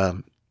seedy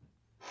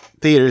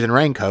theaters in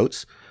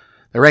raincoats,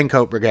 the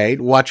Raincoat Brigade,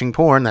 watching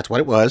porn. That's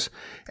what it was.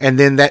 And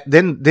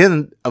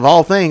then of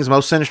all things,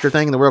 most sinister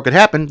thing in the world could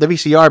happen, the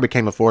VCR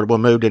became affordable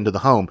and moved into the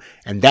home.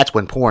 And that's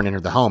when porn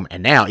entered the home.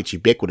 And now it's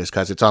ubiquitous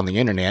because it's on the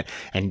internet.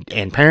 And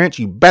parents,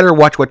 you better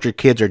watch what your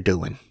kids are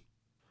doing.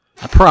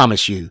 I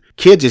promise you,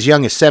 kids as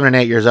young as 7 and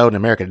 8 years old in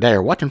America today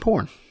are watching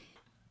porn.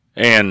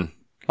 And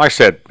like I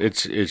said,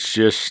 it's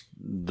just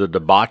the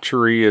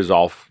debauchery is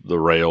off the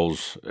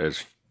rails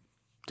as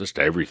just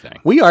everything.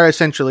 We are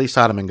essentially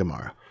Sodom and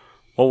Gomorrah.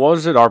 Well, what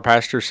was it our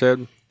pastor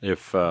said?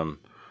 If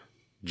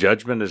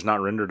judgment is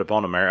not rendered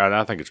upon America, and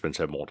I think it's been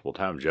said multiple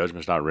times,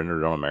 judgment is not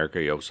rendered on America,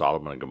 he owes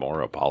Sodom and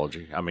Gomorrah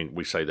apology. I mean,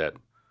 we say that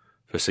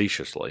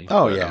facetiously.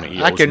 Oh, yeah. I mean,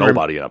 he owes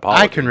nobody an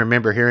apology. I can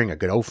remember hearing a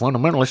good old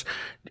fundamentalist,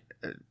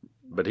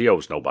 but he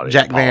owes nobody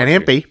Jack an apology.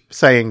 Van Impe,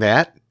 saying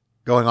that,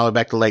 going all the way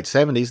back to the late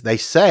 70s. They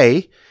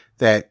say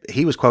that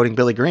he was quoting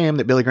Billy Graham,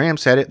 that Billy Graham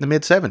said it in the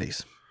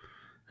mid-70s.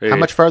 How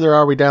much further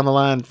are we down the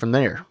line from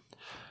there?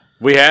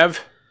 We have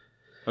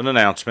an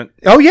announcement.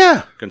 Oh,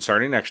 yeah.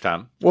 Concerning next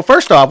time. Well,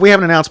 first off, we have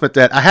an announcement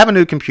that I have a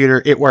new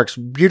computer. It works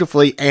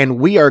beautifully, and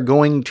we are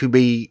going to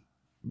be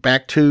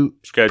back to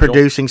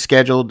producing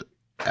scheduled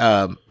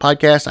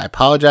podcasts. I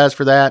apologize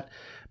for that,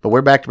 but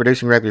we're back to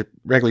producing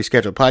regularly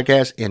scheduled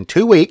podcasts in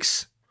 2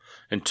 weeks.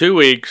 In 2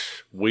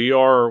 weeks,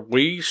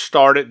 we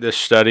started this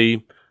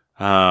study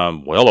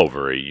well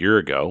over a year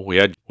ago. We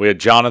had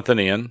Jonathan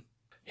in.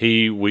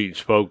 We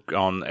spoke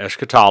on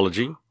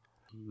eschatology,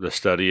 the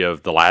study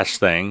of the last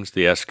things,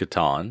 the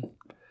eschaton.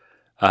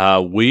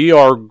 We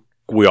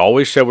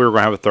always said we were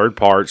going to have a third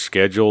part.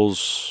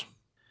 Schedules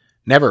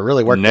never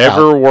really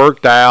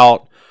worked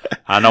out.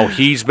 I know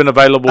he's been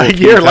available a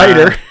year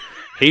later.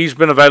 He's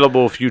been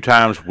available a few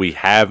times. We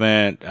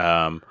haven't.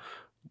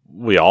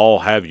 We all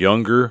have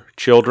younger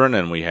children,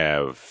 and we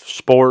have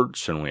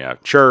sports, and we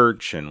have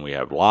church, and we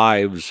have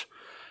lives,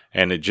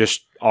 and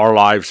our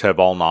lives have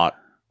all not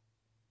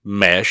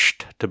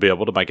meshed to be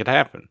able to make it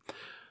happen.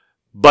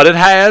 But it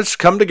has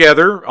come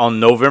together on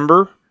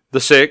November the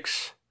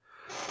 6th.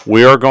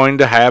 We are going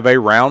to have a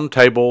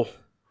roundtable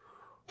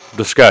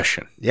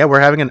discussion. Yeah, we're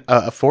having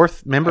a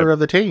fourth member of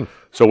the team.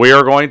 So we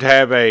are going to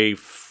have a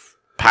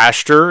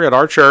pastor at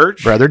our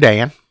church. Brother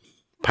Dan.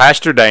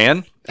 Pastor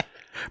Dan.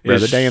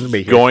 Brother Dan will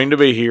be here. Going to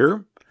be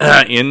here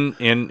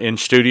in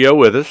studio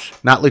with us.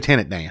 Not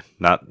Lieutenant Dan.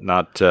 Not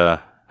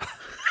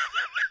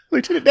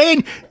Lieutenant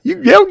Dan,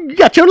 you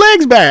got your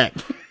legs back.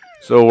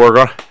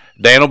 So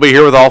Dan will be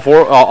here with all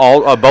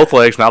both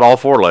legs, not all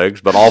four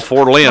legs, but all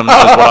four limbs is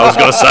what I was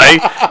going to say.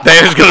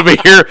 Dan is going to be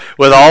here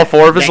with all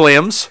four of his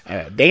limbs.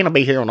 Dan will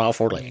be here on all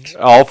four legs.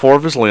 All four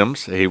of his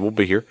limbs. He will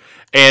be here.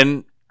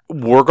 And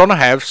we're going to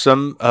have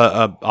some,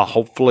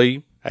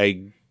 hopefully,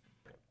 a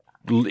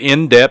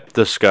in-depth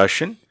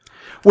discussion.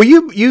 Well,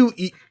 you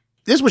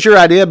this was your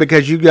idea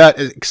because you got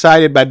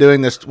excited by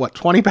doing this,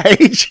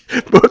 20-page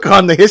book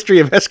on the history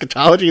of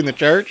eschatology in the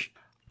church?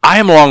 I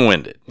am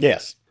long-winded.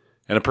 Yes.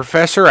 And a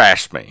professor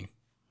asked me,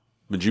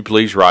 would you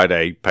please write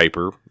a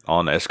paper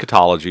on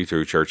eschatology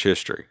through church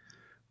history?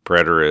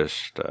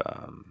 Preterist,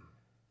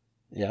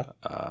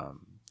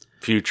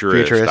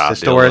 futurist,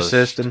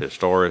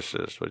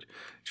 historicist. Would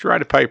you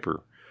write a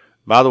paper?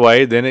 By the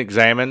way, then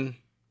examine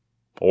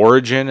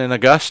Origen and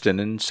Augustine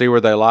and see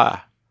where they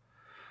lie.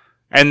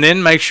 And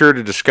then make sure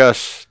to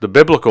discuss the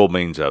biblical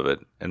means of it.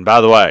 And by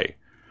the way,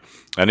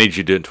 I need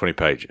you to do it in 20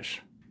 pages.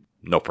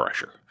 No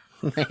pressure.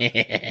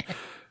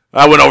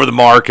 I went over the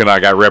mark, and I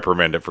got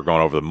reprimanded for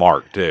going over the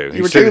mark too.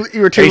 You were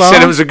too He long?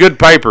 said it was a good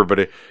paper,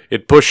 but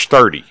it pushed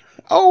 30.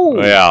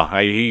 Oh,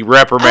 Yeah, he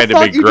reprimanded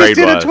me. You Grade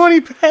just did wise. a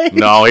 20-page.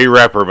 No, he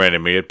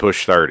reprimanded me. It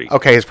pushed 30.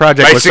 Okay, his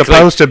project was Basically,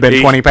 supposed to have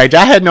been 20 pages.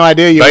 I had no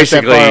idea you were that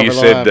far Basically, over he the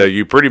said line.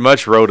 you pretty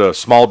much wrote a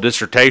small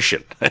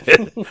dissertation.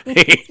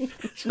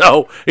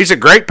 So he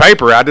said, "Great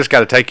paper. I just got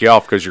to take you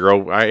off because you're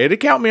over." It'd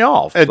count me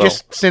off. So.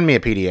 Just send me a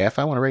PDF.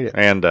 I want to read it.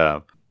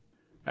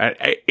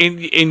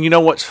 And you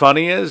know what's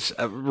funny is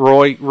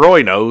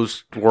Roy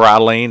knows where I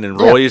lean, and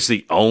Roy is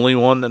the only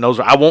one that knows.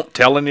 I won't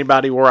tell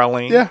anybody where I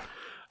lean. Yeah,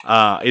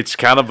 it's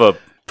kind of a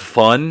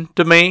fun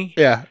to me.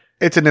 yeah.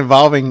 It's an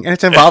evolving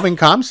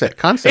concept.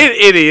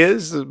 It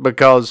is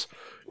because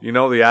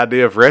the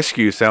idea of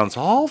rescue sounds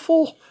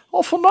awful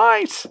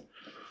nice.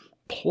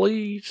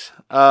 Please,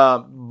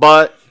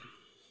 but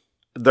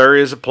there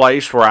is a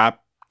place where I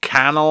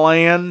kind of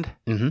land.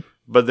 Mm-hmm.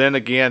 But then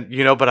again,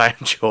 but I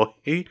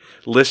enjoy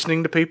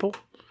listening to people.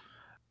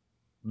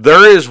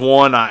 There is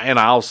one, and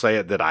I'll say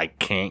it, that I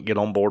can't get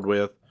on board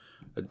with.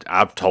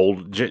 I've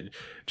told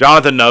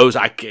Jonathan knows.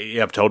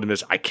 I've told him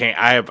this. I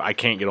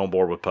can't get on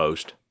board with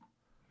Post.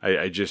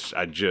 I just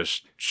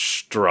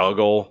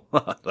struggle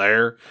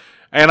there,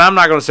 and I'm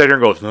not going to sit here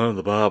and go, "No,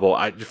 the Bible."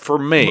 For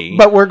me,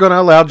 But we're going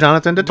to allow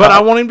Jonathan to talk. but I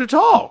want him to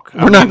talk.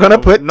 We're not going to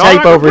put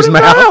tape over his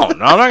mouth.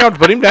 No, I'm not going to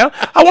put him down.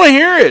 I want to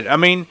hear it.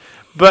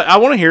 But I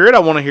want to hear it. I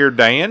want to hear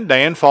Dan.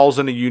 Dan falls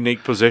in a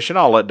unique position.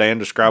 I'll let Dan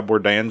describe where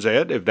Dan's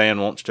at if Dan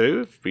wants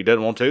to. If he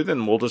doesn't want to,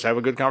 then we'll just have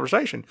a good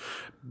conversation.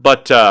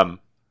 But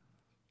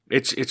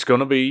it's going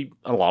to be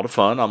a lot of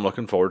fun. I'm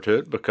looking forward to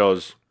it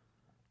because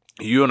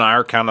you and I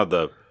are kind of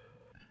the...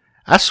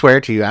 I swear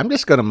to you, I'm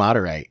just going to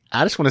moderate.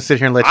 I just want to sit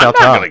here and let y'all I'm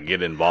talk. not going to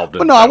get involved in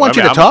Well, no, I want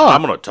you to talk.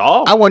 I'm going to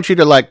talk. I want you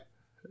to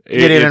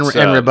get in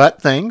and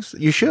rebut things.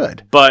 You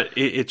should. But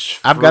it's...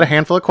 I've got a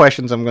handful of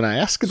questions I'm going to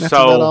ask, and that's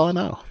about all I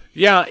know.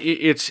 Yeah,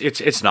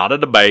 it's not a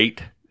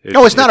debate.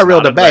 It's not a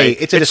real debate.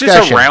 It's a discussion.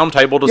 It's just a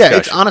roundtable discussion. Yeah,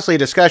 it's honestly a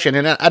discussion.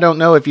 And I don't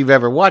know if you've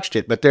ever watched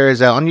it, but there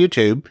is on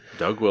YouTube.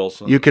 Doug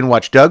Wilson. You can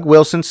watch Doug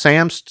Wilson,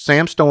 Sam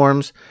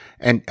Storms,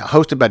 and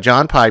hosted by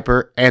John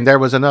Piper. And there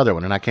was another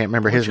one, and I can't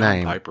remember his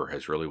name. John Piper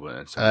has really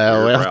went.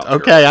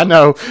 Okay, I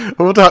know.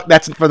 We'll talk.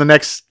 That's for the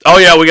next. Oh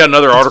yeah, we got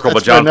another article by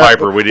John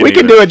Piper. We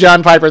can do a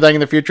John Piper thing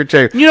in the future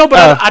too.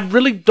 But I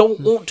really don't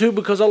want to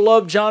because I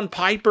love John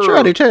Piper. Sure,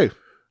 I do too.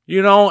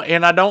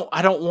 And I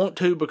don't want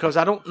to because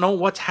I don't know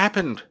what's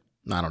happened.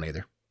 I don't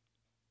either.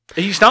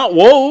 He's not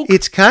woke.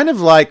 It's kind of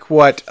like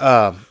what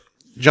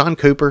John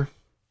Cooper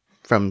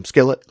from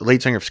Skillet, the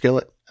lead singer of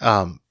Skillet,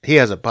 he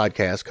has a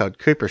podcast called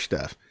Cooper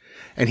Stuff.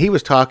 And he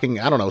was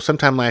talking, I don't know,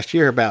 sometime last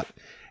year about,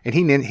 and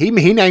he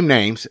named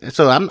names.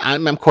 So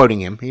I'm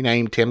quoting him. He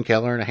named Tim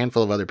Keller and a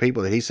handful of other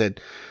people that he said,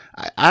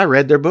 I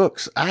read their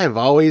books. I have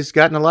always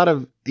gotten a lot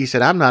of, he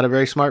said, I'm not a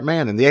very smart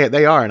man. And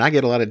they are. And I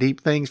get a lot of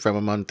deep things from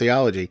them on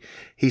theology.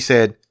 He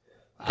said,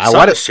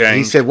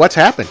 he said, what's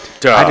happened?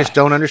 I just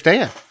don't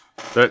understand.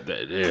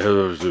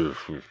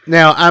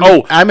 Now,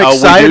 I'm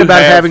excited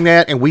about having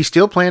that. And we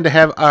still plan to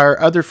have our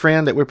other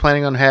friend that we're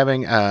planning on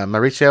having,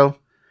 Mauricio.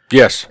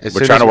 Yes,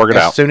 we're trying to work it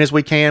out. As soon as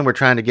we can, we're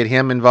trying to get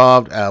him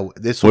involved.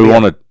 We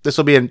want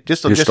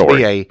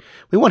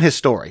his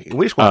story.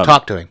 We just want to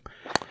talk to him.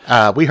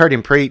 We heard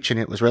him preach, and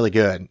it was really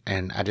good.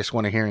 And I just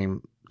want to hear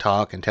him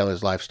talk and tell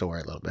his life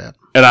story a little bit.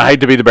 And I hate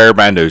to be the bearer of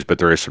bad news, but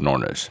there is some more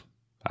news.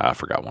 I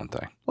forgot one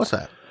thing. What's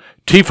that?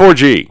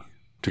 T4G,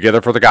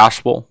 Together for the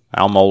Gospel.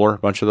 Al Mohler, a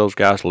bunch of those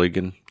guys,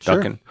 Ligon,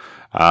 Duncan.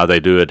 Sure.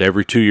 They do it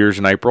every 2 years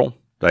in April.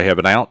 They have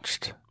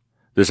announced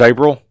this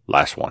April,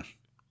 last one.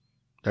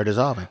 They're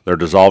dissolving. They're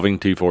dissolving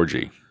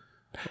T4G.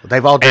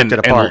 They've all drifted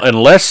apart.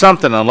 Unless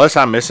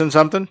I'm missing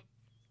something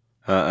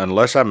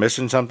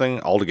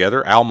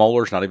altogether, Al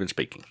Mohler's not even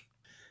speaking.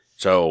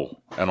 So,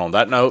 and on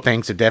that note,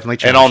 things have definitely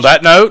changed. And on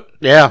that note,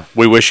 yeah,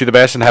 we wish you the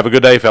best and have a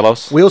good day,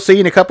 fellows. We'll see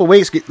you in a couple of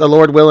weeks. The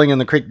Lord willing, and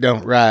the creek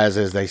don't rise,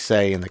 as they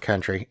say in the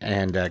country.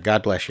 And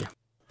God bless you.